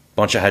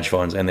bunch of hedge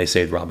funds, and they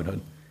saved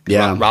Robinhood.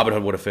 Yeah.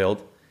 Robinhood would have failed.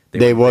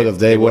 They would have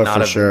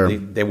for sure.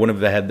 They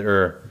wouldn't have had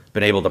or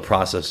been able to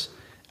process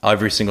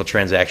every single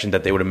transaction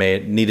that they would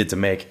have needed to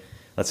make.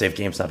 Let's say if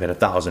GameStop had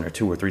 1,000 or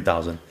 2,000 or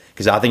 3,000,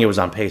 because I think it was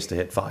on pace to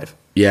hit 5.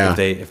 Yeah.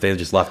 If they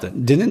just left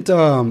it. Doesn't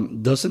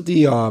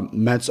the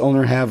Mets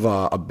owner have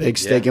a big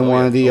stake in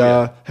one of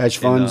the hedge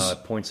funds?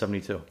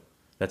 0.72.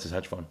 That's his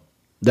hedge fund.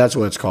 That's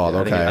what it's called.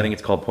 Yeah, okay. I think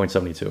it's called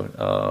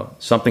 0.72.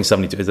 Something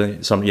 72. Is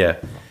it some? Yeah.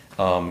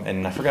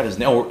 And I forgot his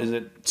name. Oh, is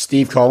it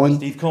Steve Cohen?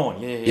 Steve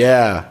Cohen. Yeah.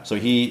 Yeah. So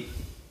he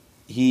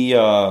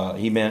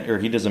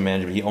doesn't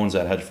manage it. He owns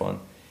that hedge fund,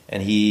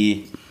 and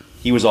he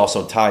was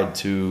also tied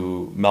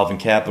to Melvin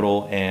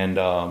Capital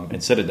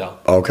and Citadel.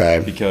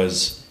 Okay.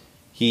 Because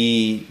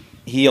he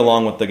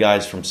along with the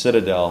guys from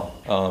Citadel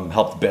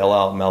helped bail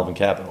out Melvin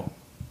Capital.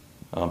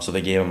 So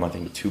they gave him, I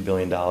think, $2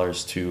 billion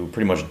to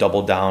pretty much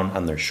double down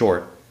on their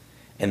short.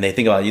 And they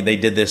think about it, they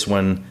did this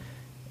when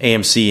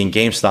AMC and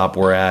GameStop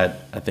were at,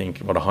 I think,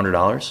 about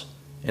 $100,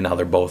 and now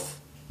they're both.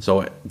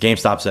 So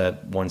GameStop's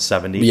at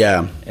 $170,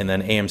 yeah, and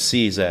then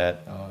AMC's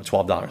at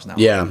 $12 now.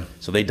 Yeah.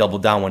 So they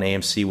doubled down when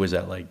AMC was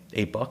at like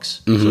 $8.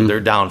 Mm-hmm. So they're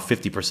down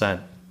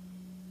 50%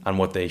 on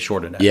what they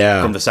shorted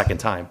at from the second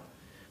time.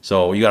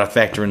 So you got to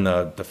factor in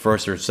the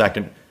first or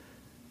second.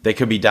 They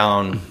could be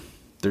down.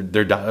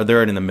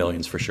 They're in the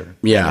millions for sure.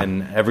 Yeah.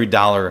 And every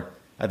dollar,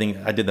 I think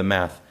I did the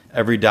math.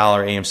 Every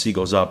dollar AMC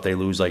goes up, they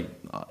lose like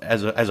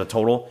as a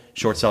total.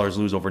 Short sellers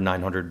lose over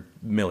 $900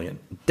 million.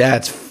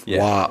 That's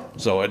wow.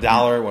 So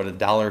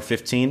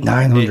 $1.15.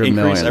 900 increase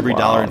million. Every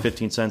dollar and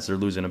 15 cents, they're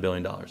losing $1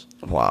 billion.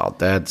 Wow,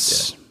 that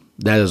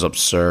is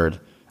absurd.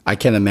 I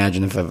can't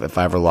imagine if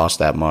I ever lost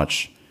that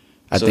much.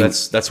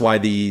 That's why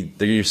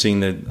you're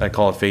seeing I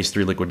call it phase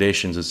 3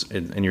 liquidations,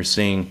 and you're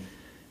seeing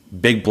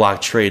big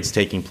block trades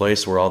taking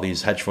place where all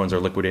these hedge funds are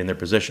liquidating their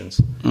positions.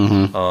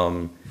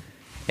 Mm-hmm.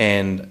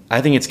 And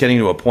I think it's getting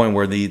to a point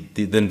where the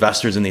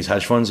investors in these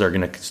hedge funds are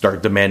going to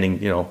start demanding,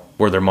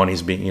 where their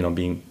money's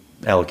being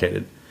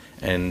allocated.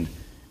 And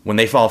when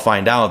they all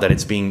find out that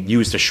it's being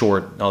used to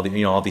short all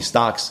these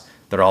stocks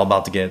that are all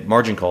about to get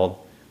margin called,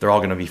 they're all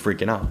going to be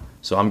freaking out.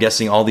 So I'm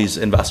guessing all these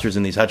investors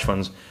in these hedge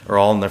funds are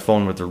all on their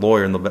phone with their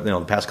lawyer in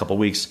the past couple of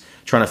weeks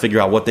trying to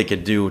figure out what they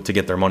could do to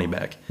get their money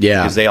back.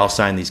 Yeah. Because they all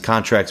signed these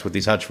contracts with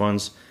these hedge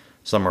funds.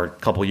 Some are a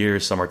couple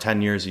years, some are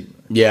 10 years.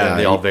 Yeah.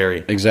 They all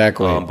vary.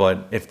 Exactly.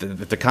 But if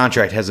the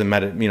contract hasn't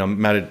met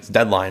its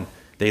deadline,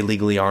 they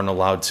legally aren't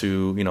allowed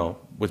to,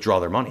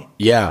 withdraw their money.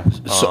 Yeah.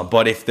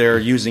 But if they're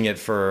using it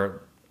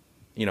for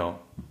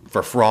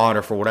fraud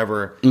or for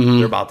whatever, mm-hmm.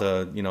 they're about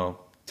to,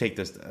 take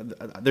this.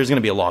 There's going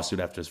to be a lawsuit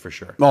after this for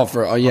sure. Oh,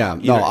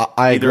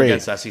 I either agree.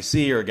 Against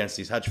SEC or against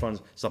these hedge funds,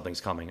 something's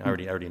coming. I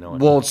already know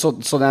it. Well, so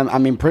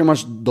then pretty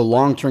much the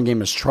long term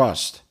game is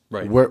trust.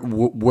 Right.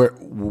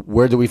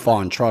 Where do we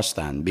fall in trust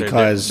then?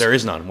 Because there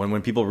is none.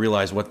 When people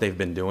realize what they've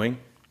been doing,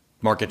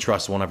 market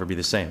trust won't ever be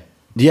the same.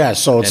 Yeah.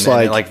 So it's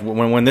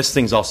when this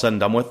thing's all said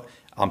and done with,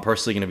 I'm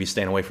personally going to be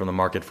staying away from the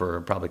market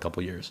for probably a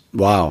couple of years.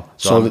 Wow.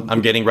 So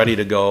I'm getting ready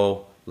to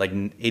go like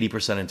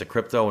 80% into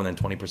crypto and then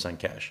 20%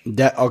 cash.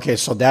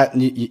 So that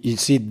you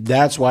see,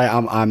 that's why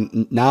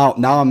I'm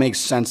now it makes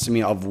sense to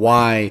me of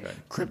why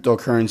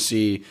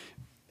cryptocurrency.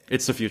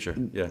 It's the future.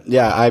 Yeah.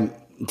 Yeah. I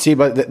see,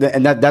 but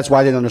that's why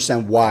I didn't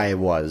understand why it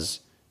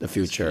was the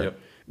future. Yep.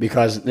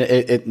 Because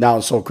it now,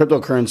 so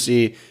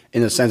cryptocurrency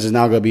in a sense is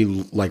now going to be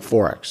like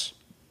Forex.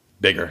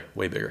 Bigger,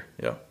 way bigger.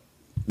 Yeah.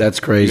 That's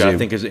crazy. I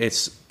think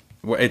it's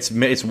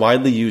It's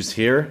widely used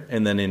here,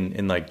 and then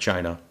in like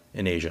China,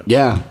 in Asia.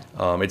 Yeah.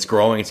 It's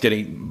growing. It's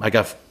getting. I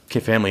got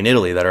family in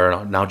Italy that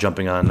are now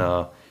jumping on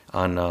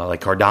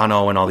like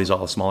Cardano and all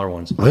the smaller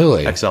ones.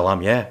 Really?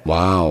 XLM. Yeah.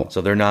 Wow.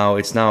 So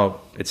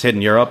it's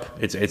hitting Europe.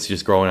 It's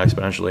just growing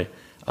exponentially.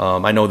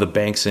 I know the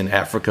banks in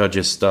Africa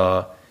just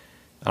I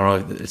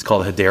don't know. It's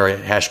called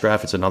Hedera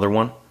Hashgraph. It's another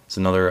one. It's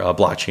another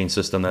blockchain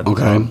system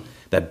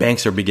that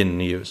banks are beginning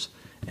to use.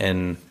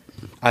 And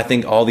I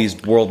think all these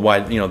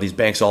worldwide, these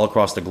banks all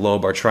across the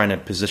globe are trying to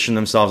position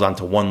themselves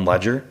onto one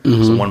ledger,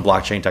 so one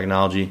blockchain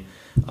technology,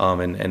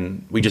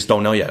 and we just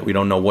don't know yet. We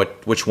don't know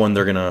which one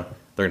they're gonna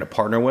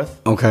partner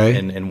with,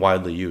 and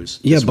widely use.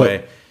 Yeah, this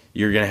way,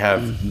 you're gonna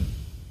have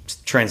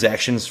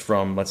transactions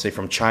from, let's say,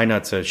 from China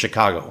to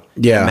Chicago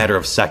in a matter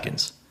of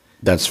seconds.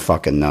 That's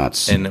fucking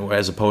nuts. And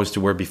as opposed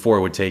to where before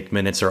it would take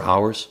minutes or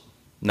hours,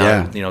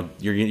 now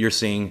you're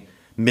seeing $1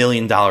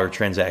 million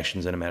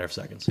transactions in a matter of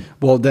seconds.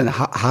 Well, then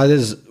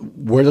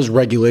where does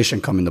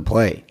regulation come into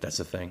play? That's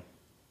the thing.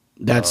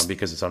 That's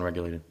because it's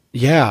unregulated.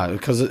 Yeah,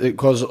 because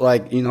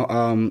like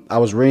I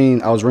was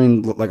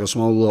reading like a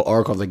small little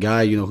article of the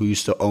guy who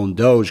used to own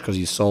Doge because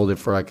he sold it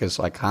for like his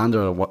like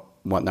Honda or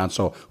whatnot.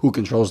 So who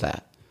controls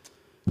that?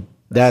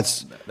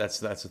 That's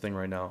the thing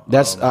right now.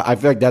 I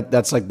feel like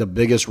that's like the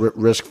biggest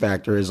risk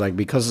factor is like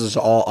because it's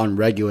all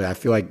unregulated. I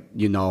feel like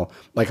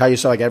like how you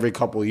said like every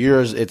couple of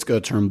years it's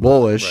gonna turn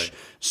bullish. Right.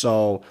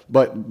 So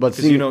but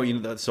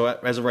so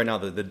as of right now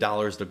the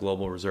dollar is the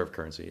global reserve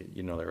currency.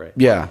 You know that, right?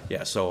 Yeah.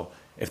 Yeah. So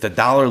if the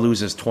dollar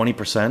loses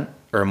 20%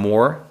 or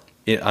more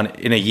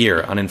in a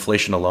year on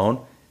inflation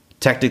alone,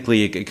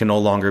 technically it can no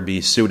longer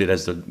be suited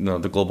as the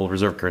global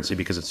reserve currency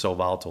because it's so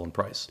volatile in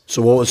price.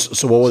 So what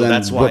will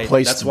then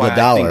replace the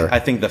dollar? I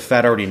think the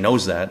Fed already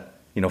knows that,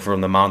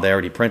 from the amount they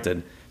already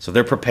printed. So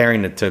they're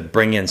preparing to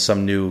bring in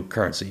some new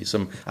currency.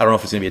 I don't know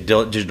if it's going to be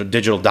a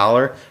digital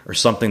dollar or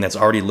something that's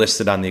already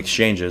listed on the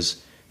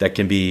exchanges that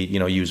can be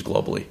used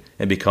globally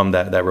and become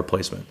that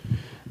replacement.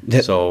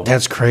 So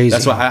that's crazy.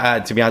 That's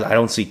why to be honest, I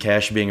don't see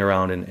cash being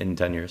around in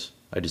 10 years.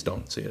 I just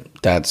don't see it.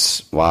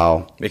 That's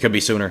wow. It could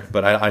be sooner,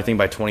 but I think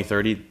by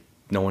 2030,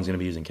 no one's going to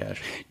be using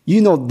cash.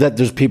 That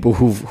there's people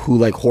who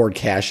like hoard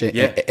cash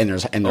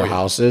in their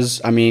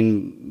houses. I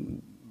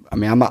mean, under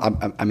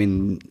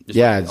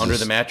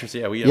the mattress.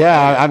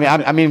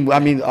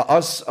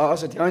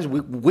 Us Italians,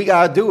 we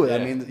gotta do it. Yeah. I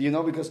mean,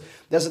 because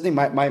that's the thing.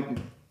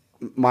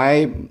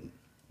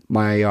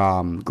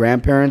 My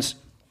grandparents,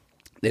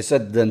 they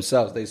said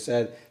themselves. They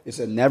said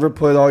never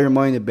put all your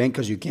money in the bank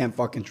because you can't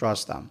fucking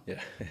trust them. Yeah,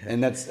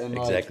 and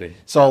exactly. Like,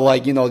 so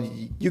like you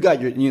got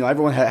your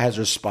everyone has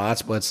their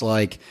spots, but it's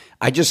like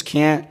I just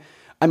can't.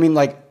 I mean,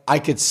 like I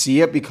could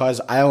see it because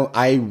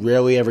I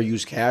rarely ever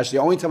use cash. The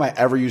only time I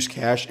ever use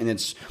cash, and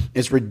it's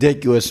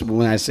ridiculous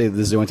when I say this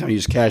is the only time I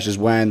use cash, is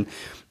when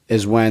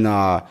if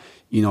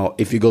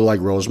you go to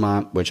like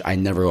Rosemont, which I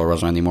never go to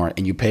Rosemont anymore,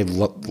 and you pay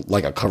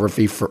like a cover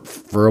fee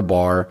for a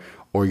bar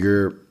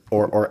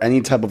or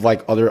any type of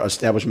like other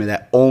establishment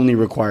that only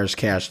requires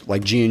cash,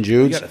 like G and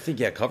Jude's. You got to think,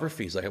 cover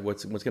fees. Like,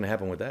 what's going to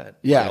happen with that?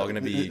 Yeah, is it all going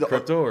to be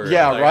crypto or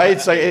right?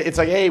 It's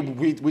like, hey,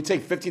 we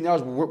take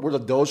 $15. We're the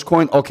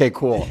Dogecoin. Okay,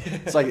 cool.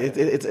 It's like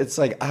it's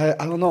like I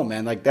don't know,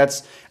 man. Like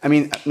that's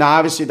now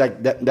obviously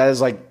like that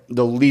is like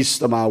the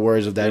least amount of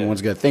worries of that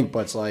anyone's going to think, but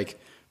it's like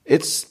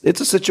it's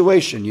a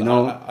situation,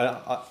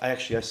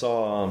 I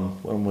saw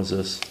when was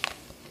this?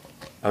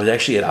 I was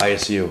actually at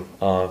ISU.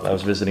 I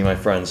was visiting my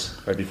friends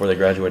right before they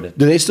graduated.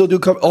 Do they still do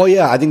cover? Oh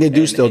yeah, I think they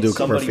do still do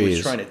cover fees. Somebody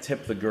was trying to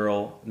tip the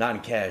girl, not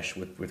in cash,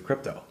 with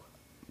crypto.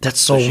 That's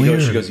so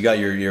weird. She goes, you got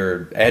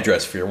your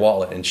address for your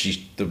wallet, and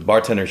the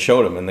bartender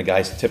showed him, and the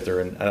guy tipped her,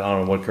 and I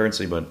don't know what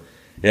currency, but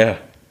yeah.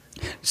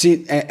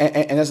 See,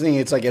 and that's the thing.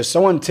 It's like if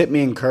someone tipped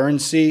me in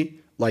currency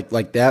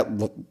like that,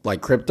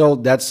 like crypto,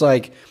 that's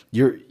like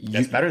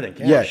that's better than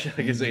cash. Yeah,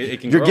 it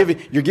can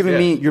you're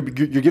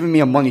giving me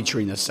a money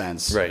tree in a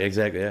sense. Right,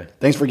 exactly. Yeah.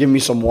 Thanks for giving me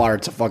some water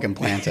to fucking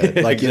plant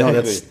it. Like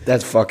exactly.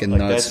 That's fucking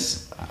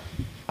nuts.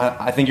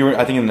 I think in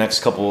the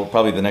next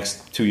probably the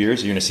next 2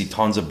 years, you're going to see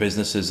tons of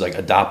businesses like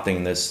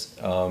adopting this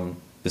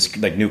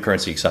like new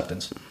currency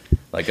acceptance.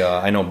 Like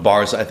I know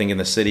bars, I think in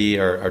the city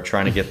are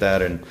trying to get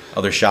that, and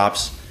other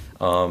shops.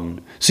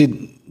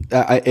 See,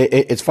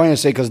 it's funny to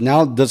say because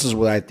now this is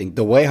what I think.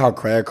 The way how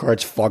credit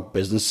cards fuck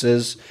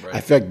businesses, right.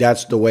 I feel like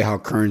that's the way how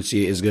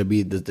currency is going to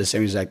be the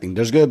same exact thing.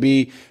 There's going to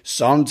be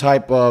some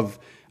type of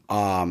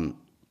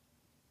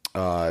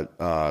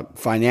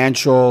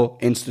financial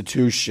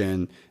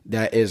institution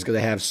that is going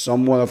to have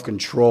somewhat of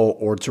control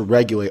or to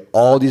regulate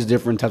all these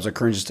different types of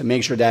currencies to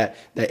make sure that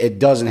it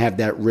doesn't have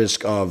that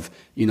risk of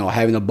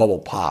having a bubble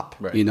pop.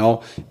 Right.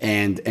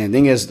 And the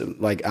thing is,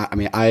 like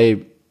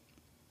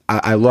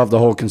I love the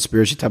whole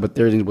conspiracy type of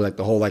theory with like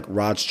the whole like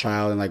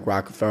Rothschild and like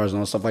Rockefellers and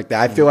all stuff like that.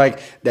 I feel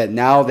like that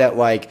now that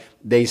like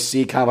they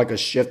see kind of like a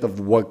shift of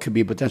what could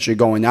be potentially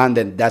going on,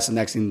 then that's the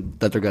next thing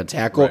that they're going to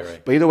tackle.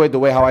 Right. But either way, the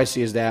way how I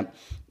see is that,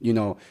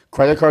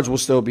 credit cards will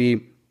still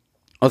be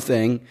a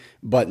thing,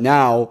 but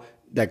now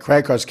that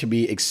credit cards can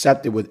be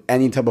accepted with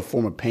any type of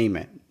form of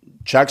payment.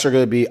 checks are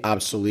going to be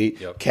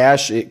obsolete. Yep.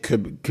 Cash, it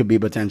could be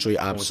potentially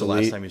obsolete. When was the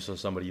last time you saw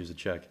somebody use a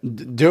check?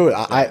 Dude,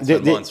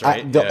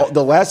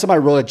 the last time I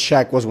wrote a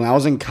check was when I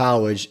was in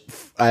college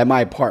at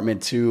my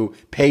apartment to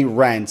pay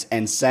rent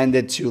and send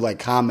it to like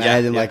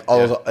ComEd and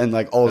all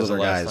those other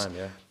guys. Time,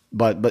 yeah.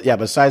 But yeah,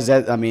 besides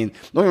that, I mean,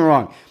 don't get me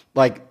wrong.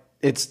 Like,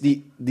 it's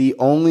the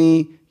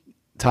only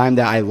time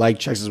that I like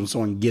checks is when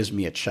someone gives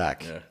me a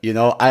check. Yeah. You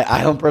know,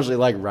 I don't personally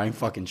like writing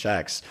fucking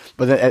checks,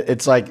 but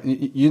it's like,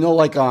 you know,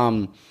 like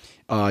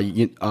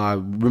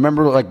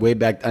remember like way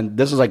back, and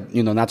this is like,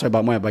 you know, not talking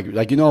about money, but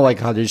like you know, like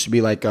how there used to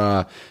be like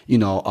you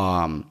know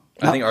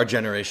I think our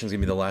generation's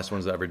gonna be the last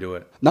ones to ever do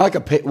it. Not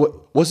like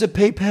was it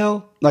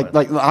PayPal? Like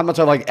I'm not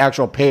talking like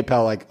actual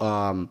PayPal. Like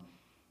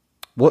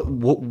what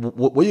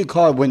do you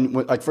call it when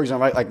like, for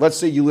example, right? Like let's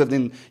say you lived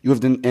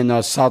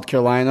in South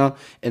Carolina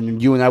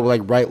and you and I would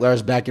like write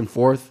letters back and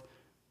forth.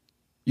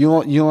 You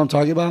know what I'm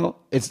talking about?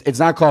 It's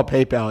not called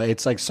PayPal.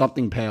 It's like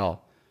something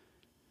pal.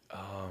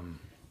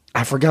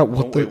 I forgot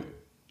what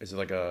is it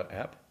like a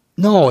app?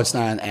 No, it's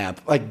not an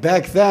app. Like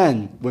back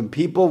then when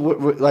people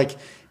would like,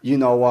 you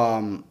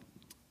know,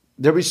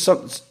 there'd be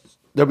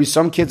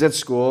some kids at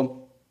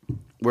school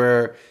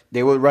where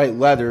they would write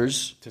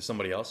letters to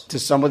somebody else.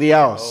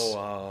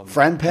 Oh,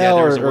 friend pal,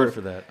 there's a word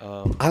for that.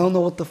 I don't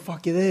know what the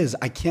fuck it is.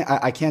 I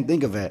can't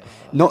think of it.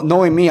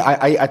 Knowing me,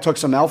 I took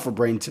some Alpha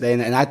Brain today,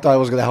 and I thought it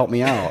was gonna help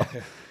me out.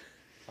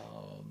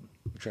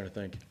 I'm trying to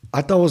think.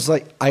 I thought it was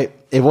like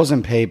it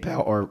wasn't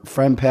PayPal or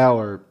friend pal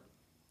or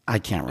I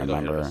can't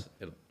remember.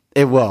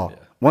 It will. Yeah.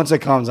 Once it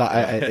comes out,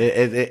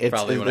 it's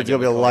gonna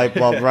be a light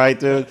bulb, right,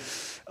 dude?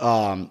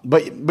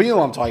 But you know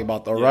what I'm talking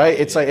about, though, right?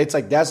 It's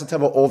like that's the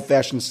type of old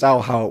fashioned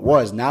style how it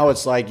was. Now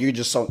it's like you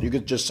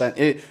could just send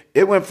it.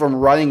 It went from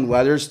writing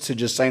letters to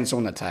just sending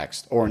someone a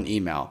text or an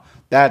email.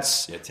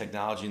 That's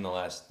technology in the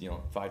last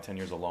 5-10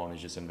 years alone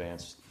has just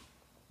advanced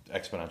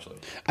exponentially.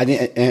 I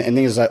think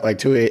it's like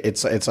too.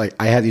 It's like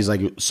I had these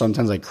like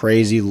sometimes like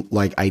crazy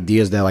like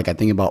ideas that like I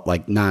think about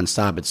like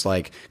nonstop. It's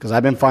like because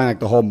I've been finding like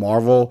the whole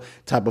Marvel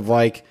type of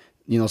like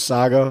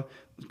saga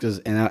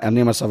and I'm thinking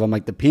to myself, I'm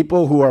like the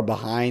people who are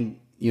behind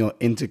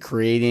into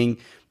creating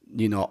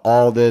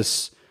all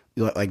this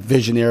like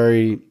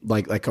visionary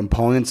like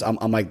components.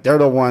 I'm like they're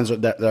the ones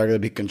that are going to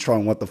be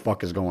controlling what the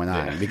fuck is going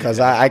on because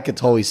I could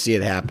totally see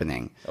it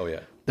happening. Oh yeah,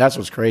 that's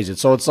what's crazy.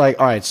 So it's like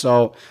all right.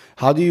 So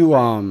how do you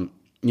kind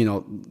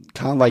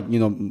of like,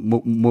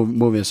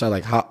 moving aside,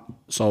 like how,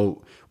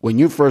 so when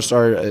you first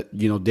started,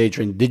 day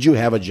trading, did you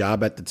have a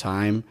job at the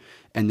time?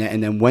 And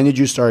then when did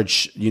you start,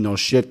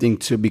 shifting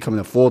to becoming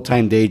a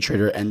full-time day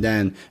trader and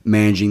then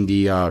managing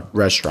the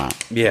restaurant?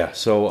 Yeah.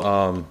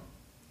 So,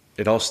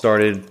 it all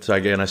started,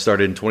 I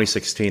started in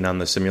 2016 on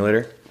the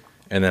simulator,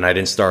 and then I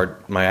didn't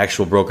start my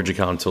actual brokerage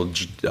account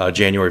until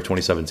January of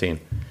 2017.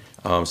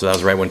 So that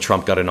was right when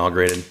Trump got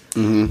inaugurated,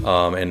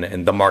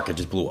 and the market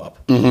just blew up.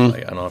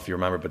 Like, I don't know if you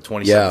remember, but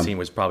 2017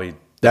 was probably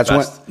that's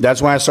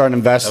when I started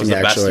investing.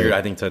 That was the best year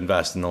I think to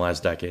invest in the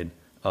last decade.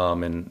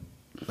 And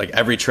like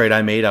every trade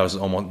I made, I was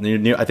almost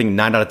I think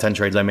 9 out of 10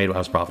 trades I made I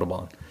was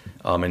profitable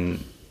on.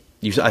 And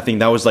I think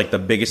that was like the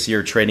biggest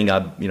year trading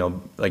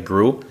like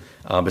grew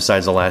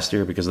besides the last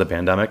year because of the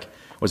pandemic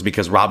was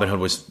because Robinhood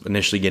was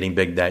initially getting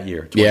big that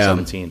year,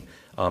 2017,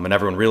 and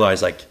everyone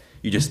realized like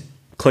you just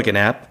click an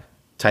app.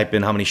 Type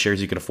in how many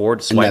shares you can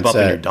afford, swipe up,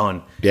 and you're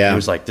done. Yeah. It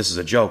was like, this is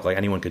a joke. Like,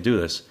 anyone could do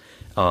this.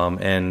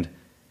 And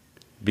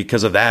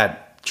because of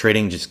that,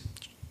 trading just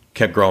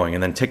kept growing.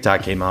 And then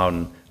TikTok came out,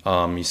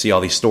 and you see all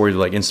these stories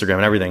with like Instagram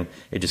and everything.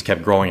 It just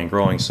kept growing and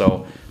growing.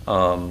 So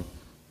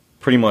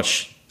pretty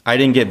much, I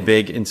didn't get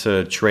big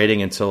into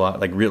trading until,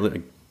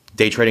 really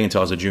day trading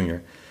until I was a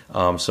junior.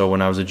 So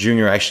when I was a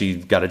junior, I actually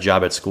got a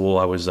job at school.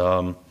 I was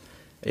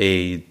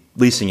a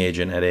leasing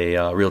agent at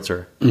a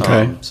realtor.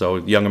 Okay. So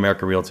Young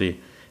America Realty.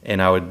 And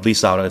I would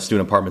lease out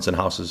student apartments and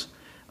houses.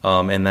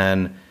 And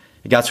then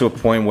it got to a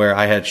point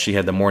where she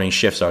had the morning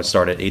shift, so I would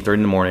start at 8:30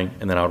 in the morning,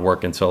 and then I would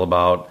work until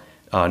about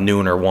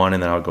noon or 1,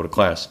 and then I would go to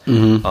class.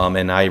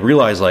 And I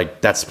realized, like,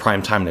 that's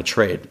prime time to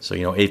trade. So,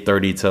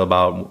 8:30 to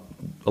about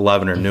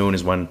 11 or noon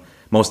is when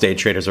most day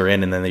traders are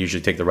in, and then they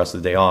usually take the rest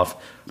of the day off,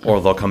 or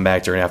they'll come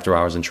back during after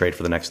hours and trade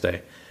for the next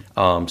day.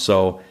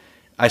 So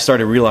I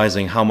started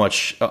realizing how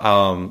much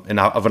of an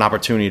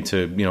opportunity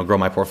to, grow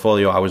my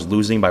portfolio I was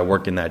losing by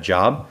working that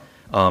job.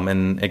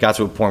 And it got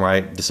to a point where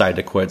I decided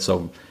to quit.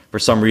 So for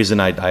some reason,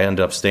 I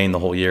ended up staying the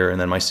whole year. And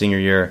then my senior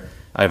year,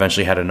 I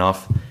eventually had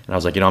enough. And I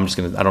was like, I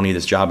don't need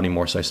this job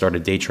anymore. So I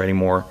started day trading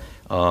more.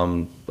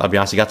 I'll be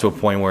honest, it got to a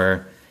point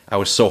where I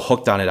was so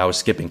hooked on it, I was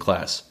skipping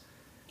class.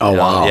 Oh,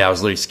 wow. Yeah, I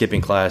was literally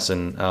skipping class.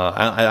 And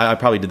I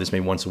probably did this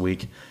maybe once a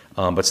week.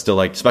 But still,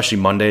 like, especially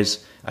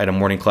Mondays, I had a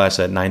morning class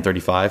at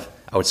 9:35.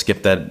 I would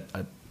skip that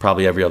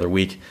probably every other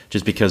week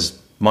just because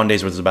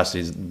Mondays was the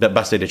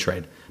best day to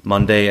trade.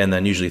 Monday and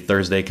then usually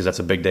Thursday because that's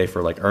a big day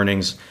for like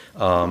earnings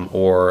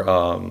or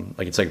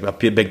like it's like a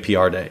big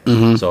PR day.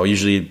 So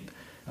usually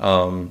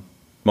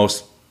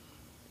most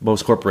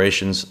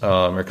corporations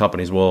or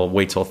companies will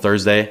wait till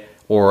Thursday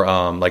or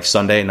like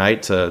Sunday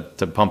night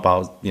to pump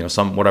out,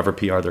 some whatever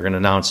PR they're going to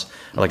announce,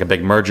 like a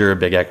big merger, a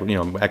big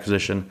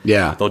acquisition.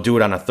 Yeah. They'll do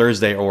it on a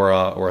Thursday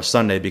or a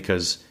Sunday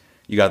because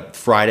you got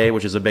Friday,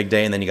 which is a big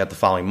day, and then you got the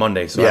following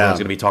Monday. So everyone's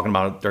going to be talking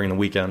about it during the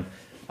weekend.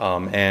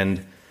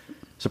 And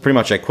so pretty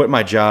much I quit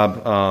my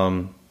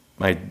job.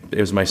 It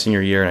was my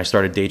senior year, and I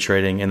started day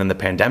trading, and then the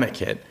pandemic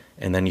hit.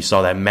 And then you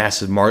saw that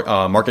massive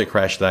market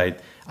crash that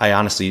I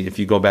honestly, if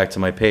you go back to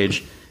my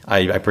page,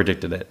 I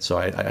predicted it. So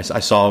I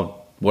saw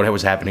what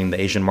was happening in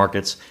the Asian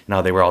markets and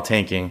how they were all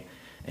tanking.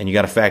 And you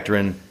got to factor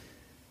in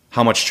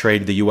how much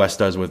trade the U.S.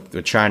 does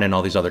with China and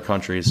all these other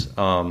countries.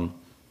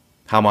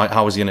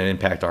 How is it going to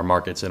impact our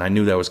markets? And I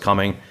knew that was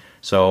coming.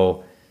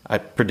 So I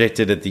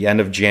predicted at the end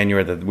of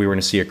January that we were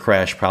going to see a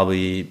crash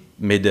probably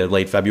mid to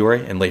late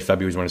February, and late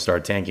February is when it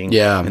started tanking.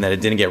 Yeah. And then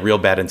it didn't get real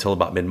bad until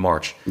about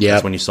mid-March. Yeah.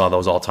 That's when you saw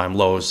those all-time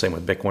lows, same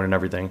with Bitcoin and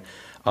everything.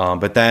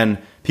 But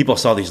then people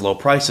saw these low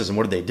prices, and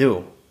what did they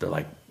do? They're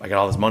like, I got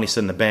all this money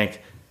sitting in the bank.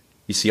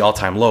 You see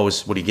all-time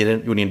lows. What do you get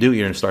in? What do you do?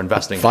 You're going to start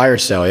investing. Fire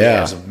sale, yeah.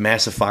 It was a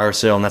massive fire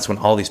sale, and that's when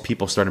all these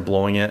people started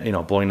blowing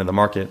into the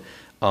market.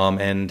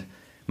 And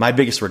my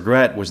biggest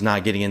regret was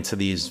not getting into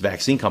these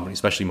vaccine companies,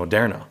 especially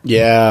Moderna.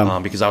 Yeah.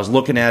 Because I was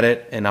looking at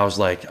it and I was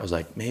like,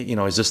 man,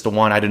 is this the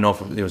one? I didn't know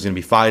if it was going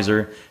to be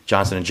Pfizer,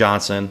 Johnson &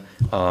 Johnson,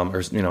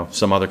 or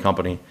some other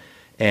company.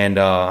 And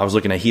I was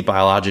looking at Heat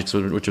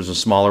Biologics, which was a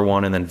smaller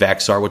one, and then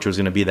Vaxart, which was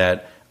going to be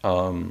that.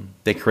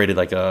 They created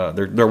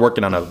they're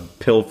working on a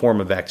pill form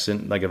of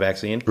vaccine, like a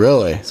vaccine.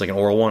 Really? It's like an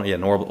oral one. Yeah,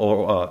 an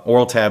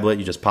oral tablet.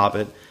 You just pop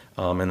it,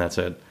 and that's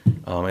it.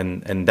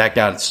 And that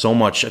got so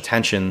much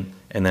attention.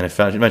 And then it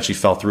eventually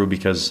fell through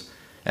because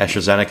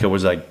AstraZeneca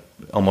was like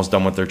almost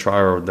done with their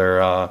trial.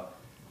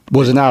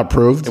 Was it not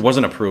approved? It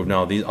wasn't approved.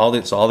 No,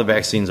 all the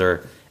vaccines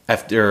are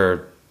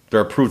they're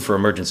approved for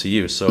emergency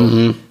use.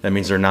 So that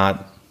means they're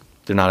not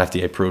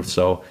FDA approved.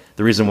 So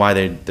the reason why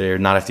they're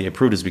not FDA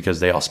approved is because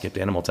they all skipped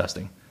animal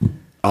testing.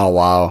 Oh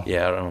wow!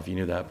 Yeah, I don't know if you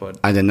knew that, but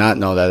I did not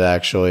know that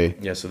actually.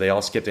 Yeah, so they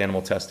all skipped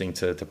animal testing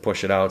to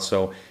push it out.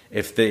 So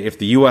if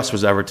the U.S.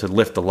 was ever to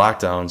lift the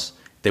lockdowns,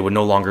 they would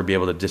no longer be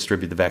able to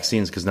distribute the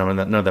vaccines because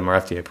none of them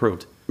are FDA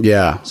approved.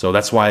 Yeah. So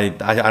that's why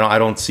I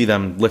don't see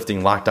them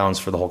lifting lockdowns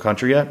for the whole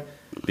country yet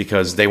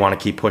because they want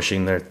to keep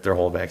pushing their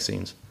whole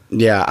vaccines.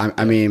 Yeah,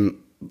 I mean,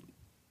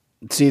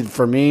 see,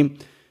 for me,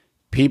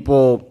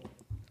 people,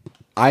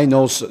 I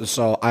know.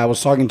 So I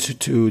was talking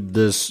to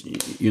this,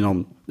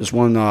 this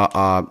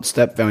one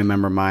step family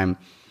member of mine,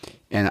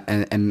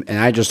 and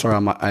I just told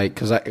him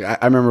because I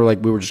remember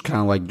like we were just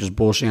kind of like just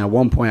bullshitting. At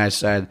one point, I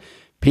said,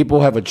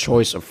 people have a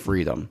choice of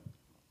freedom.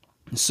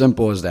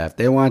 Simple as that. If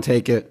they want to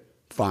take it,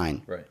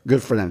 fine. Right.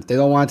 Good for them. If they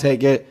don't want to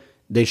take it,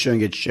 they shouldn't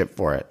get shit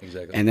for it.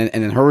 Exactly. And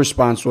then her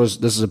response was,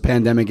 "This is a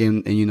pandemic,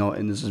 and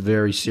this is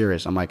very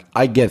serious." I'm like,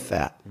 I get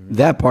that. Mm-hmm.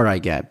 That part I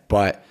get.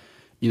 But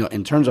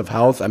in terms of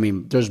health, I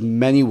mean, there's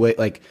many ways.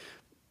 I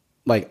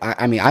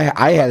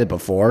had it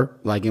before.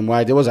 And what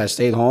I did was I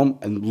stayed home,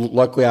 and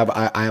luckily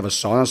I have a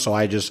sauna, so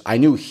I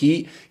knew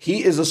heat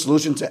is a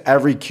solution to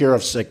every cure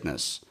of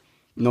sickness.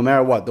 No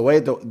matter what, the way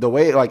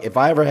if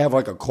I ever have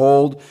like a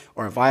cold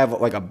or if I have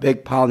like a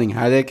big pounding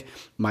headache,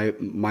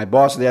 my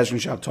boss at the ice cream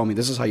shop told me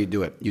this is how you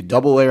do it. You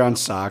double layer on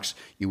socks,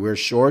 you wear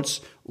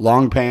shorts,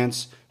 long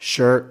pants,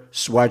 shirt,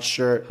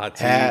 sweatshirt, hot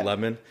tea, hat,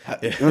 lemon.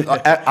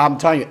 I'm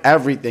telling you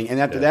everything. And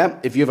after that,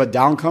 if you have a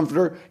down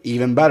comforter,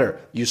 even better.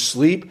 You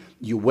sleep,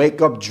 you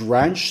wake up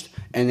drenched,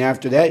 and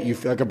after that, you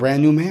feel like a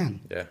brand new man.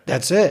 Yeah,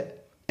 that's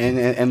it.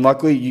 And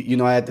luckily,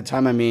 at the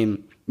time,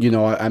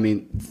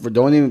 for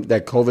the only thing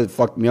that COVID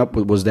fucked me up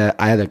with was that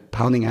I had a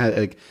pounding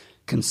headache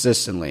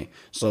consistently.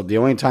 So the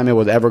only time it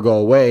would ever go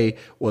away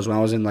was when I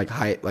was in a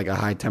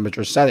high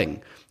temperature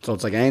setting. So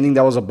it's like anything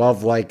that was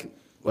above it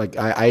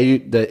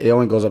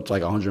only goes up to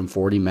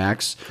 140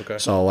 max. Okay.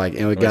 So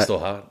it got still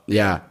hot.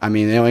 Yeah,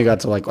 it only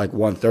got to like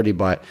 130.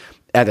 But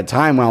at the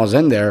time when I was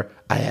in there,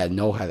 I had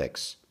no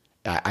headaches.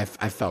 I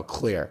felt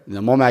clear. And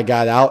the moment I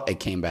got out, it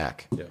came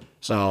back. Yeah.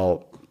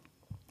 So.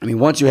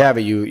 Once you have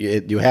it,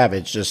 you have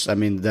it. It's just,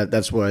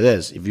 that's what it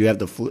is. If you have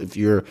the flu, if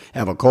you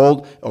have a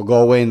cold, it'll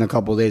go away in a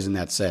couple of days, and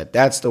that's it.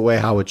 That's the way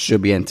how it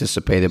should be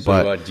anticipated.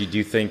 So, but do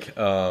you think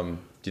all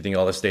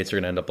the states are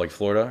going to end up like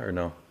Florida or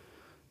no?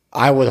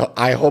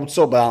 I hope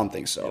so, but I don't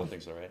think so. You don't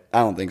think so, right?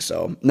 I don't think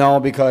so. No,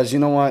 because you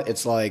know what?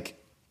 It's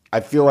like I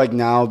feel like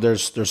now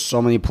there's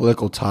so many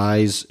political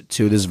ties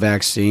to this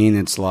vaccine.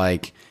 It's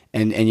like,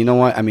 and you know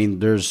what?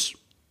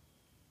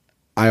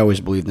 I always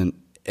believed in.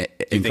 Do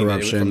you think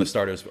from the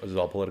start it was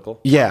all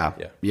political? Yeah.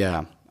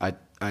 Because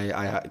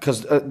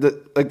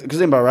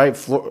think about it, right?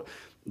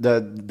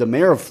 The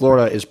mayor of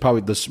Florida is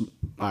probably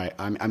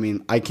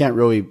I can't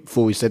really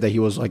fully say that he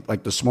was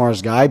like the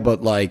smartest guy,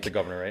 but the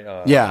governor, right?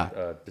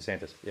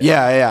 DeSantis.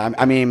 Yeah.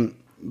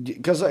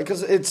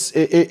 Because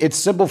it's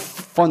simple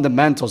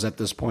fundamentals at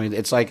this point.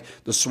 It's like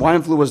the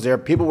swine flu was there.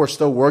 People were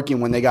still working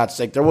when they got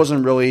sick. There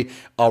wasn't really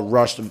a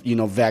rush of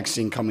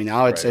vaccine coming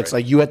out. It's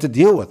like you had to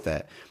deal with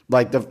it.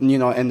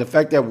 And the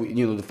fact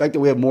that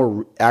we have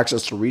more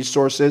access to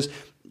resources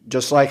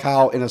Just like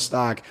how in a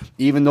stock,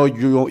 even though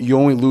you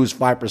only lose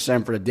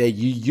 5% for the day,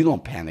 you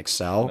don't panic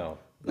sell.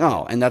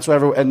 No, and that's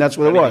what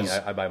it was.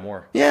 I buy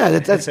more. Yeah,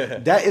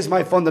 that is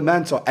my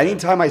fundamental.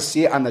 Anytime I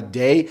see it on the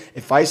day,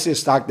 if I see a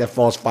stock that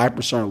falls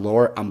 5% or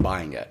lower, I'm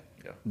buying it.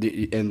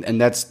 Yeah.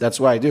 And that's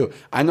what I do.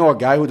 I know a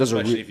guy who does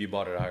especially if you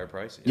bought it at a higher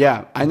price.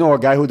 Yeah, I know a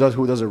guy who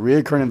does a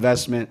recurring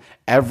investment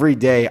every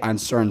day on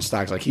certain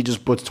stocks. Like he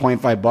just puts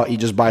 $25. He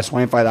just buys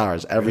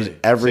 $25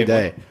 every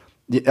day.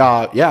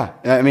 Yeah,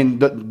 I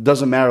mean,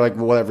 doesn't matter like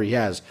whatever he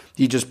has.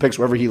 He just picks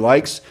whatever he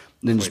likes,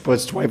 then just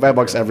puts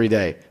 $25 every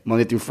day,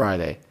 Monday through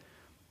Friday.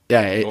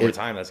 Yeah, over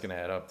time that's going to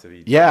add up to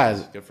be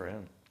good for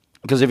him.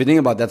 Because if you think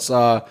about it, that's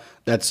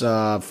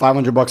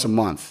 $500 a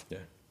month. Yeah,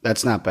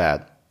 that's not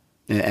bad.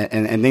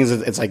 And things,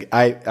 it's like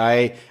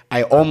I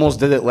almost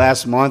did it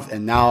last month,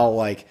 and now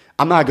like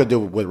I'm not gonna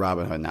do it with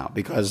Robinhood now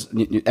because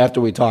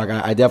after we talk,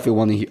 I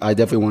definitely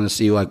want to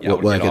see like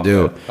what I could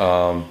do.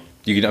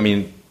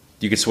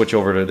 You could switch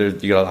over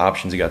to you got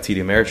options. You got TD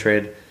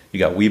Ameritrade, you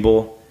got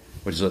Webull,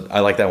 which is I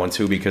like that one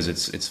too because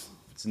it's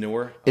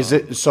newer. Is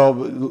it so?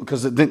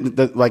 Because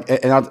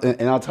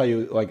I'll tell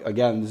you like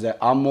again is that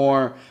I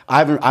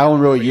don't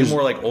really use. Are you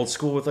more like old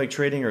school with like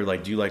trading, or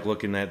like do you like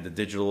looking at the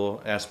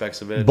digital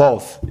aspects of it?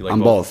 Both.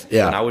 I'm both.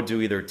 Yeah. And I would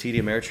do either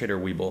TD Ameritrade or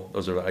Webull.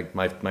 Those are like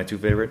my two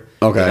favorite.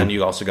 Okay. And then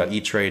you also got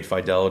E-Trade,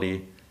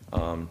 Fidelity.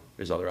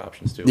 There's other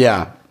options too.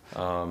 Yeah.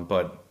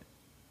 But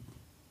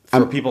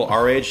for people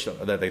our age,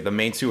 the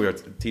main two are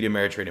TD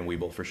Ameritrade and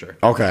Webull for sure.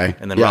 Okay.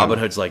 And then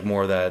Robinhood's like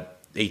more that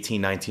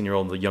 18,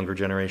 19-year-old, the younger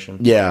generation.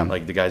 Yeah.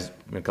 Like the guys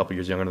a couple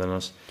years younger than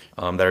us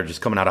that are just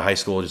coming out of high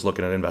school, just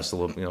looking to invest a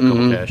little,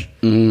 couple cash.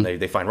 Mm-hmm.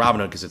 They find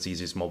Robinhood because it's the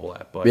easiest mobile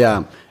app. But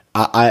yeah.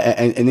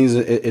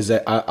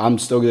 I'm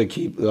still gonna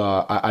keep.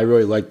 I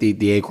really like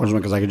the Acorns one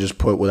because I can just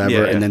put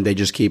whatever, and then they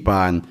just keep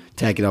on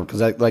tacking up.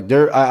 Because I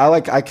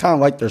kind of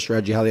like their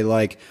strategy. How they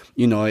like,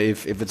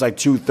 if it's like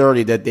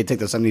 230, that they take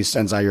the 70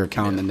 cents out of your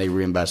account and they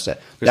reinvest it.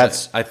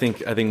 I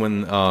think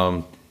when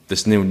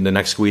the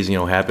next squeeze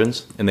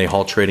happens and they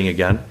halt trading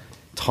again,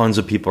 tons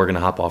of people are going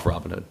to hop off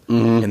Robinhood,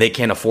 and they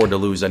can't afford to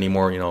lose any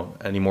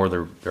more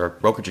their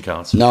brokerage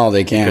accounts. No,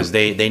 they can't because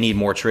they need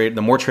more trade.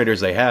 The more traders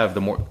they have,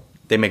 the more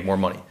they make more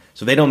money.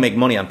 So they don't make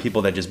money on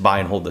people that just buy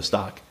and hold the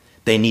stock.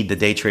 They need the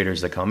day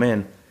traders that come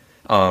in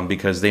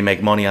because they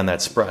make money on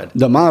that spread.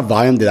 The amount of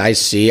volume that I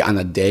see on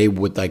a day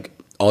with like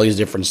all these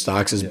different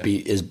stocks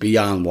is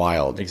beyond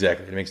wild.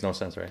 Exactly. It makes no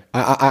sense, right?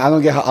 I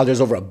don't get how there's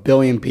over 1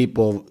 billion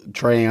people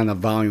trading on the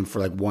volume for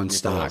like one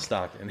stock.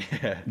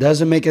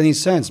 Doesn't make any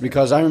sense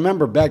because I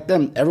remember back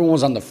then everyone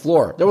was on the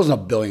floor. There wasn't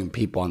 1 billion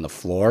people on the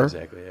floor.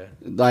 Exactly, yeah.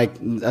 Like,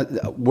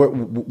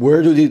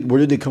 where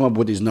do they come up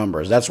with these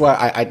numbers? That's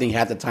why I think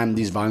half the time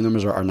these volume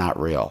numbers are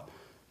not real.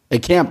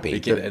 It can't be.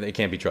 They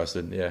can't be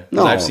trusted. Yeah.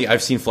 No.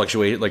 I've seen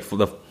fluctuate like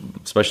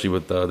especially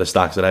with the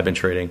stocks that I've been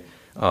trading.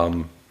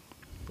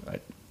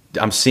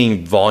 I'm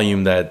seeing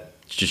volume that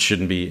just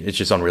shouldn't be. It's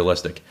just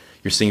unrealistic.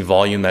 You're seeing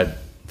volume that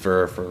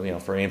for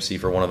AMC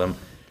for one of them.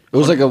 It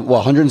was like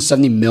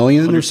 170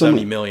 million or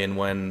something. 170 million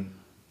when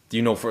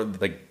for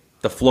like.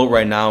 The float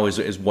right now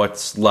is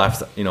what's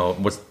left.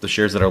 What's the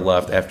shares that are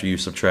left after you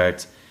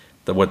subtract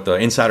what the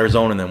insiders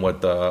own and then what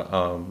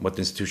the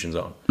institutions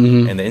own.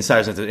 Mm-hmm. And the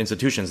insiders and the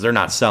institutions, they're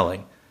not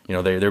selling.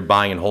 They're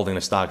buying and holding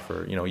the stock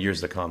for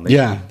years to come.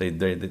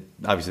 They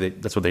obviously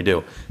that's what they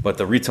do. But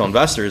the retail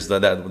investors,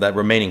 that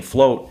remaining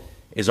float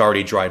is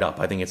already dried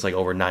up. I think it's like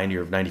over 90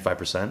 or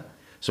 95%.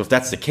 So if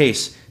that's the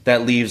case,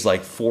 that leaves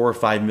like 4 or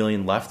 5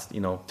 million left,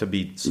 to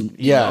be.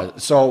 Yeah.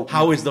 So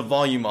how is the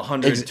volume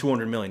 100,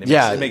 200 million?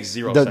 It makes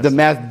zero sense. The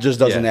math just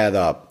doesn't add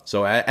up.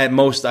 So at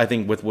most, I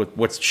think with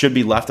what should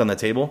be left on the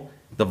table,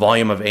 the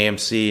volume of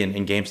AMC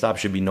and GameStop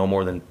should be no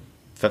more than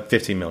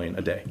 15 million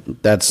a day.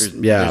 There's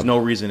no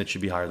reason it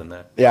should be higher than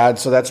that. Yeah.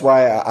 So that's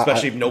why,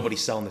 especially if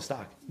nobody's selling the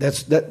stock.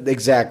 That's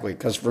exactly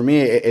because for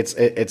me,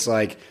 it's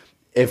like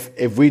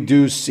if we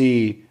do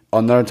see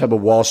another type of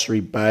Wall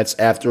Street bets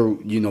after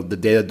the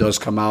data does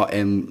come out,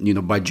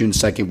 and by June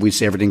 2nd we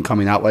see everything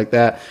coming out like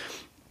that.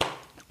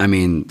 I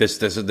mean,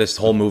 this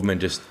whole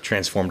movement just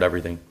transformed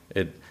everything.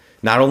 It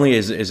not only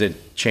is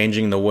it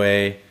changing the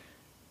way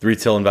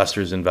retail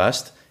investors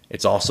invest,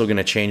 it's also going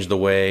to change the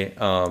way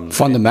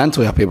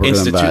fundamentally how people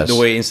invest, the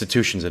way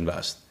institutions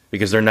invest,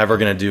 because they're never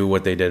going to do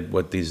what they did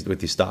with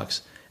these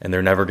stocks, and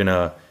they're never going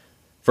to.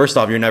 First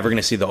off, you're never going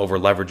to see the over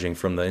leveraging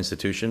from the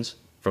institutions.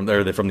 From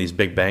these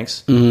big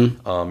banks,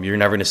 mm-hmm. You're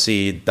never going to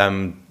see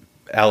them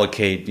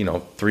allocate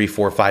 3,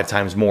 4, 5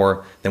 times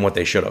more than what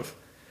they should have.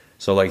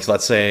 So like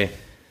let's say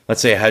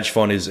a hedge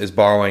fund is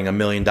borrowing $1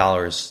 million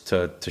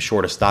to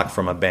short a stock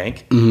from a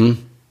bank. Mm-hmm.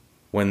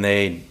 When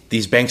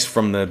these banks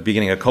from the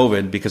beginning of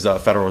COVID, because the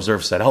Federal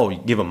Reserve said, "Oh,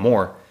 give them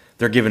more,"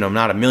 they're giving them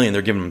not $1 million,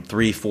 they're giving them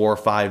 3, 4,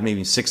 5,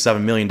 maybe $6,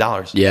 $7 million.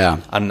 Yeah,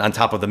 on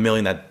top of the $1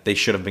 million that they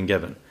should have been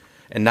given,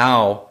 and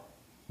now.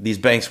 These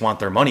banks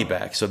want their money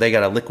back, so they got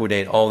to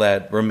liquidate all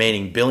that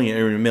remaining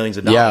millions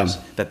of dollars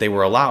that they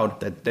were allowed.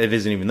 That it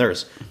isn't even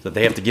theirs. So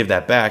they have to give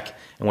that back.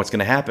 And what's going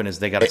to happen is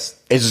they got to. It's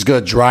just going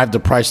to drive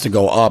the price to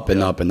go up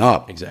and up and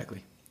up.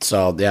 Exactly.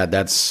 So yeah,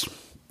 that's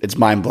It's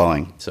mind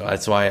blowing. So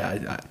that's why I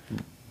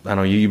don't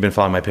know. You've been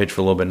following my page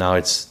for a little bit now.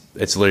 It's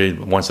literally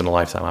once in a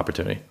lifetime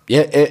opportunity.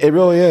 Yeah, it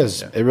really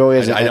is. Yeah. It really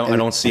is. I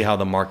don't see how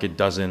the market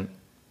doesn't.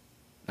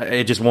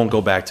 It just won't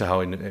go back to how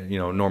it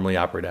normally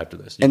operate after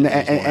this. And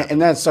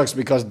that sucks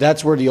because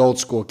that's where the old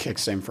school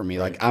kicks in for me.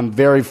 Like I'm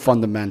very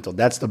fundamental.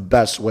 That's the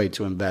best way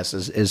to invest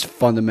is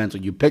fundamental.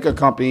 You pick a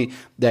company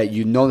that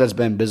you know that's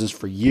been in business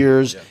for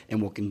years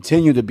and will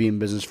continue to be in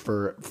business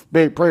for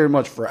pretty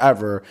much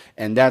forever,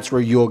 and that's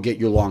where you'll get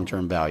your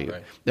long-term value.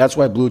 Right. That's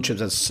why blue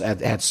chips has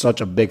had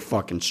such a big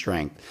fucking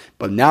strength.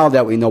 But now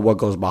that we know what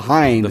goes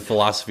behind, the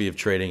philosophy of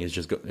trading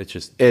is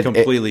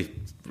completely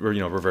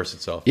reverse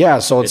itself. Yeah,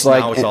 so it's like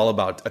now it's all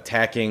about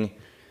attacking,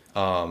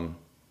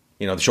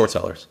 the short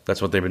sellers.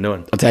 That's what they've been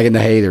doing. Attacking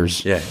the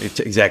haters. Yeah,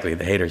 exactly,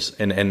 the haters.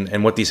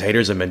 And what these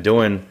haters have been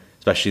doing,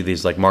 especially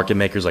these like market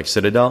makers like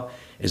Citadel,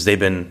 is they've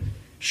been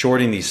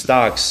shorting these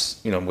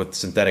stocks, with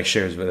synthetic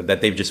shares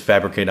that they've just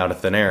fabricated out of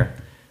thin air,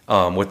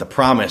 with the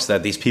promise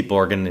that these people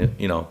are going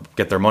to,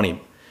 get their money.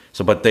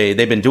 So, but they've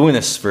been doing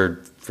this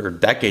for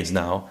decades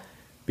now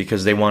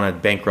because they want to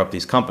bankrupt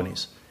these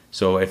companies.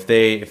 So if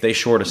they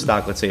short a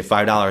stock, let's say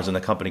 $5, and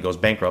the company goes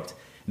bankrupt,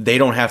 they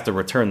don't have to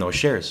return those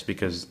shares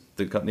because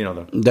the stock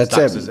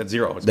is at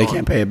zero. They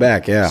can't pay it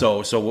back. Yeah.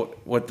 So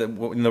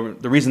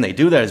the reason they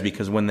do that is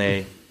because when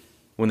they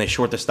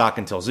short the stock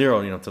until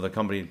zero, to the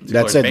company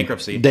declares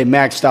bankruptcy, they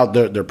maxed out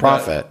their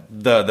profit.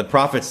 The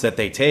profits that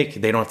they take,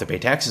 they don't have to pay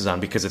taxes on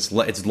because it's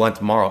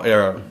borrowed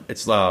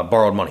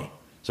money.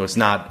 So it's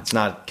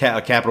not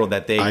capital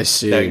that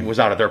that was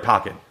out of their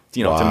pocket,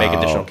 to make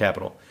additional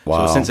capital.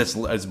 Wow. So since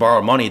it's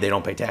borrowed money, they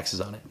don't pay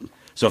taxes on it.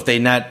 So if they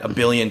net $1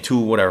 billion to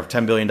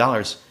 $10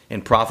 billion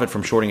in profit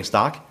from shorting a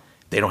stock,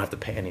 they don't have to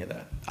pay any of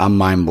that. I'm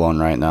mind blown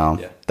right now.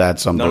 Yeah.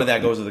 That's none of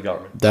that goes to the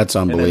government. That's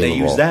unbelievable. And then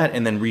they use that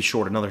and then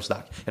reshort another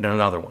stock and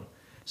another one.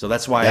 So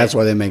that's why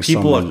they make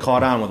people have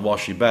caught on with Wall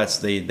Street Bets.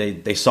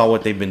 They saw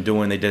what they've been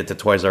doing. They did it to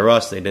Toys R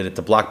Us. They did it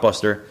to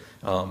Blockbuster.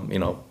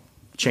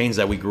 Chains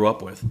that we grew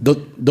up with.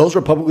 Those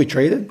were publicly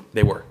traded?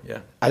 They were,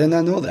 yeah. I did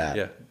not know that.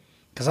 Yeah.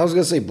 Because I was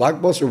going to say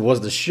Blockbuster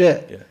was the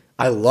shit. Yeah.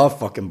 I love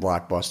fucking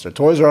Blockbuster.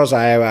 Toys R Us,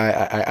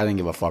 I didn't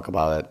give a fuck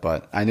about it,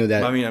 but I knew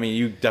that. I mean,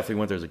 you definitely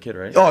went there as a kid,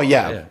 right? Oh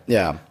yeah.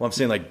 Well, I'm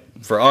saying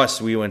like for us,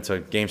 we went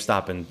to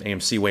GameStop and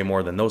AMC way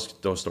more than those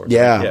stores.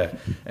 Yeah, right? Yeah.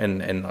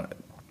 And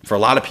for a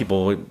lot of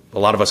people, a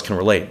lot of us can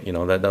relate.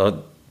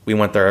 That we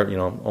went there,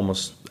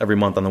 almost every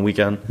month on the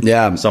weekend.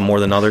 Yeah, some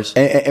more than others.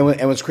 And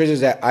what's crazy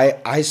is that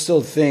I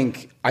still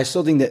think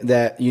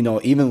that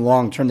even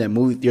long term that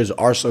movie theaters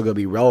are still going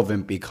to be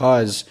relevant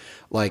because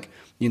like.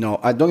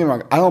 Don't get me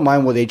wrong. I don't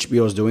mind what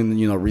HBO is doing.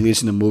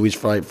 Releasing the movies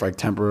for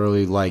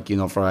temporarily,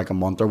 for like a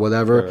month or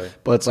whatever. Right.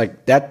 But it's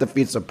like that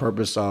defeats the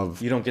purpose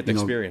of you don't get the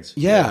experience.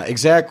 Yeah,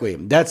 exactly.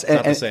 That's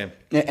not the same.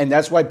 And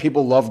that's why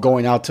people love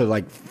going out to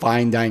like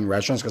fine dining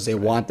restaurants because they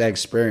want that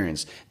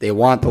experience. They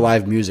want the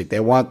live music. They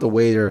want the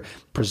waiter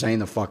presenting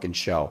the fucking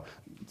show.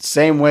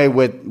 Same way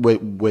with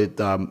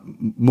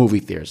movie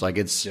theaters. Like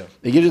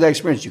they give you that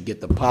experience. You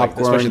get the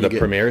popcorn, especially the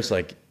premieres.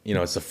 Like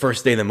it's the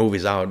first day the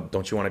movie's out.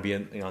 Don't you want to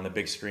be on the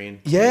big screen?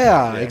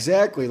 Yeah,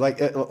 exactly. Like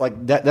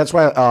that. That's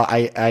why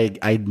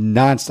I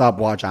nonstop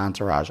watch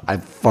Entourage. I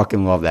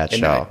fucking love that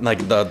show.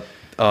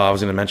 I was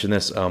going to mention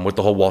this with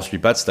the whole Wall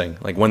Street Bets thing.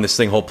 Like when this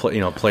thing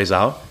plays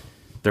out,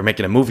 they're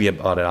making a movie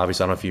about it.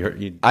 Obviously, I don't know if you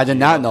heard. I did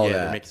not know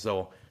that.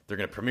 They're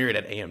going to premiere it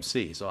at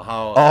AMC. So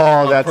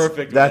how that's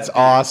perfect. That's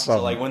awesome.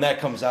 So like when that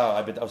comes out,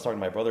 I was talking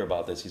to my brother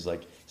about this. He's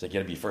like, you got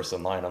to be first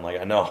in line. I'm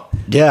like, I know.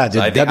 Yeah,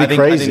 dude, that'd be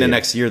crazy. I think the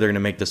next year they're going to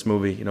make this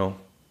movie.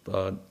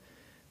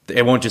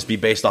 It won't just be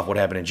based off what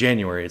happened in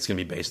January. It's going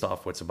to be based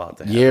off what's about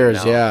to happen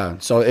years. Now. Yeah.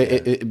 So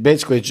it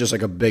basically it's just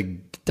like a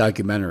big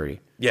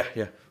documentary. Yeah.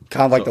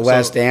 Kind of like The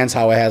Last Dance,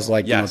 how it has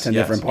 10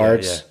 different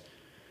parts. Yeah.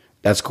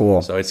 That's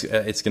cool. So it's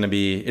going to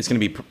be it's going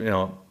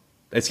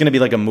to be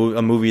like a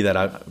movie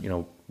that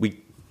we.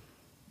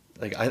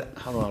 Like I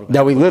don't know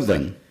that we lived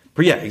in.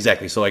 But yeah,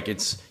 exactly. So like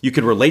you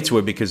could relate to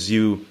it because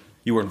you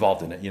were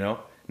involved in it.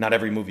 Not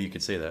every movie you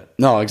could say that.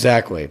 No,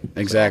 exactly.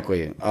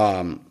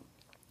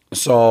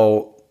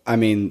 So I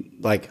mean,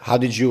 like, how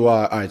did you?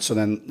 All right. So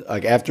then,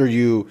 like, after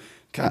you,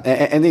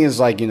 and thing is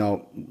like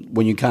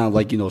when you kind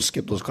of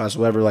skip those classes,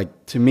 whatever.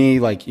 Like to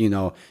me, like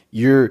you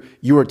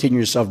were taking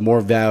yourself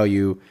more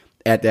value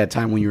at that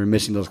time when you were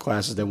missing those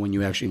classes than when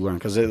you actually learned.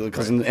 Because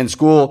in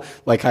school,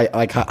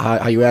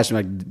 how you asked me,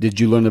 like, did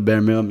you learn the bare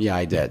minimum? Yeah,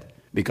 I did.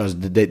 Because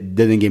they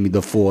didn't give me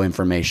the full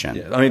information.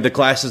 Yeah, I mean, the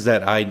classes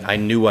that I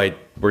knew were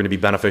going to be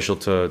beneficial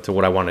to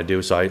what I wanted to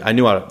do. So I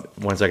knew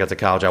once I got to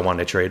college, I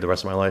wanted to trade the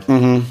rest of my life.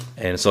 Mm-hmm.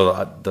 And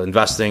so the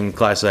investing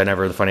classes,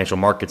 the financial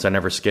markets, I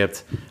never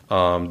skipped.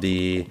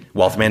 The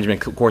wealth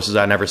management courses,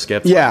 I never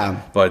skipped.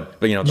 Yeah. But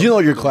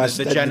your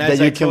classes that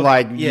you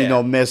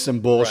can miss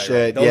and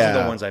bullshit. Right. Those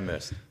are the ones I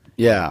missed.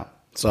 Yeah.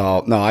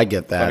 So, no, I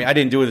get that. I mean, I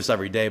didn't do this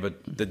every day,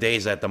 but the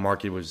days that the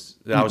market was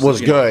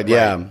good,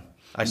 yeah.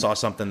 I saw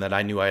something that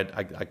I knew I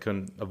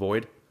couldn't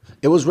avoid.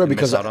 It was weird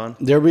because miss out on?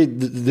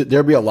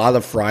 there'd be a lot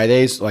of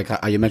Fridays, like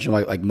you mentioned,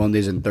 like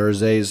Mondays and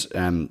Thursdays,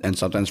 and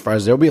sometimes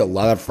Fridays. There'll be a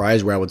lot of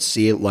Fridays where I would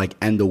see it like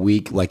end of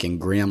week, like in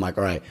green. I'm like,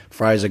 all right,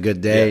 Friday's a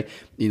good day,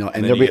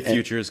 and there'll be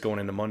futures going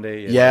into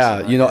Monday.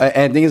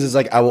 And the thing is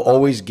like I will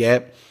always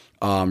get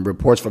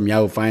reports from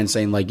Yahoo Finance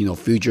saying like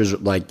futures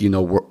like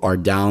are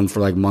down for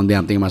like Monday.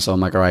 I'm thinking to myself,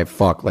 I'm like, all right,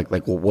 fuck, like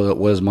what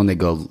does Monday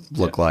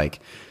look like?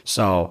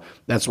 So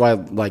that's why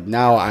like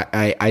now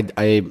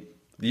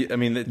I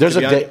mean, there's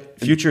a day.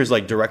 Future is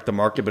like direct the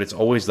market, but it's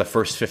always the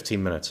first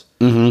 15 minutes.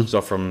 Mm-hmm.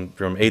 So from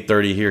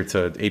 8:30 here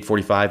to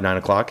 8:45, 9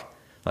 o'clock,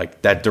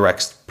 like that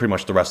directs pretty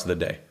much the rest of the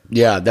day.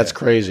 Yeah, that's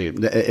crazy.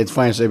 It's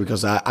funny to say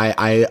because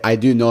I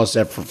do notice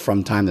that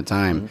from time to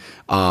time.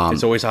 Mm-hmm.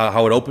 It's always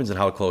how it opens and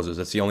how it closes.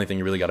 That's the only thing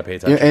you really got to pay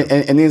attention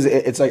to. And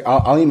it's like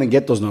I don't even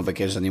get those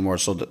notifications anymore.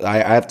 So I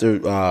have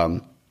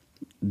to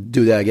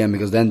do that again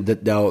because then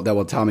that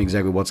will tell me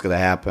exactly what's going to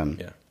happen.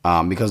 Yeah.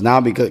 Because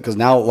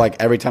now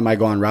like every time I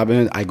go on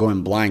Robinhood, I go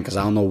in blind because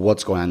I don't know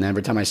what's going on. And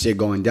every time I see it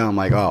going down, I'm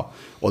like, oh,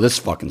 well, this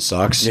fucking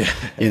sucks. Yeah.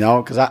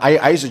 Because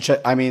I used to check.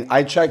 I mean,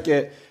 I check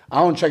it.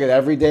 I don't check it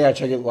every day. I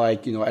check it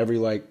like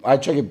I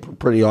check it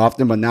pretty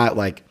often, but not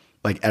like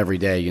every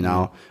day.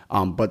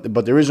 But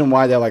the reason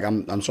why that like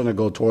I'm starting to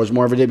go towards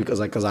more every day because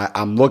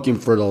I'm looking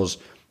for those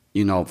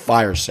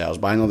fire sales.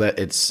 But I know that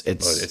it's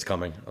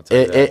coming. I'll tell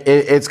you that.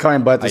 It's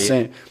coming. But I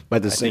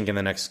think in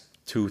the next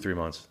 2-3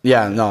 months.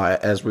 Yeah, no,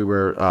 as we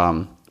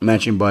were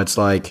mentioning, but it's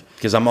like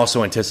because I'm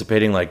also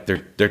anticipating like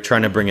they're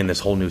trying to bring in this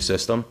whole new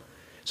system.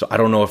 So I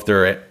don't know if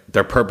they're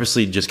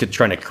purposely just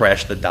trying to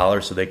crash the dollar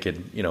so they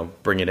could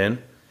bring it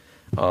in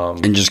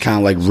and just kind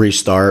of like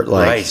restart.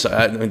 Like, right. So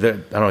I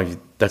don't know.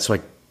 That's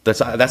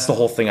the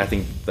whole thing. I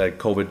think that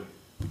COVID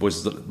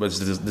was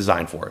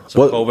designed for.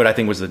 So COVID I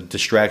think was a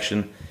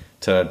distraction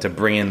to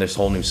bring in this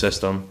whole new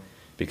system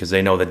because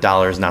they know the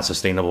dollar is not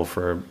sustainable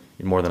for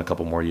more than a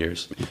couple more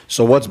years.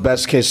 So what's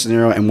best case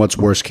scenario and what's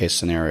worst case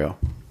scenario?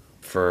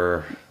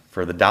 For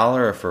the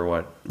dollar or for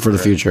what? For the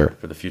future.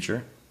 For the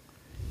future?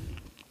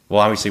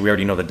 Well, obviously we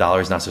already know the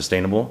dollar is not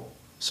sustainable.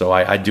 So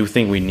I do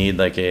think we need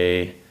like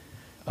a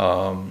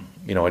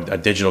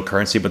digital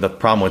currency. But the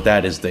problem with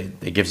that is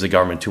it gives the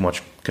government too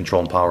much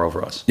control and power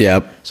over us.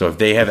 Yep. So if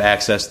they have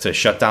access to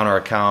shut down our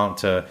account,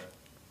 to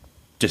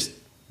just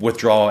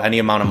withdraw any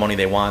amount of money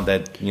they want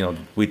that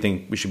we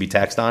think we should be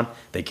taxed on,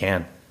 they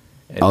can.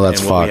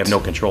 That's fucked. We have no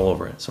control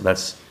over it. So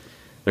there's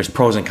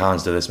pros and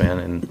cons to this, man.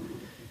 And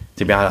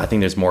to be honest, I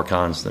think there's more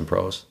cons than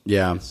pros.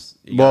 Yeah.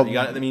 You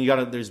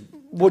got. There's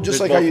just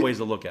like both ways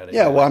to look at it.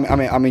 Yeah. Well,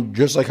 I mean,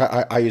 just like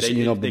I used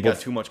to, they got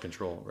too much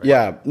control. Right?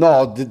 Yeah.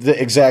 No.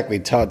 Exactly.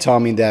 Tell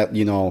me that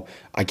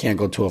I can't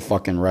go to a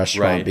fucking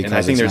restaurant right. because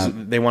and I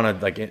think they want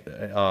to like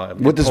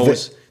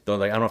impose. I don't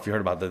know if you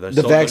heard about the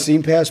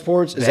vaccine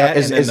passports.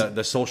 Is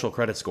the social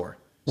credit score?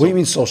 What do you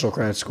mean social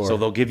credit score? So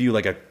they'll give you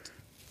like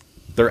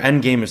their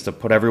end game is to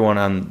put everyone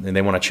on, and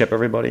they want to chip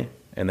everybody,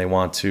 and they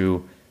want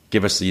to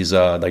give us these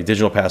like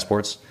digital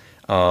passports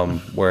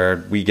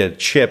where we get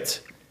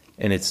chipped,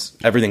 and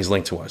everything's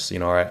linked to us.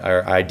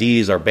 Our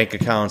IDs, our bank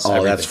accounts.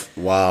 Oh,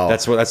 everything.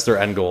 That's their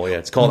end goal. Yeah,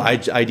 it's called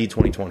ID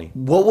 2020.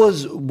 What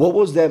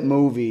was that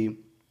movie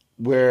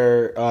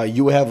where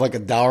you have like a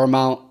dollar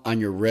amount on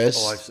your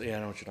wrist? Oh, I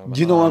know what you're talking about.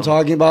 Do you know what I'm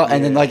talking about? Yeah.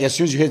 And then like as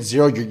soon as you hit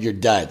 0, you're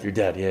dead. You're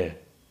dead.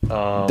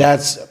 Yeah.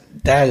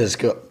 That is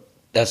good.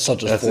 That's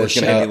such a force. That's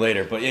going to hit me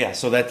later, but yeah.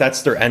 So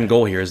that's their end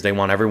goal here is they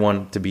want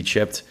everyone to be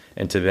chipped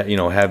and to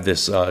have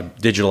this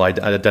digital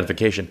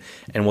identification.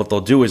 And what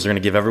they'll do is they're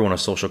going to give everyone a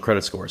social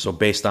credit score. So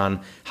based on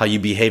how you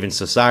behave in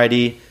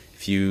society,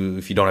 if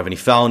you don't have any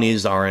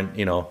felonies, don't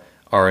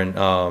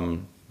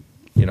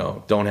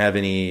have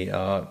any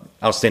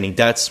outstanding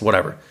debts,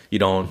 whatever. You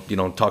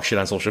don't talk shit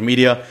on social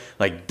media.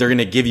 Like they're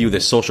gonna give you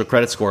this social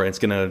credit score, and it's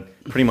gonna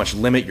pretty much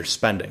limit your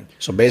spending.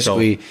 So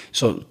basically,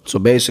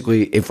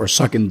 if we're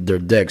sucking their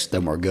dicks,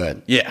 then we're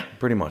good. Yeah,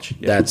 pretty much.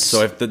 Yeah.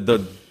 So if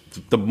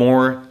the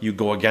more you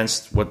go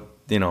against what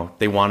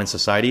they want in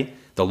society,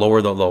 the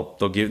lower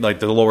they'll give, like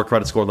the lower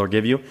credit score they'll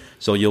give you.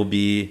 So you'll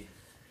be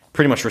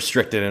pretty much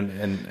restricted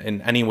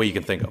in any way you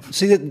can think of.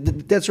 See,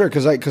 that's right,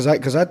 because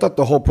I thought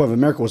the whole point of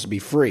America was to be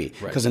free.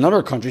 Because in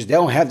other countries, they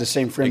don't have the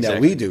same freedom that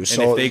we do.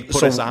 So and if they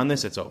put us on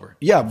this, it's over.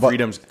 Yeah, but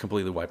freedom's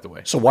completely wiped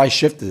away. So why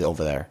shift it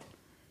over there?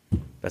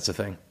 That's the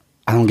thing.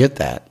 I don't get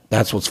that.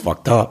 That's what's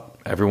fucked up.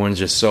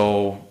 Everyone's been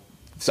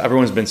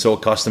so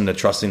accustomed to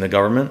trusting the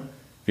government,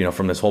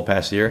 from this whole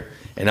past year.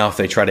 And now if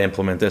they try to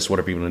implement this, what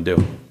are people going to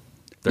do?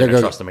 They're going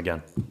to trust them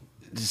again.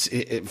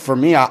 For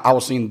me, I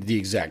was seeing the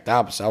exact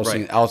opposite. I was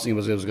seeing it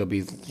was going to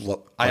be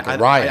like a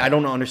riot. I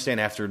don't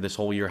understand after this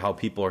whole year how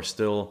people are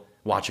still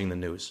watching the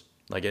news.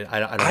 Like I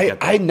don't get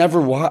that. I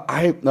never watched.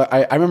 I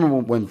remember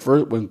when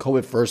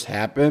COVID first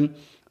happened.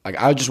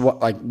 Like I just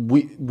like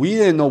we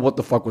didn't know what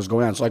the fuck was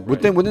going on. So like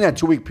within that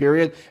 2-week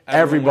period,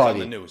 everybody was on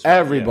the news,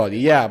 right?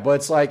 Yeah. But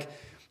it's like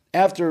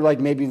after like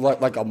maybe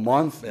like a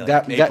month,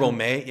 like April,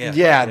 May,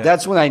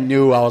 that's when I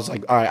knew. I was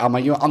like, all right, I'm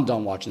like, I'm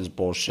done watching this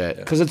bullshit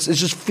because it's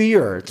just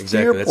fear. It's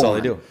exactly fear that's all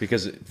they do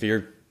because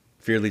fear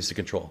leads to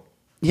control.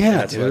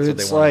 Yeah, dude,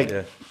 it's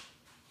like.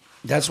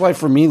 That's why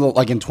for me,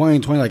 like in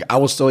 2020, like I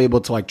was still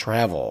able to like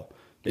travel.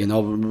 You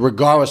know,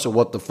 regardless of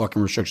what the fucking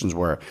restrictions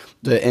were,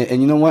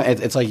 and you know what?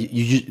 It's like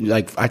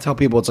like I tell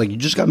people, it's like you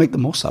just gotta make the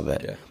most of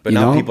it. Yeah. But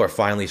now people are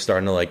finally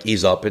starting to like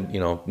ease up and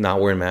not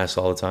wearing masks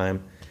all the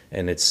time,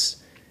 and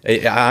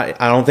I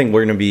don't think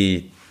we're gonna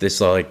be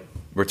this like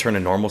return to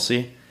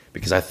normalcy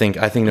because I think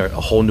there are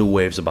a whole new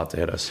wave's about to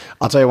hit us.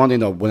 I'll tell you one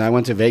thing though. When I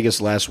went to Vegas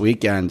last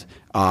weekend,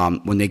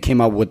 when they came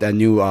out with that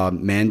new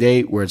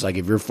mandate where it's like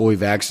if you're fully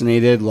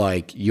vaccinated,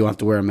 like you don't have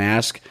to wear a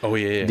mask. Oh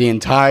yeah. The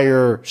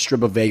entire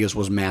strip of Vegas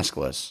was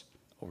maskless.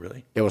 Oh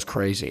really? It was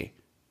crazy,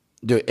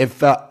 dude. It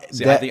felt.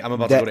 I think I'm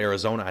about to go to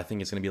Arizona. I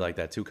think it's gonna be like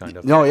that too, kind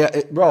of. No,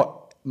 yeah,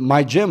 bro.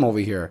 My gym over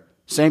here,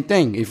 same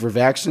thing. If you're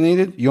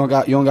vaccinated, you don't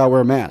got to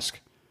wear a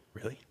mask.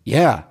 Really?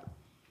 Yeah.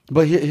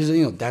 But here's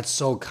that's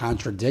so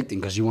contradicting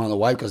because you want to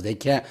wipe because they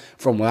can't.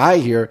 From what I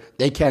hear,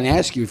 they can't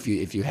ask you if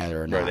you had it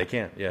or not. Right, they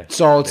can't. Yeah.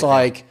 So it's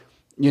like,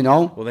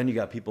 Well, then you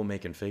got people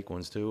making fake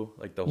ones too,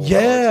 like the whole.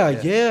 Yeah.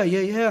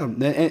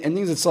 And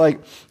things, it's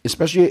like,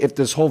 especially if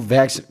this whole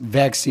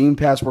vaccine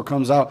passport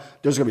comes out,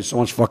 there's gonna be so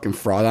much fucking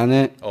fraud on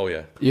it. Oh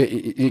yeah.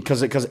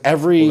 Because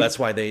every. Well, that's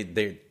why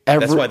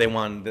that's why they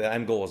want the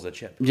end goal is the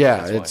chip.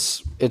 Yeah,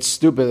 it's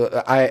stupid.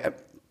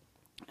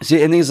 See,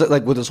 and things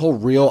like with this whole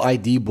real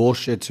ID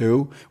bullshit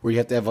too, where you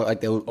have to have like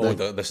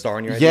the star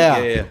on your ID.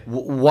 Yeah.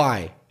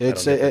 Why?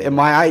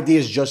 My ID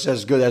is just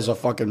as good as a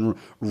fucking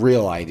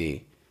real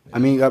ID. I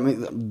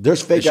mean,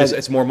 there's fake.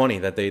 It's more money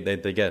that they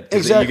get.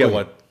 Exactly. You get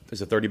what?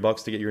 Is it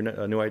 $30 to get your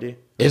new ID?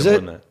 Is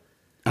it?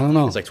 I don't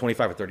know. It's like $25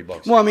 or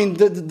 $30. Well, I mean,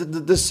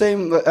 the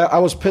same. I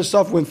was pissed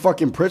off when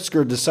fucking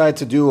Pritzker decided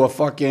to do a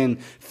fucking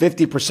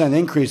 50%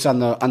 increase on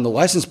the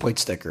license plate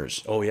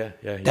stickers. Oh yeah.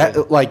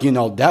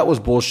 That was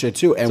bullshit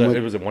too. And so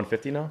it was at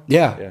 $150 now.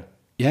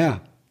 Yeah.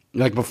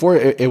 Like before,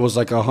 it was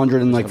like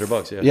 $100 and like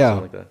 $100. Yeah,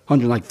 like that.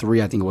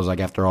 103. I think it was like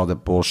after all the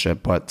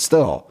bullshit, but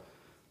still.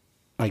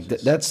 Like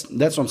that's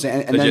what I'm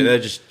saying, and then,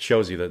 that just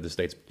shows you that the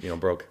state's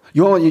broke.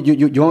 You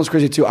know what's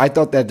crazy too? I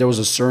thought that there was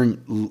a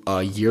certain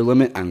year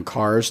limit on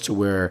cars to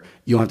where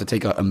you don't have to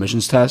take an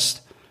emissions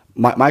test.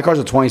 My car's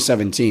a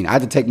 2017. I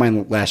had to take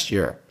mine last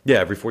year. Yeah,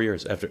 every 4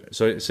 years after.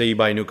 So say you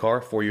buy a new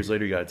car, 4 years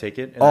later you got to take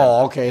it.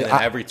 Okay. And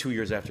then every 2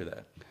 years after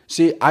that.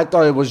 See, I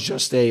thought it was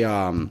just a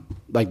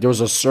like there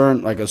was a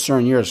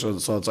certain year. So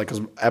it's like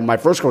because my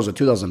first car was a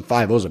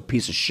 2005. It was a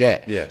piece of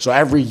shit. Yeah. So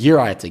every year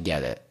I had to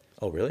get it.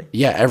 Oh really?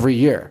 Yeah, every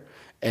year.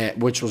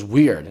 Which was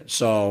weird.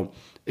 So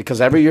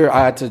because every year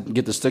I had to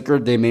get the sticker,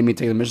 they made me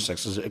take the emission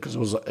test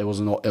because it was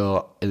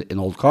an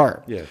old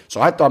car. Yeah.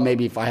 So I thought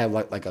maybe if I had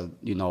like a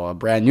a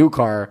brand new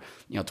car,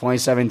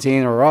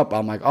 2017 or up,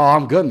 I'm like, oh,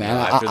 I'm good, man.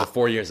 After the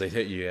 4 years they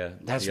hit you, you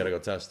got to go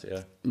test.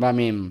 Yeah. I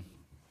mean,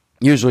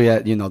 usually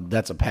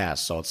that's a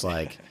pass. So it's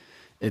like,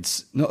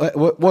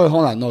 hold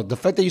on, no. The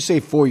fact that you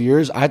say 4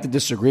 years, I have to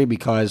disagree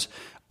because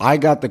I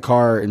got the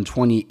car in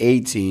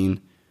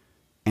 2018,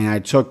 and I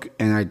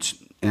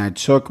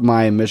took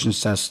my emissions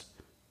test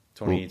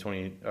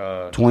 2020.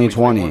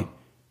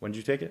 When did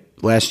you take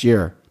it? Last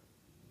year,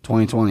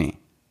 2020.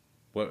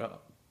 What?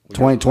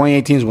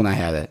 2018 is when I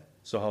had it.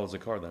 So how was the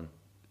car then?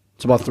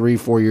 It's about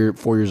 4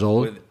 years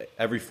old.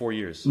 Every 4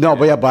 years. No,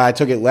 but I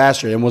took it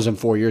last year. It wasn't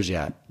 4 years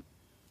yet.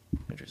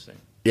 Interesting.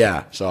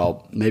 Yeah,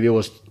 so it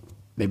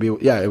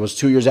was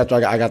 2 years after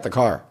I got the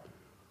car.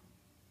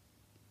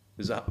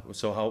 Is that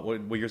so?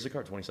 What year's the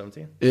car?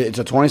 2017. It's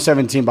a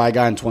 2017, but I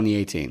got in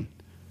 2018.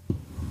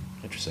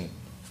 Interesting.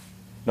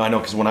 No, I know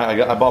because when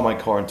I bought my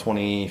car in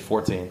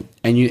 2014,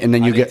 and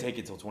then you didn't take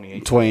it till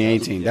 2018.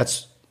 2018. Yeah.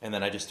 And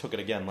then I just took it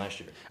again last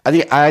year.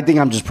 I think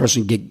I'm just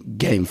personally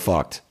getting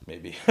fucked.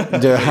 Maybe.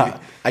 Dude,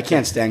 I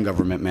can't stand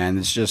government, man.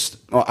 It's just.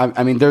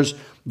 I mean, there's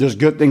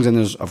good things and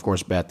there's of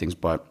course bad things,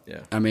 but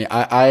yeah. I mean,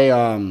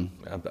 I'm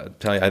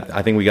telling you,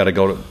 I think we got to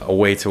go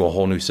away to a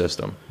whole new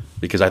system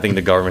because I think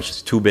the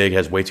government's too big,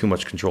 has way too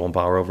much control and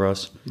power over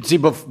us. See,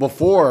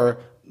 before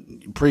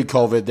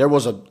pre-COVID, there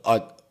was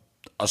a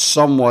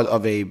somewhat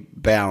of a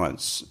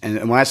balance,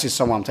 and when I say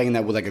somewhat, I'm taking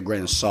that with like a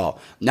grain of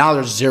salt. Now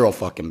there's zero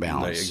fucking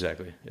balance. Right,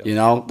 exactly.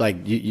 Yeah.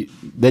 Like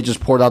they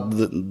just poured out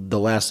the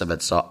last of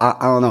it. So I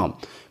don't know,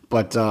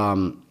 but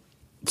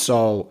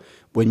so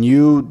when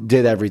you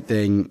did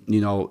everything,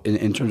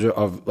 in terms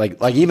of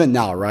like even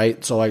now,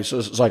 right? So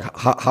it's like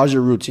how's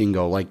your routine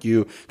go? Like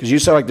because you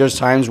said like there's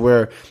times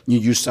where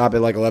you stop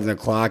at like 11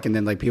 o'clock, and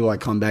then like people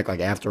like come back like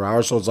after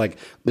hours. So it's like,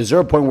 is there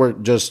a point where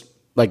just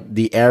like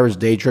the average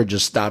day trader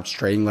just stops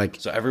trading? Like,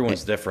 so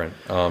everyone's different.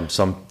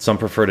 Some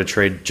prefer to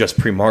trade just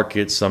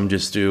pre-market. Some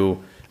just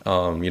do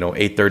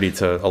 8:30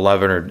 to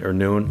 11 or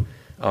noon.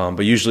 But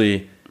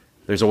usually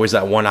there's always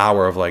that 1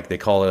 hour of like they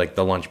call it like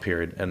the lunch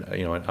period, and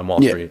on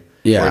Wall Street.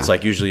 Yeah. Where it's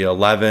like usually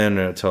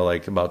 11 to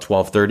like about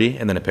 12:30,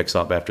 and then it picks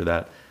up after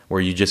that,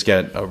 where you just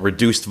get a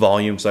reduced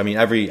volume. So I mean,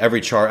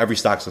 every chart, every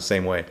stock's the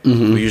same way.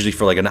 Mm-hmm. But usually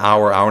for like an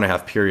hour and a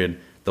half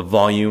period, the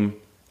volume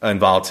and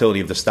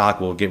volatility of the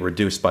stock will get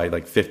reduced by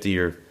like 50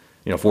 or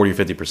 40 or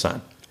 50%.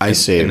 I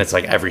see. And it's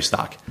like every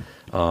stock,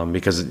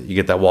 because you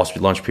get that Wall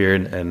Street lunch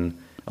period, and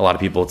a lot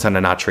of people tend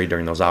to not trade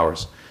during those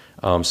hours.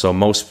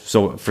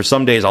 So for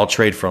some days I'll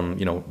trade from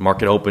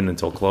market open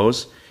until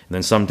close, and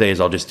then some days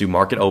I'll just do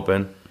market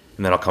open,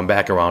 and then I'll come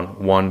back around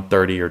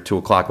 1:30 or 2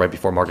 o'clock right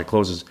before market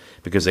closes,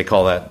 because they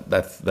call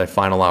that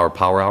final hour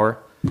power hour.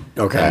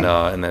 Okay.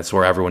 And that's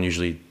where everyone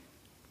usually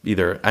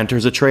either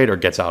enters a trade or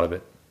gets out of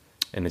it,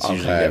 and it's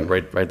usually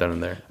right then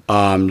and there.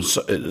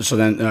 So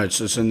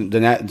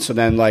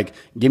then like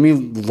give me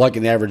like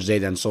an average day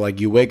then. So like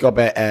you wake up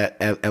at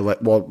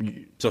well.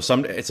 So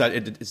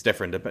it's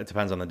different. It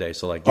depends on the day.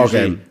 So like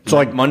usually, so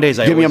like Mondays,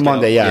 give me a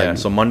Monday, yeah.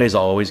 So Mondays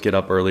I'll always get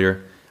up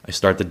earlier. I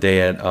start the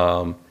day at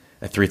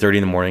 3:30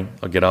 in the morning.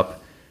 I'll get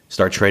up,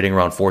 start trading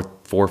around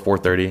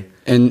 4:30,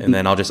 and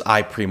then I'll just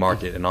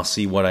pre-market, and I'll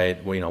see what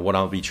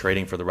I'll be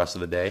trading for the rest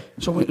of the day.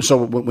 So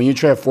when you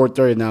trade at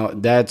 4:30 now,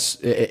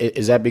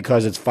 is that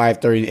because it's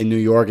 5:30 in New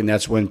York, and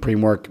that's when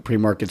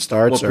pre-market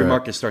starts? Well,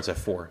 pre-market starts at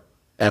 4.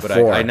 At but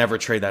 4. I never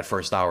trade that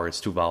first hour. It's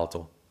too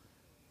volatile.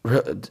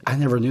 I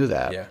never knew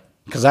that. Yeah.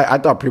 Because I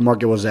thought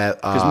pre-market was at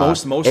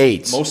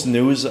 8. Most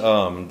news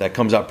that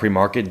comes out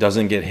pre-market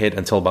doesn't get hit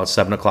until about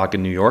 7 o'clock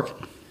in New York,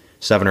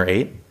 7 or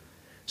 8.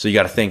 So you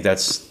got to think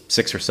that's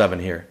 6 or 7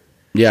 here.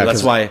 Yeah, so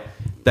that's why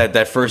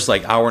that first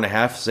like hour and a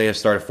half, say I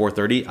start at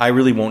 4:30, I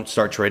really won't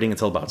start trading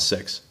until about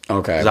 6.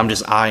 Okay. Because I'm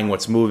just eyeing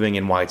what's moving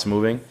and why it's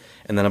moving,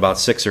 and then about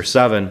 6 or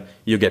 7,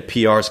 you get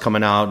PRs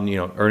coming out and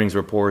earnings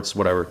reports,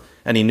 whatever.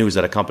 Any news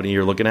that a company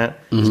you're looking at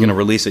is going to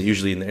release it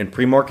usually in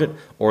pre-market,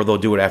 or they'll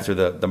do it after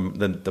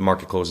the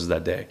market closes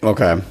that day.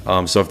 Okay.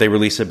 So if they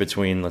release it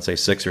between, let's say,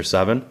 6 or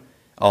 7,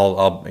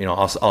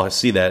 I'll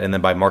see that, and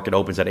then by market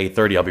opens at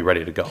 8:30, I'll be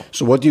ready to go.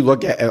 So what do you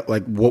look at?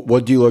 Like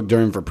what do you look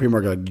during for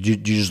pre-market? Like, do you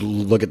just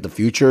look at the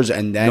futures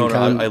and then?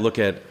 I look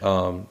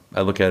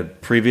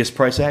at previous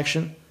price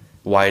action,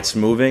 why it's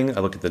moving.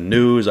 I look at the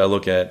news. I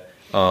look at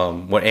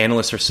what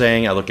analysts are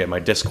saying. I look at my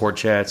Discord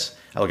chats.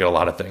 I look at a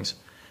lot of things.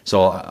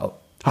 So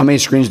how many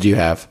screens do you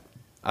have?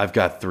 I've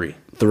got 3.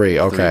 3,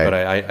 okay.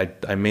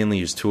 But I mainly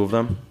use 2 of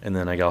them, and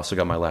then I also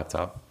got my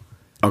laptop.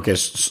 Okay,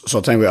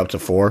 so technically up to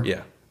 4?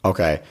 Yeah.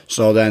 Okay,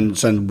 so then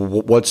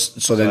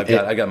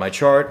I got my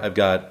chart. I've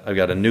got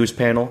a news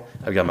panel.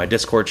 I've got my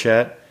Discord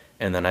chat,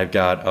 and then I've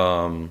got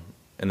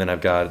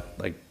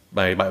like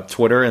my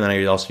Twitter, and then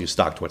I also use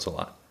StockTwits a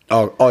lot.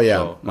 Oh yeah.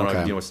 So, I don't know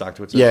if you know what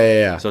StockTwits is.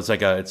 Yeah. So it's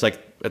like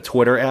a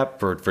Twitter app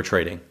for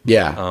trading.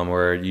 Yeah.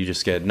 Where you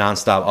just get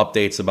nonstop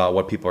updates about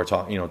what people are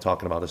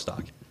talking about the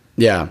stock.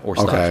 Yeah. Or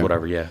stocks,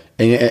 whatever. Yeah.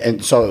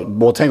 And so,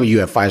 well, technically you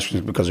have 5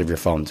 screens because of your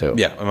phone too.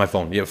 Yeah, on my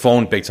phone. Yeah,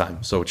 phone big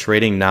time. So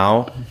trading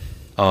now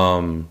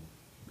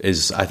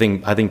is I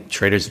think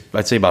traders,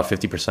 I'd say about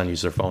 50%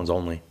 use their phones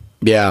only.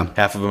 Yeah.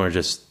 Half of them are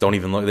just don't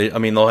even look.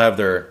 They'll have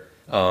their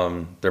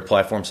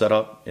platform set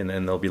up, and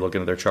they'll be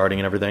looking at their charting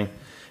and everything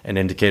and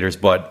indicators,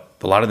 but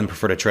a lot of them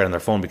prefer to trade on their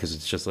phone because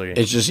it's just like,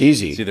 it's just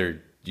easy. It's either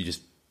you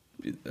just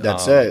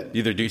that's it.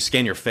 Either do you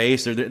scan your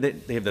face, or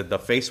they have the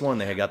face one.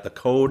 They got the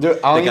code. Dude,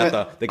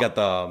 they got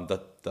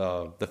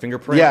the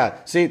fingerprint.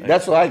 Yeah, see,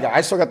 that's what I got. I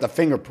still got the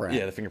fingerprint.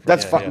 Yeah, the fingerprint.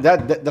 That's fine. Yeah.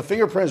 The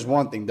fingerprint is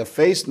one thing. The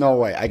face, no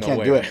way. I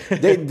can't do it.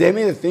 They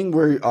made a thing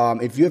where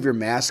if you have your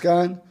mask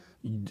on,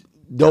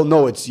 they'll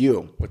know it's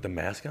you. With the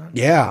mask on?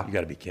 Yeah. You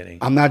got to be kidding.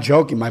 I'm not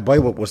joking. My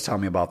buddy was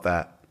telling me about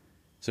that.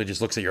 So it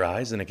just looks at your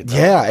eyes and it can tell?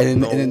 Yeah,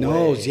 and it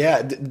knows.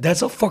 Yeah, that's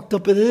how fucked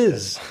up it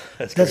is.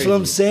 That's what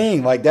I'm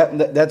saying. Like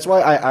that's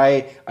why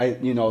I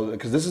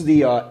because this is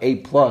the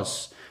A+.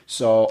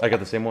 So I got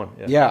the same one.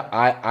 Yeah,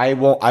 I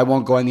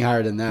won't go any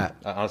higher than that.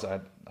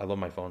 Honestly, I love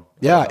my phone.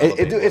 Yeah,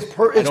 it's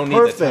perfect.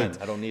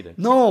 I don't need it.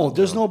 No,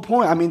 there's no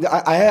point. I mean,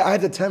 I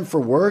had the 10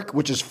 for work,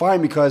 which is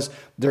fine because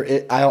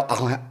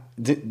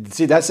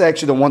see, that's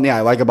actually the one thing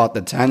I like about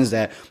the 10 is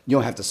that you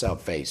don't have to set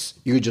up face.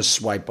 You could just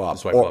swipe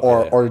up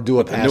or do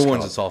a passcode. The new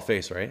ones, it's all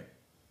face, right?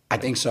 I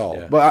think so.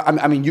 Yeah. But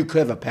I mean, you could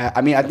have a pass.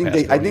 I mean, I think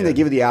they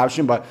give you the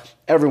option, but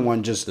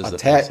everyone just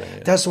attach.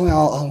 That's what I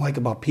don't like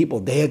about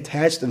people. They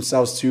attach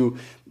themselves to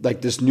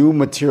like this new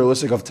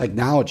materialistic of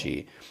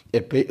technology.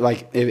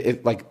 Like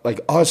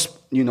us,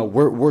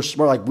 we're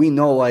smart. Like we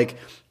know, like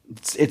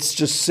it's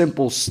just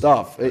simple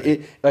stuff.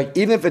 Right. Like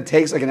even if it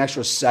takes like an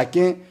extra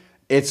second,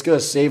 it's gonna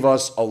save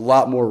us a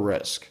lot more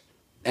risk.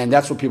 And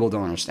that's what people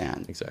don't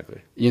understand.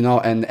 Exactly.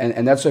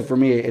 And that's what for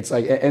me, it's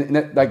like,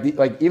 and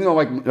like even though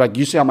like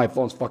you see how my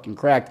phone's fucking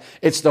cracked,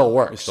 it still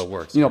works. It still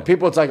works.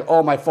 People, it's like,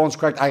 oh, my phone's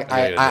cracked. I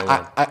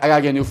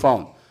gotta get a new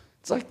phone.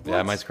 It's like, what?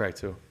 Yeah, mine's cracked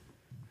too.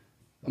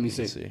 Let me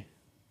see. See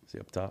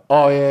up top.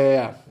 Oh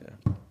yeah.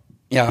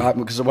 Yeah,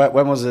 because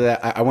when was it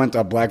that I went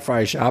to Black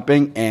Friday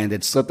shopping and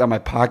it slipped out of my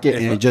pocket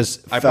and it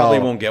just fell. I probably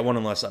won't get one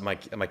unless my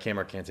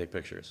camera can't take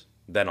pictures.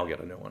 Then I'll get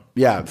a new one.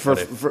 Yeah,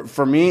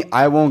 for me,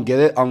 I won't get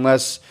it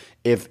unless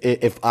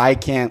if I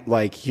can't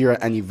like hear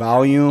any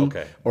volume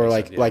or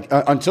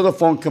until the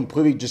phone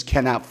completely just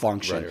cannot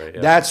function. Right,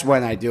 yeah. That's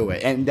when I do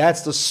it, and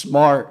that's the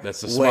smart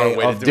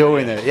way of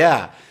doing it.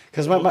 Yeah.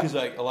 Because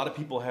like a lot of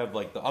people have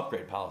like the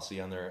upgrade policy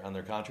on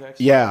their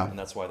contracts. Yeah, and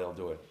that's why they'll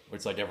do it.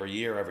 It's like every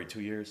year, every 2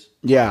 years.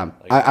 Yeah,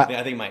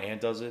 I think my aunt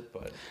does it,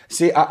 but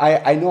see,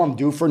 I know I'm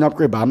due for an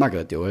upgrade, but I'm not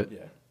gonna do it.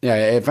 Yeah, Yeah,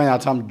 if I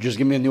tell them, just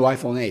give me a new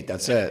iPhone 8.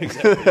 That's it.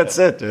 Exactly, that's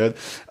it, dude.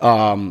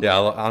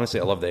 Honestly,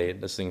 I love the 8.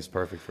 This thing's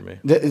perfect for me.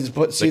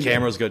 The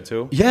camera's good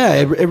too. Yeah,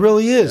 it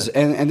really is.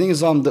 Yeah. And the thing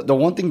is, the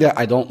one thing that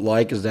I don't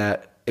like is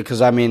that,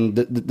 because I mean,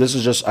 this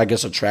is just, I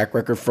guess, a track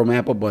record from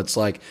Apple, but it's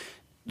like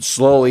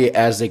slowly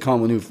as they come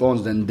with new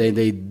phones, then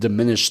they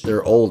diminish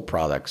their old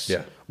products.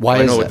 Yeah. Why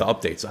I is know that? with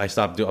the updates, I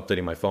stopped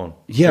updating my phone.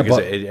 Yeah, because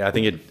but I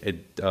think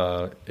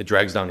it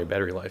drags down your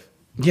battery life.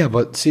 Yeah,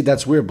 but see,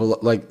 that's weird.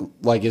 But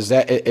like, is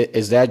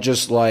that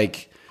just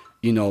like,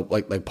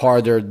 like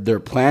part of their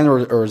plan,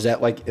 or is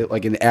that like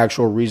an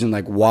actual reason,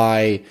 like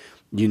why,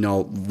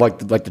 like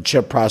the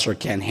chip processor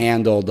can't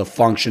handle the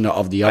function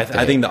of the update?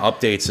 I think the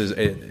updates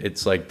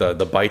it's like the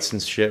bytes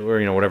and shit,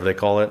 or whatever they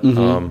call it.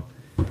 Mm-hmm.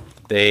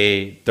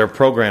 They're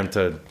programmed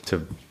to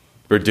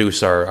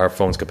reduce our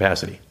phone's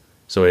capacity.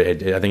 So I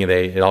think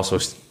it also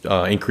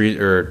increase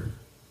or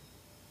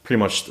pretty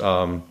much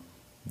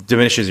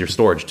diminishes your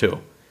storage too.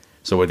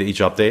 So with each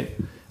update,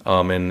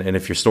 and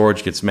if your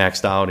storage gets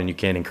maxed out and you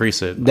can't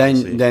increase it,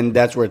 then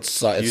that's where it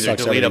sucks. You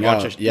either delete a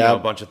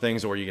bunch of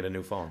things, or you get a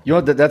new phone.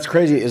 That's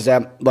crazy. Is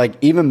that like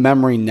even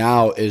memory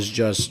now is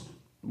just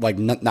like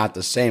not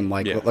the same.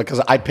 Like because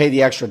I pay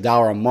the extra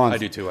 $1 a month. I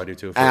do too.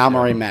 And I'm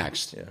already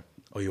maxed. Yeah.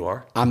 Oh, you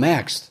are? I'm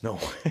maxed. No.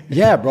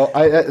 Yeah, bro.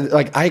 I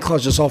like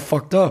iCloud's just all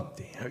fucked up.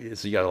 Damn.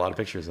 So you got a lot of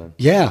pictures then.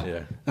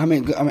 Yeah. I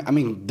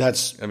mean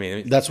that's what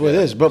it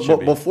is. But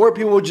before,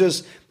 people would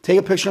just take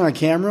a picture on a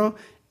camera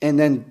and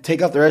then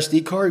take out their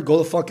SD card,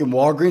 go to fucking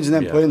Walgreens, and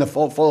then put it in the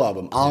photo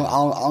album. I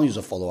don't use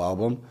a photo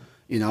album,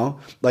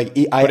 Like,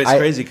 but it's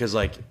crazy because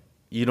like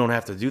you don't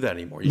have to do that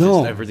anymore.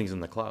 Everything's in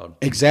the cloud.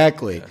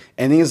 Exactly. Yeah.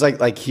 And the thing is,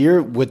 like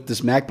here with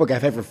this MacBook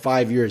I've had for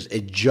 5 years,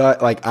 it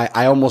just like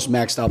I almost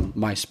maxed out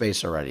my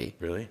space already.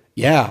 Really?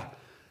 Yeah.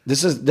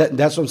 That's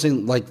what I'm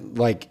saying.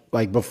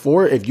 Like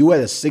before, if you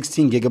had a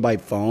 16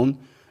 gigabyte phone,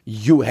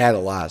 you had a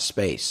lot of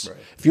space. Right.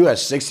 If you had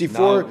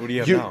 64, now, what do you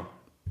have now?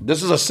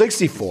 This is a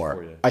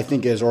 64, I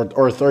think is,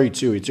 or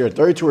 32. It's either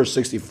 32 or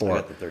 64. I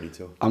got the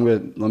 32.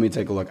 Let me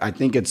take a look. I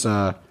think it's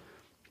a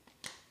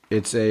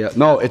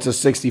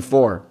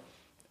 64.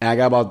 And I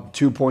got about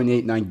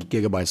 2.89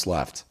 gigabytes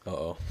left.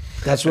 Uh-oh.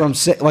 That's what I'm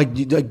saying.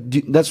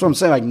 That's what I'm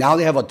saying. Like now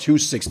they have a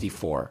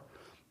 264.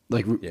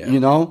 Like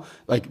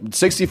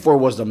 64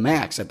 was the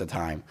max at the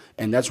time,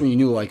 and that's when you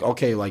knew, like,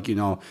 okay, like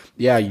you're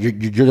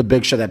the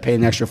big shot that paid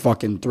an extra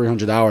fucking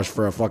 $300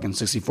 for a fucking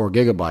 64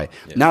 gigabyte.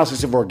 Yeah. Now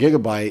 64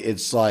 gigabyte,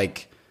 it's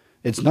like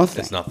it's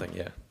nothing. It's nothing.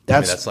 Yeah,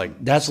 that's 6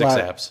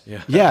 apps.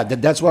 Yeah, yeah.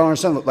 That's what I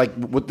understand. Like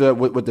with the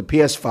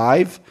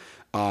PS5,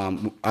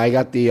 I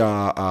got the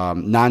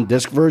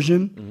non-disc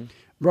version. Mm-hmm.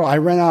 Bro, I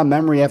ran out of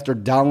memory after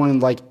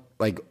downloading like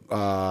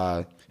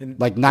 9 games.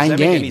 Does that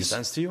make any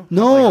sense to you?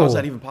 No. Like, how is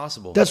that even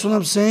possible? That's what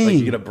I'm saying. Like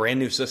you get a brand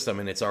new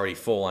system and it's already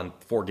full on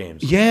 4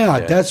 games.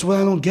 Yeah, that's what I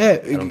don't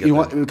get.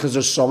 Because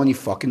there's so many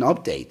fucking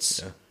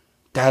updates.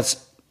 Yeah.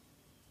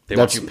 They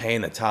want you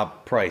paying the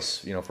top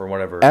price, for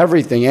whatever.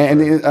 Everything.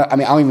 And I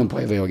don't even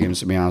play video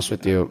games, to be honest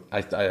with you.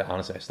 I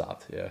honestly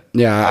stopped. Yeah.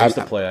 Yeah. I used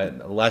to play.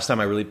 Last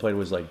time I really played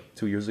was like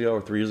 2 years ago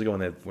or 3 years ago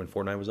when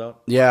Fortnite was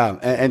out. Yeah.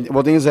 And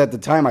the thing is, at the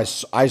time, I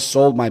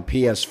sold my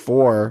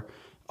PS4.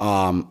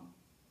 A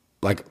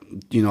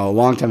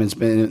long time. It's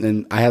been,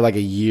 and I had like a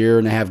 1.5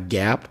 year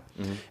gap.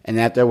 Mm-hmm. And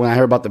after, when I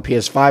heard about the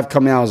PS5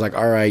 coming out, I was like,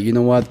 all right, you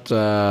know what?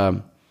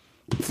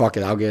 Fuck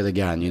it, I'll get it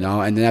again,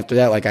 And then after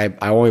that, like I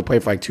only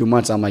played for like 2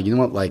 months. I'm like, you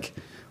know what? Like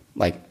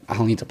I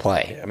don't need to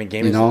play. Yeah, I mean,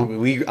 gaming.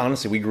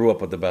 We grew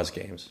up with the best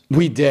games.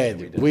 We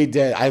did.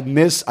 I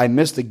miss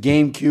the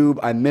GameCube.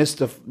 I missed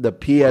the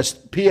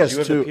PS2.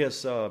 Did you have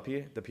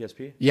the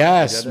PSP?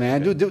 Yes,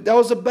 man, dude, that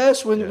was the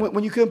best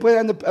when you couldn't play it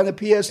on the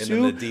PS2.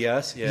 And then the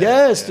DS. Yeah,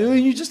 yes,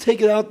 dude, you just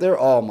take it out there.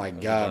 Oh my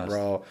god,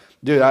 bro,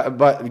 dude.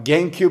 But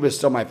GameCube is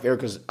still my favorite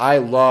because I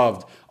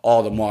loved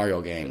all the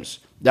Mario games.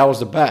 That was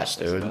the best,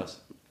 dude.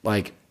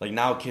 Like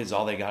now, kids,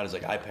 all they got is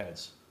like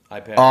iPads.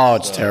 Oh,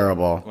 it's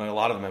terrible. A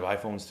lot of them have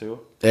iPhones too.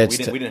 We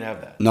didn't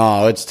have that.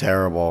 No, it's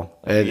terrible.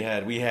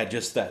 We had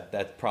just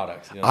that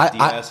product. The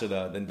DS or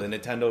the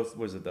Nintendo.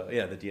 Was it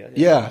the DS?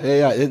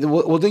 Yeah.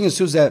 Well, the thing is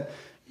too is that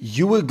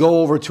you would go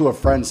over to a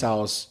friend's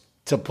house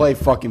to play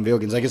fucking video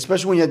games, like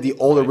especially when you had the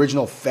old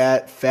original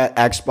fat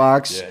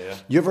Xbox. Yeah.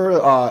 You ever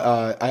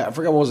I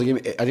forgot what was the game.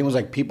 I think it was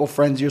like People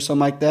Frenzy or something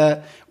like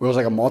that, where it was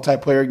like a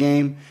multiplayer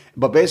game.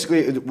 But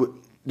basically,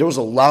 there was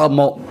a lot of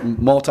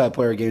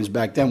multiplayer games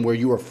back then where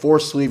you were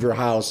forced to leave your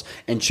house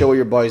and chill with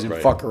your buddies and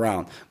fuck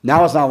around.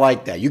 Now it's not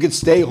like that. You could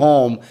stay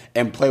home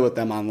and play with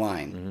them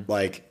online. Mm-hmm.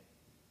 Like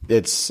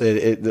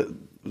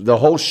the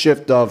whole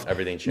shift of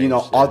everything changed,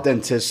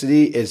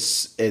 authenticity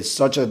is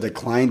such a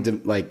decline,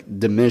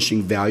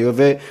 diminishing value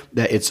of it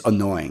that it's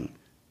annoying.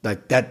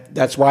 Like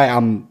that's why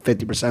I'm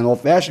 50%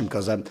 old fashioned,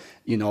 because I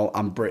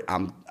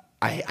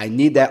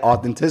need that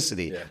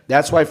authenticity. Yeah.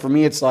 That's why for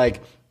me it's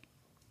like,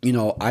 I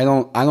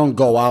don't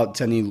go out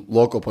to any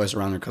local place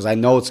around here because I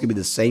know it's gonna be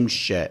the same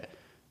shit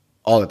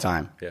all the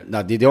time. Yeah.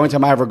 Now the only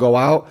time I ever go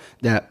out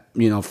that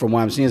from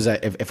what I'm seeing is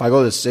that if I go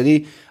to the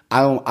city,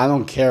 I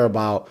don't care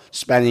about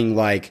spending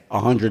like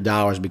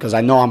 $100 because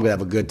I know I'm gonna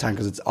have a good time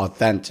because it's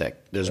authentic.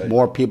 There's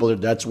more people there.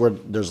 That's where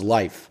there's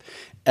life.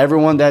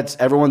 Everyone that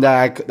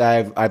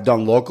I've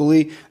done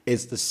locally,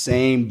 it's the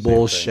same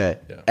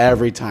bullshit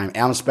every time.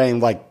 And I'm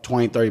spending like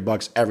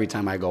 $20-$30 every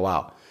time I go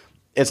out.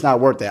 It's not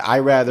worth it.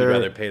 You'd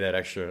rather pay that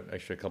extra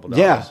couple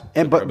dollars.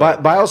 Yeah, but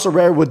I also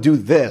rather would do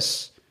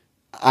this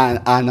on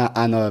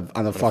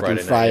a fucking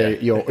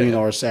Friday,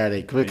 or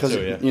Saturday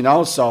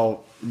because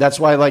so.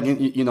 That's why,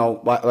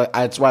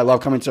 that's why I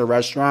love coming to a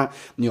restaurant,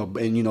 and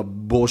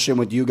bullshitting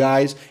with you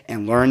guys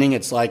and learning.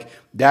 It's like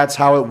that's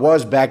how it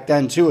was back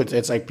then too.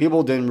 It's like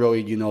people didn't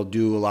really,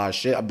 do a lot of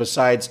shit.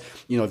 Besides,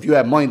 if you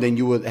had money, then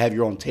you would have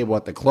your own table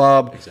at the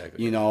club,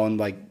 and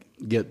like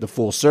get the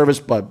full service.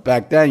 But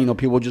back then,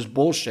 people just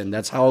bullshitting.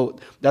 That's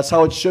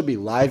how it should be.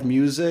 Live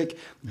music,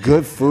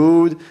 good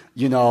food,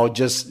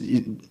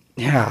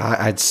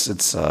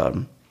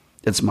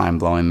 it's mind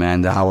blowing,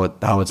 man. How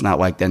it's not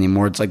like that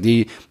anymore. It's like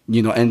and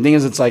the thing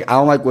is, it's like I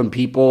don't like when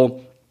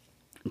people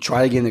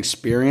try to get an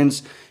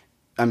experience.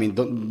 I mean,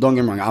 don't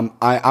get me wrong.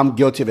 I'm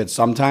guilty of it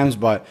sometimes,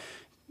 but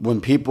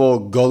when people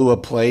go to a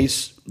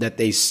place that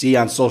they see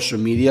on social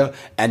media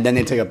and then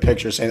they take a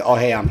picture saying, "Oh,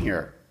 hey, I'm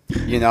here,"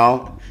 You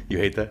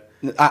hate that?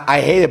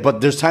 I hate it, but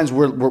there's times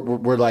where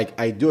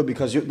like I do it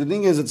because the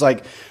thing is, it's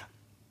like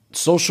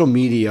social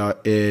media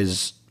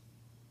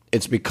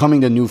it's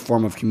becoming the new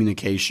form of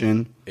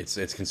communication.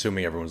 It's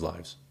consuming everyone's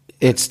lives.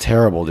 It's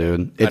terrible,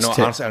 dude.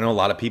 Honestly, I know a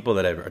lot of people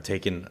that are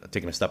taking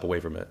a step away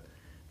from it.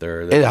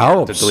 It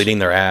helps. They're deleting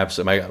their apps.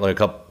 A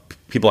couple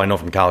people I know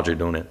from college are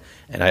doing it,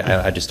 and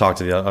I just talked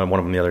to one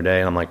of them the other day,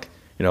 and I'm like,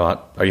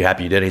 are you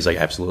happy you did it? He's like,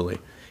 absolutely.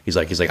 He's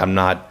like, I'm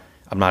not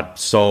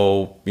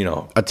so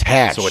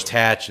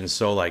attached and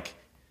so like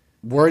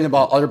worrying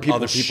about other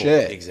people's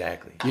shit.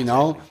 Exactly.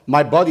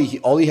 My buddy,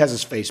 all he has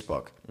is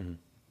Facebook. Mm-hmm.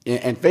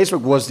 And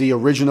Facebook was the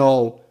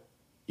original,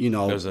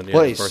 place.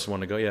 The first one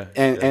to go, yeah.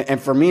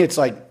 And for me, it's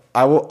like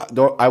I will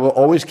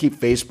always keep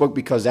Facebook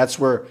because that's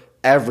where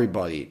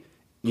everybody,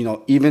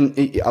 even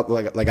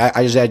like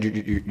I just add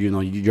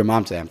your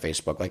mom to that on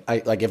Facebook.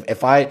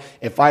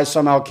 If I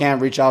somehow can't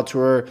reach out to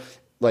her,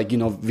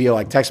 via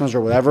like text message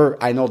or whatever,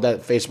 I know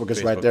that Facebook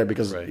is right there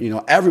because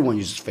everyone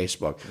uses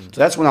Facebook. Mm-hmm.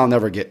 So that's when I'll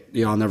never get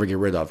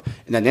rid of.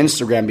 And then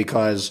Instagram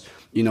because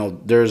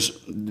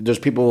there's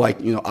people like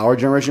our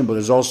generation, but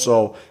there's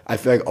also I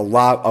feel like a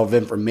lot of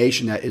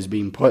information that is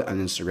being put on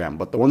Instagram.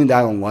 But the one thing that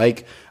I don't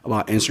like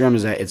about Instagram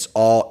is that it's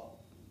all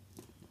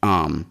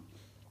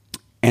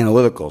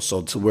analytical.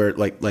 So to where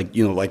like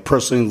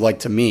personally like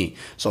to me,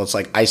 so it's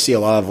like I see a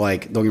lot of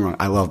don't get me wrong,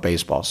 I love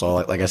baseball. So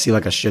I see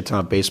like a shit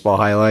ton of baseball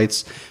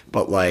highlights,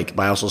 but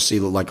I also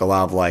see like a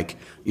lot of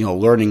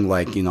learning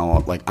like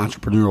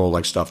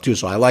entrepreneurial stuff too.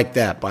 So I like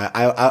that, but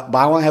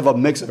I want to have a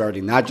mix of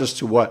everything, not just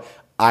to what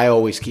I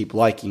always keep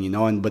liking,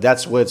 but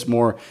that's what it's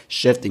more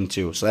shifting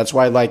to. So that's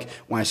why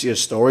when I see the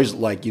stories,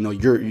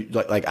 you're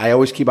I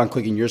always keep on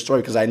clicking your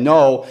story because I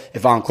know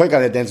if I don't click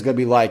on it, then it's gonna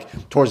be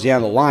towards the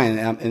end of the line,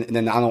 and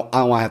then I don't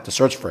want to have to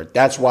search for it.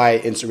 That's why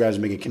Instagram is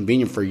making it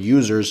convenient for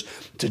users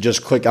to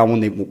just click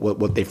on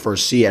what they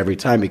first see every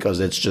time because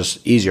it's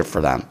just easier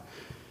for them.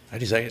 You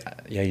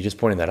just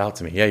pointed that out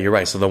to me. Yeah, you're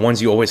right. So the ones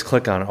you always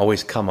click on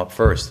always come up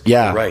first.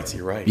 Yeah,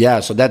 you're right. Yeah,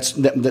 so that's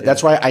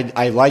why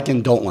I like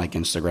and don't like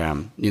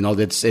Instagram. It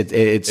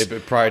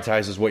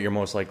prioritizes what you're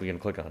most likely going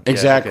to click on.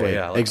 Exactly.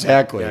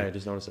 Exactly. Yeah, I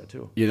just noticed that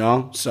too.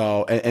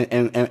 So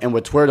and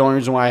with Twitter, the only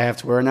reason why I have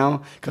Twitter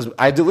now because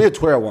I deleted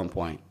Twitter at one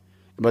point,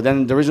 but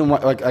then the reason why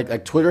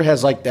like Twitter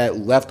has that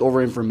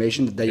leftover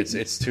information that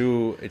it's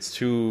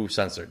too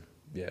censored.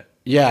 Yeah.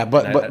 Yeah,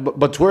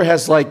 but Twitter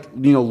has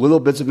little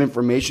bits of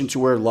information to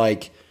where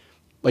like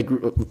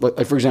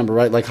for example,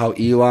 right, like how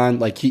Elon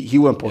he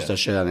wouldn't post that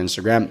shit on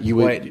Instagram.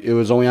 It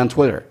was only on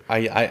Twitter.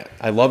 I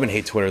love and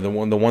hate Twitter. The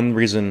one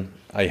reason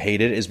I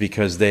hate it is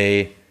because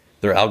their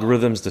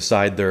algorithms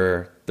decide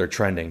their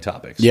trending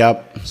topics.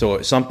 Yep.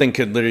 So something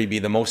could literally be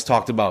the most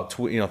talked about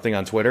thing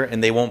on Twitter,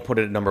 and they won't put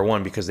it at number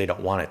one because they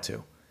don't want it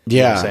to. Yeah.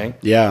 You know what I'm saying?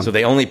 Yeah. So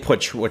they only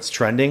put what's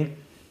trending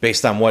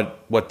based on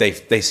what they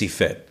see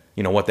fit.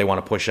 What they want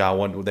to push out,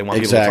 what they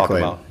want people to talk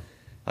about.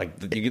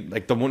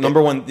 The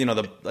number one,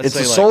 it's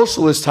a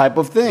socialist type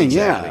of thing.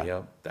 Exactly,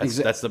 yeah.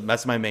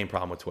 That's my main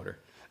problem with Twitter.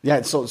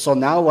 Yeah. So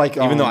now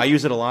even though I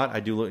use it a lot,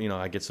 I do.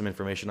 I get some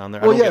information on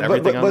there. Well, I don't get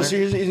everything on there.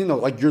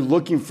 So you're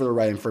looking for the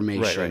right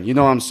information. Right. You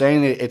know what I'm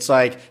saying? It's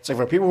like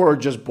for people who are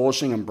just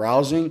bullshitting and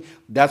browsing.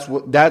 That's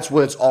what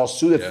it's all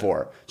suited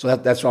for. So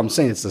that's what I'm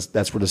saying.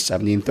 That's where the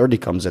 70 and 30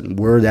 comes in.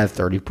 We're that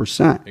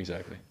 30%.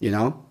 Exactly.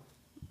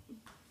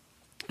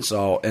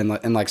 So and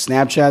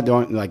Snapchat,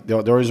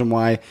 the reason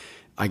why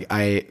I do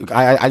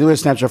a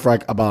Snapchat for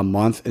about a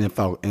month and it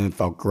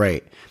felt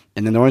great,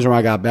 and then the reason why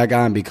I got back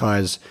on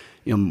because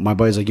my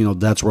buddy's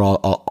that's where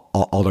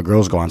all the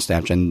girls go on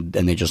Snapchat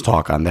and they just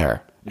talk on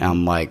there, and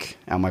I'm like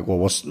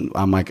well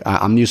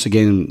I'm used to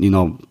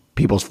getting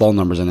people's phone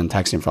numbers and then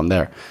texting from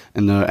there.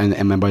 And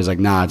my buddy's like,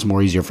 nah, it's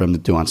more easier for him to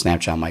do on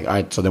Snapchat. I'm like, all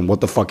right, so then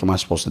what the fuck am I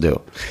supposed to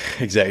do?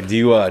 Exactly. Do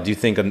you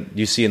think do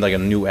you see like a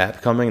new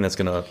app coming that's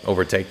gonna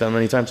overtake them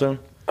anytime soon?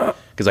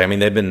 Because I mean,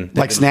 they've been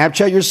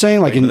Snapchat. You're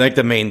saying like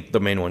the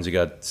main ones. You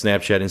got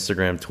Snapchat,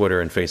 Instagram,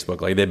 Twitter, and Facebook.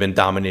 Like they've been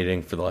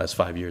dominating for the last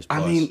 5 years.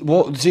 Plus. I mean,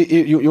 well,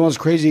 see, you know what's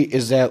crazy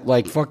is that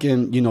like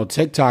fucking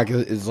TikTok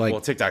is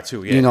like TikTok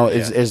too. Yeah,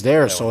 is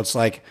there. So it's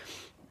like,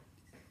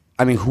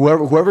 I mean,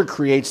 whoever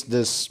creates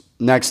this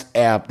next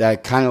app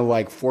that kind of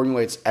like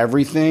formulates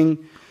everything.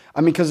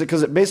 I mean,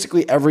 because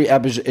basically every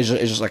app is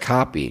just a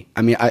copy.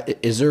 I mean,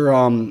 is there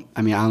I mean,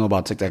 I don't know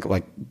about TikTok.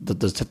 Like,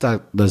 does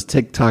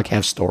TikTok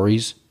have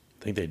stories?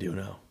 I think they do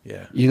now.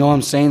 Yeah. You know what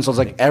I'm saying? So it's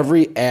like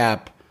every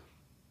app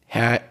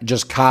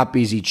just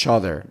copies each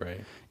other.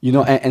 Right. You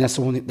know, and that's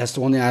the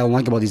one thing I don't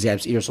like about these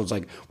apps either. So it's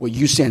like what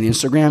you see on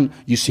Instagram,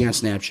 you see on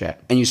Snapchat,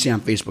 and you see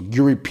on Facebook.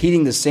 You're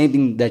repeating the same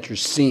thing that you're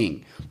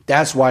seeing.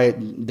 That's why I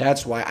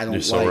don't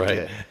like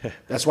it.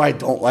 That's why I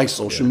don't like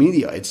social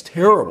media. It's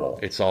terrible.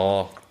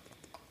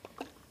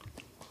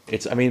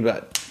 I mean,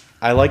 but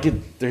I like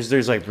it. There's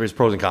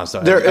pros and cons to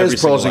it. There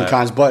is pros and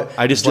cons, but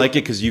I just like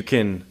it because you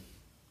can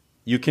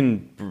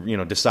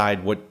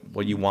decide what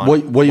you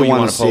want, what you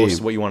want to post,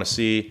 see, what you want to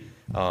see,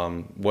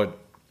 what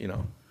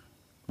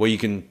you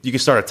can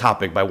start a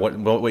topic by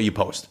what you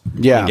post,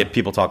 and get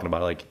people talking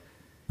about it. Like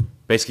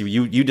basically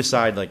you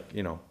decide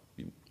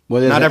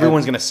not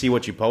everyone's going to see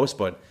what you post,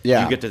 but you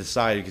get to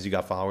decide because you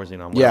got followers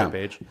on whatever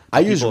page. I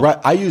use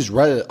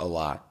Reddit a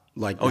lot.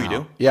 Like, you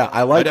do? Yeah,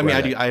 I like. I mean,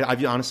 Reddit.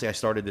 I honestly, I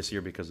started this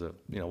year because of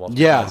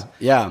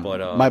Yeah.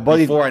 But my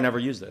buddy, before I never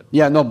used it.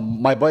 Yeah, no,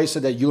 my buddy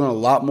said that you learn a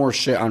lot more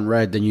shit on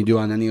Reddit than you do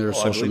on any other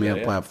social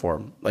media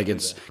platform. Like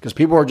it's because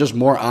people are just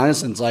more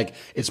honest and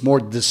it's more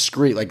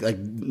discreet. Like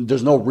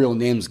there's no real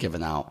names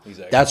given out.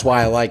 Exactly. That's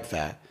why I like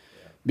that.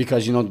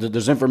 Because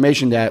there's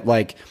information that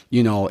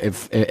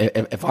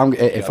if I'm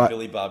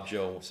Billy Bob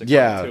Joe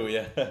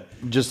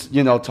 612, just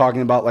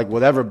talking about like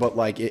whatever, but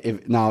like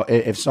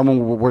if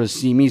someone were to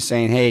see me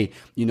saying, hey,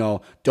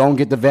 don't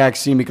get the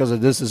vaccine because of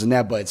this and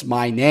that, but it's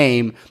my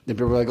name, then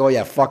people are like, oh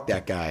yeah, fuck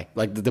that guy.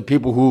 Like the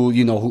people who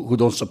who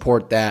don't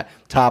support that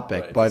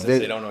topic, right. But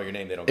Since they don't know your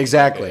name, they don't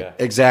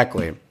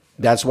exactly.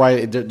 That's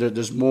why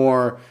there's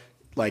more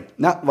like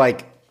not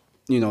like.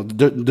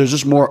 There's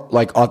just more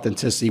like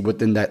authenticity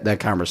within that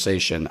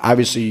conversation.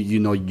 Obviously,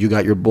 you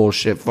got your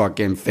bullshit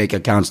fucking fake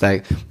accounts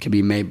that can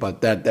be made,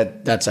 but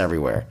that's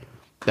everywhere.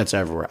 That's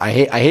everywhere. I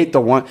hate the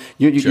one.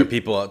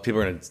 People are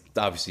going to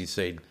obviously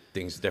say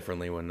things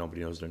differently when nobody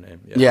knows their name,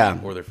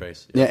 or their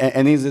face. Yeah,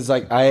 and it's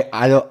like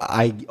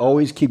I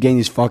always keep getting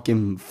these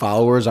fucking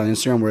followers on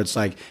Instagram where it's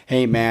like,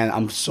 hey man,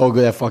 I'm so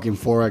good at fucking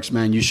Forex,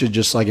 man. You should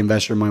just like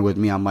invest your money with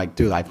me. I'm like,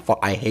 dude,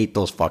 I hate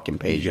those fucking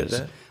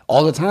pages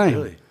all the time.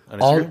 Really?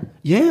 All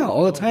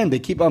the time. They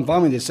keep on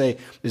following me. They say,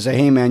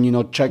 hey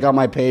man, check out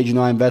my page.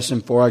 I invest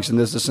in Forex and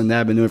this and that.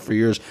 I've been doing it for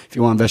years. If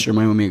you want to invest your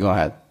money with me, go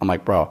ahead. I'm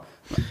like, bro,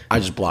 I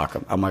just block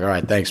them. I'm like, all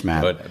right, thanks,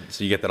 man. But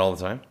so you get that all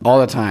the time? All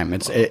the time.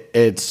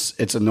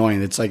 It's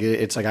annoying. It's like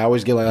I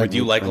always get like. Do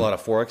you like a lot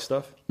of Forex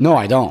stuff? No,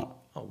 I don't.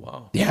 Oh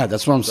wow. Yeah,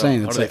 that's what I'm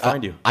saying. How do they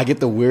find you? I get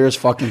the weirdest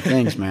fucking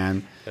things,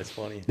 man. That's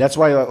funny. That's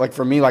why, like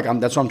for me, like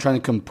that's why I'm trying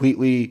to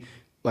completely,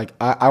 like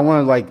I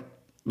want to like.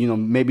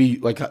 Maybe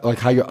like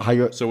how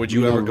you. So would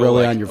you ever go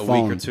like on your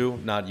phone, week or two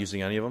not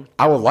using any of them?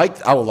 I would like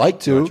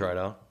to try it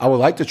out. I would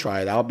like to try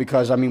it out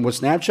because I mean with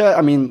Snapchat,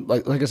 I mean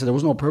like I said, there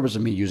was no purpose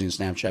of me using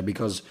Snapchat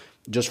because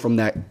just from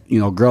that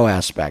girl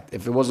aspect.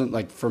 If it wasn't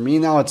like for me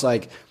now, it's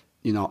like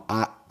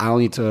I don't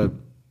need to.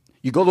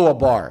 You go to a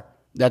bar.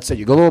 That's it.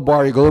 You go to a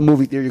bar. You go to a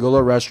movie theater. You go to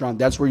a restaurant.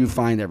 That's where you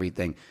find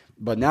everything.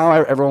 But now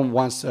everyone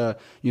wants to,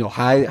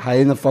 hide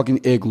in the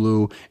fucking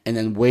igloo and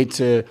then wait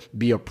to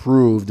be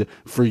approved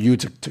for you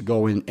to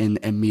go in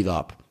and meet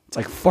up. It's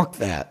like fuck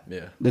that.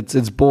 Yeah,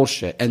 it's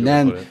bullshit. And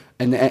then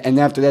and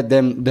after that,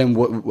 then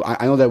what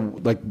I know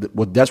that like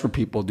what desperate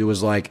people do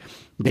is like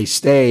they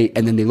stay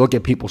and then they look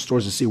at people's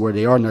stores to see where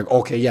they are and they're like,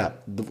 okay, yeah,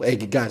 hey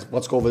guys,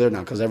 let's go over there now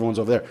because everyone's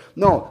over there.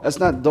 No, that's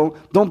not.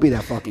 Don't be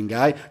that fucking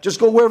guy. Just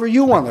go wherever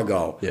you want to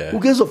go. Yeah. Who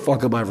gives a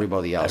fuck about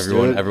everybody else?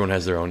 Everyone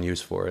has their own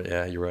use for it.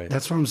 Yeah, you're right.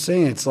 That's what I'm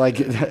saying. It's like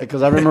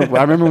because I remember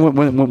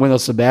when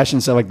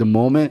Sebastian said like the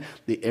moment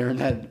the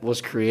internet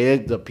was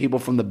created, the people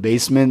from the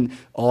basement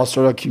all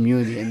started a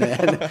community and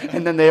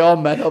then they all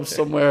met up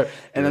somewhere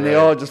and then they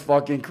all just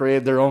fucking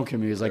created their own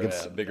communities. Like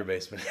it's a bigger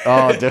basement.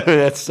 Oh, dude,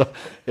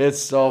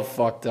 it's so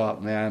fucked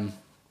up, man.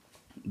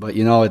 But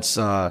it's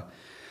oh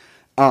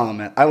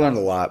man, I learned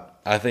a lot.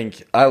 I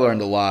think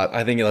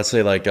let's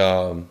say like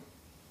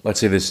let's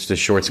say this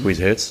short squeeze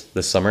hits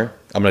this summer.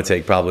 I'm gonna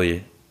take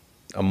probably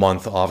a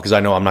month off because I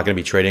know I'm not gonna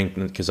be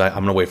trading because I'm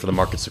gonna wait for the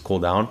markets to cool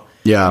down.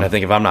 Yeah, and I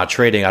think if I'm not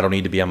trading, I don't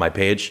need to be on my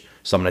page.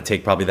 So I'm gonna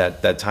take probably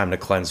that time to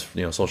cleanse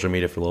social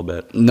media for a little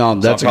bit. No,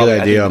 that's a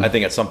good idea. I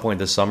think at some point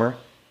this summer,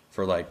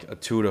 for like a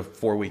 2 to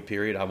 4 week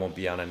period, I won't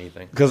be on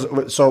anything.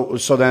 Because so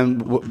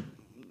then.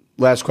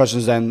 Last question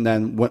is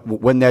then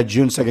when that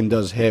June 2nd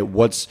does hit,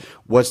 what's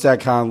that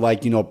kind of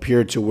like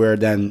period to where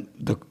then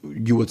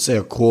you would say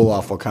a cool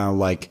off will kind of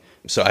like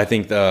So I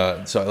think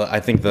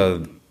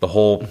the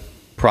whole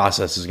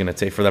process is going to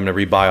take for them to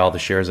rebuy all the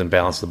shares and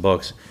balance the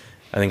books.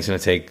 I think it's going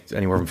to take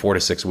anywhere from 4 to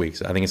 6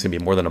 weeks. I think it's going to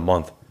be more than a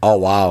month. Oh,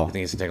 wow. I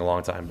think it's going to take a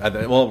long time.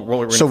 Well,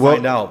 we're going to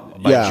find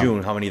out by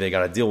June how many they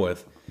got to deal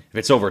with. If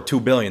it's over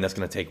 $2 billion, that's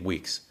going to take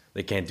weeks.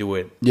 They can't do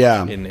it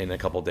in a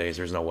couple of days.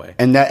 There's no way.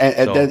 And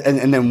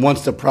then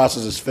once the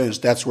process is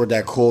finished, that's where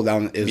that cool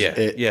down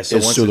is So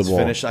once suitable. it's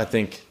finished, I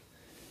think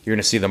you're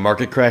going to see the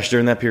market crash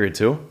during that period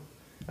too.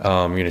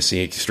 You're going to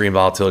see extreme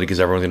volatility because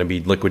everyone's going to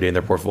be liquidating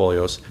their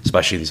portfolios,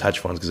 especially these hedge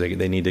funds because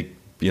they need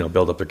to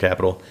build up their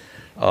capital.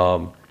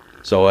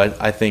 So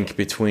I think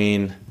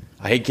between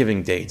I hate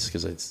giving dates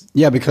because it's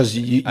because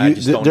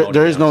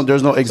there's no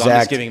exact. So I'm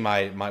just giving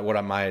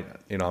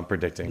I'm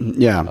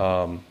predicting.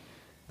 Yeah.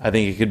 I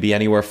think it could be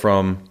anywhere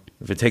from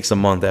if it takes a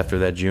month after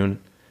that June,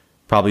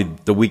 probably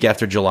the week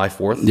after July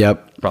 4th.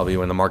 Yep. Probably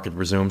when the market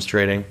resumes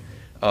trading,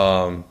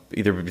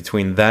 either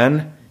between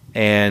then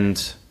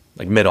and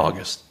like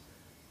mid-August.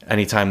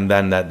 Anytime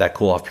then that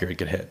cool-off period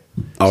could hit.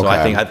 So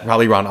I think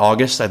probably around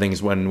August, I think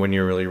is when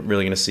you're really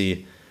going to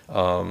see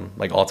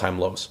like all-time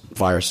lows.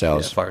 Fire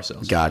sales. Yeah, fire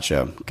sales.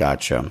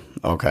 Gotcha.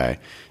 Okay.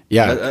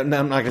 Yeah. I'm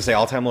not going to say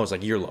all-time lows,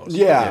 like year lows.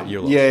 Yeah. Year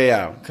lows.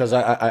 Yeah. Because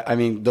I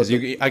mean,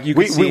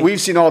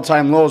 we've seen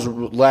all-time lows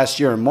last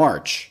year in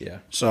March. Yeah.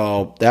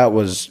 So that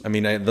was. I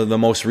mean, the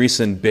most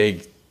recent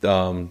big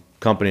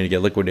company to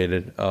get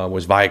liquidated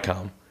was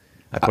Viacom.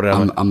 I put it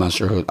on. I'm not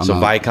sure who.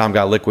 Viacom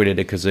got liquidated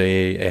because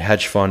a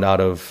hedge fund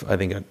out of I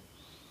think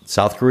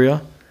South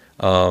Korea,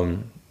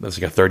 that's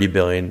like a $30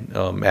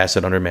 billion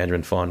asset under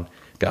management fund,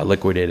 got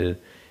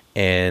liquidated,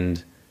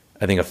 and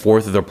I think a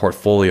fourth of their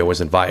portfolio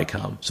was in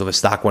Viacom. So the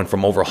stock went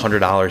from over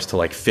 $100 to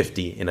like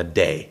 $50 in a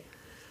day.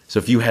 So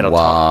if you had that's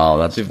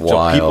wild.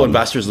 So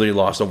investors literally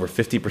lost over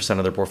 50%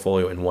 of their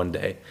portfolio in one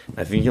day.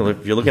 I think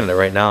if you're looking at it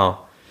right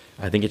now,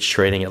 I think it's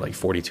trading at like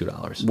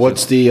 $42.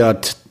 What's the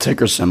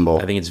ticker symbol?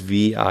 I think it's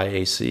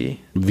VIAC.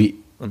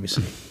 Let me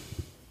see.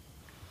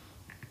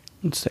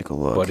 Let's take a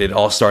look. But it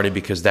all started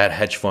because that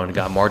hedge fund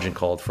got margin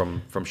called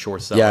from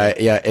short selling.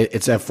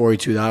 It's at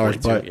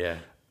 $42. But yeah.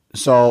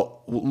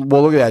 So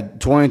look at that.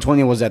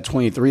 2020 was at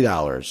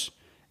 $23,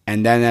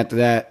 and then after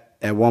that,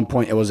 at one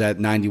point it was at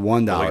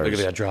 $91. Look at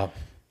that drop.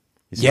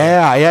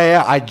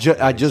 Yeah. I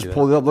just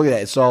pulled it up. Look at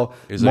that. So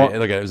it was at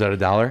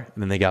 $1, and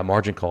then they got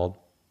margin called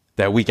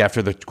that week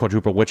after the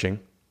quadruple witching.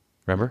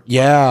 Remember?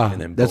 Yeah,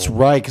 that's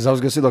right. Because I was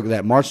gonna say, look at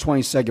that. March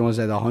 22nd was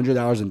at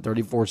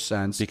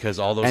 $100.34. Because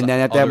all those, and then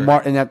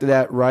after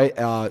that,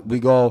 right? We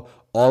go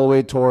all the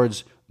way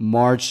towards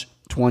March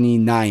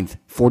 29th,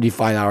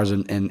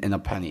 $45 and a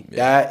penny. Yeah.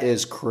 That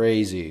is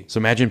crazy. So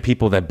imagine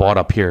people that bought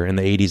up here in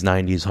the 80s,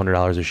 90s,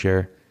 $100 a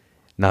share.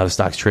 Now the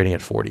stock's trading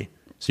at 40.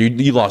 So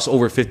you lost well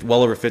over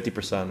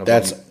 50%.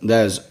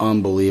 That is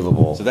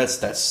unbelievable. So that's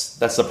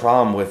the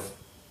problem with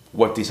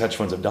what these hedge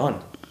funds have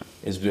done.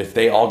 Is if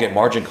they all get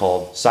margin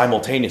called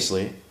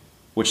simultaneously,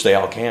 which they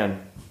all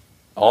can,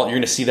 you're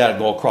going to see that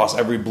go across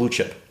every blue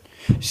chip.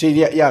 See,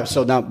 yeah.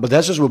 So now, but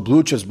that's just with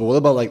blue chips. But what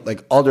about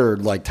like other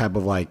like type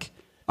of like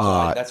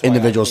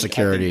individual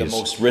securities? I think the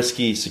most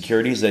risky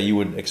securities that you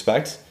would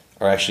expect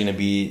are actually going to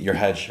be your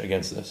hedge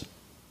against this.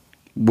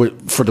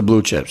 For the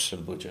blue chips. For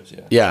the blue chips,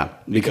 yeah. Yeah,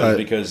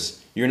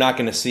 because you're not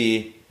going to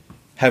see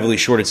heavily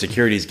shorted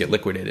securities get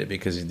liquidated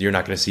because you're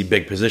not going to see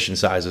big position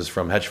sizes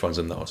from hedge funds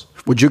in those.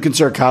 Would you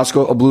consider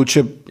Costco a blue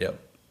chip? Yep.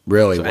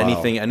 Really? So wow.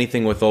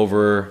 anything with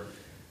over,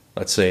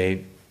 let's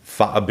say,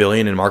 $1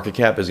 billion in market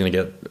cap is going to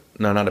get,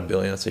 no, not $1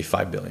 billion, let's say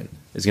 $5 billion,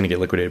 is going to get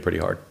liquidated pretty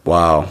hard.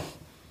 Wow.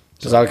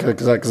 Because I was going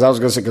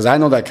to say, because I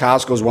know that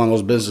Costco is one of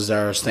those businesses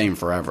that are staying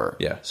forever.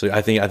 Yeah. So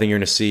I think you're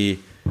going to see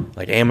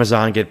like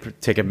Amazon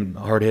take a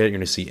hard hit. You're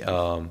going to see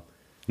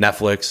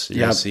Netflix. You're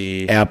going to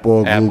see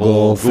Apple,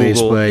 Google,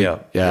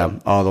 Facebook. Yeah,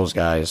 all those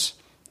guys.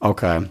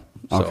 Okay.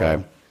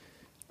 So,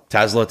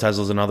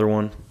 Tesla's another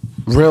one.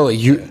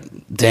 Really?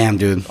 Damn,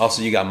 dude.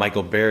 Also, you got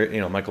Michael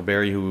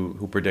Berry,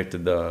 who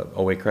predicted the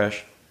 2008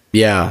 crash.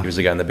 Yeah. He was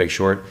the guy in the Big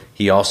Short.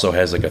 He also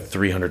has like a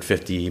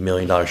 $350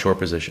 million short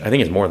position. I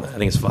think it's more than that. I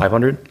think it's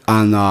 500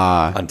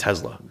 on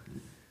Tesla.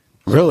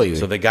 Really?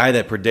 So the guy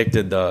that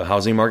predicted the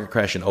housing market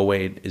crash in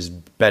 2008 is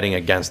betting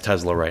against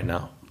Tesla right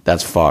now.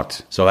 That's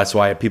fucked. So that's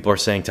why people are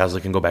saying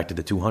Tesla can go back to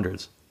the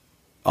 200s.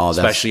 Oh,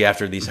 especially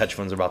after these hedge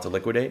funds are about to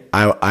liquidate.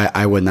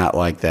 I would not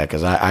like that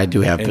because I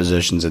do have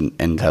positions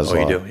in Tesla.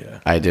 Oh, you do? Yeah.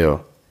 I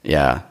do.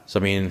 Yeah. So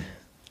I mean,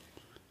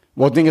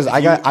 well, the thing is,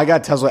 I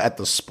got Tesla at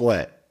the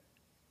split.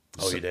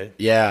 Oh, you did?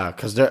 Yeah,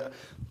 because dude,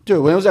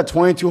 when it was at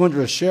 $2,200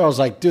 a share, I was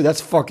like, dude, that's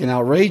fucking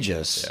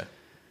outrageous.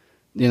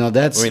 Yeah.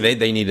 That's. I mean,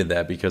 they needed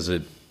that because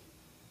it.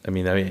 I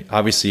mean,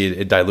 obviously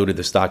it diluted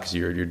the stock because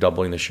you're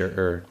doubling the share,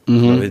 or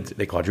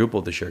they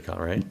quadrupled the share count,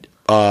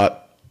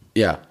 right?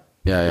 Yeah.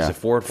 Is it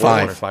 4 to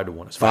 1 or 5 to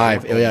 1? It's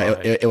 5.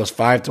 It was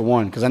 5 to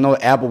 1 because I know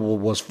Apple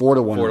was 4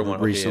 to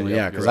 1 recently.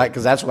 Okay,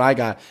 because that's what I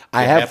got.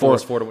 I had Apple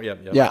was 4 to 1.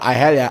 Yeah, I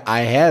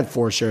had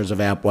 4 shares of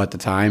Apple at the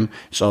time,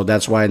 so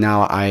that's why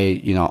now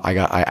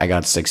I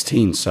got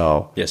 16.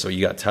 So yeah, so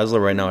you got Tesla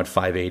right now at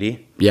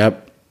 580.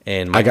 Yep.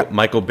 And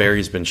Michael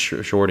Berry's been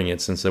shorting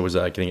it since it was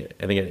I think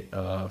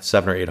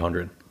 7 or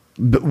 800.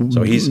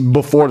 So he's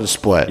before the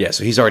split. Yeah,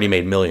 so he's already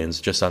made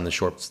millions just on the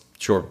short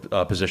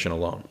position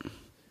alone.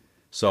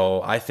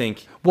 So I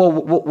think. Well,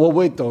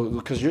 wait though,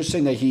 because you're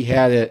saying that he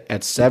had it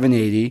at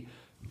 780.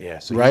 Yeah,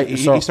 so right. He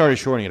started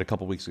shorting it a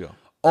couple weeks ago.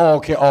 Oh,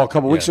 okay. Oh, a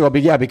couple weeks ago,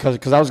 but yeah, because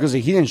I was gonna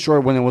say he didn't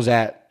short when it was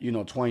at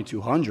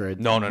 2200.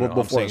 No.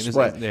 Before the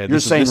split. You're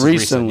saying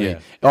recently.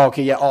 Recent, Oh,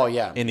 okay. Yeah. Oh,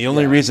 yeah. And the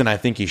only reason I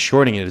think he's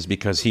shorting it is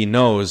because he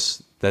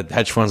knows that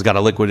hedge funds got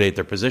to liquidate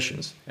their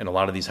positions, and a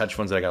lot of these hedge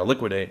funds that got to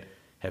liquidate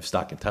have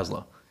stock in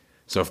Tesla.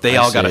 So if they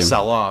all got to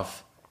sell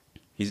off,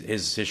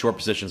 his short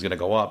position is going to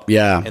go up.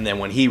 Yeah. And then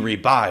when he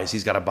rebuys,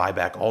 he's got to buy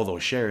back all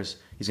those shares.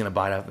 He's going to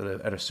buy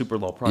it at a super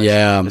low price.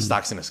 Yeah. The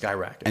stock's going to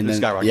skyrocket. And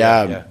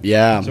then,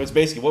 yeah. So it's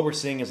basically what we're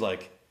seeing is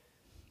like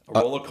a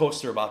roller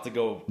coaster about to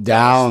go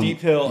down a steep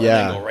hill and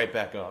then go right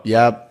back up.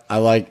 Yep. I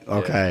like.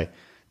 Okay. Yeah.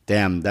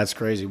 Damn, that's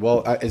crazy.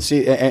 Well,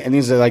 see, and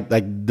these are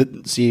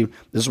see,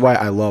 this is why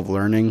I love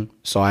learning.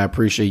 So I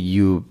appreciate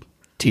you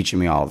teaching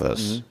me all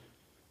this. Mm-hmm.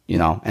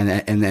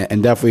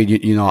 And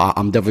definitely,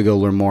 I'm definitely gonna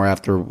learn more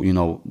after we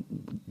wrap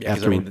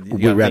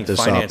this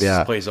up.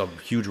 Finance plays a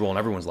huge role in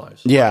everyone's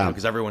lives. Yeah,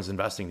 because everyone's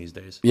investing these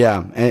days.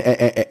 Yeah,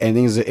 and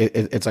things.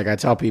 It's like I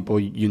tell people,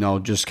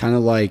 just kind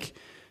of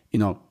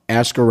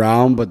ask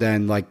around, but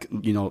then like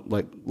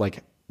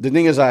the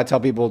thing is, I tell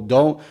people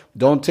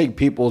don't take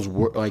people's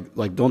word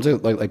don't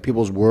take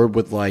people's word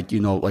with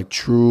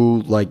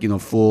true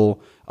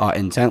full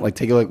intent. Like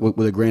take it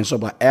with a grain of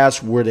salt, but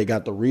ask where they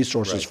got the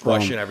resources from.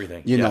 Question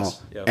everything,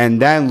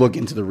 and then look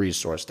into the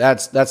resource.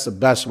 That's the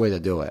best way to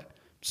do it.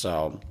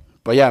 So,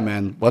 but yeah,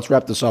 man, let's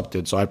wrap this up,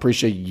 dude. So I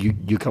appreciate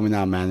you coming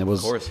out, man. It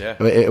was, of course,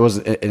 yeah. It was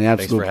an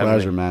absolute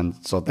pleasure, man.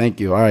 So thank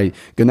you. All right,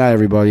 good night,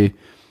 everybody.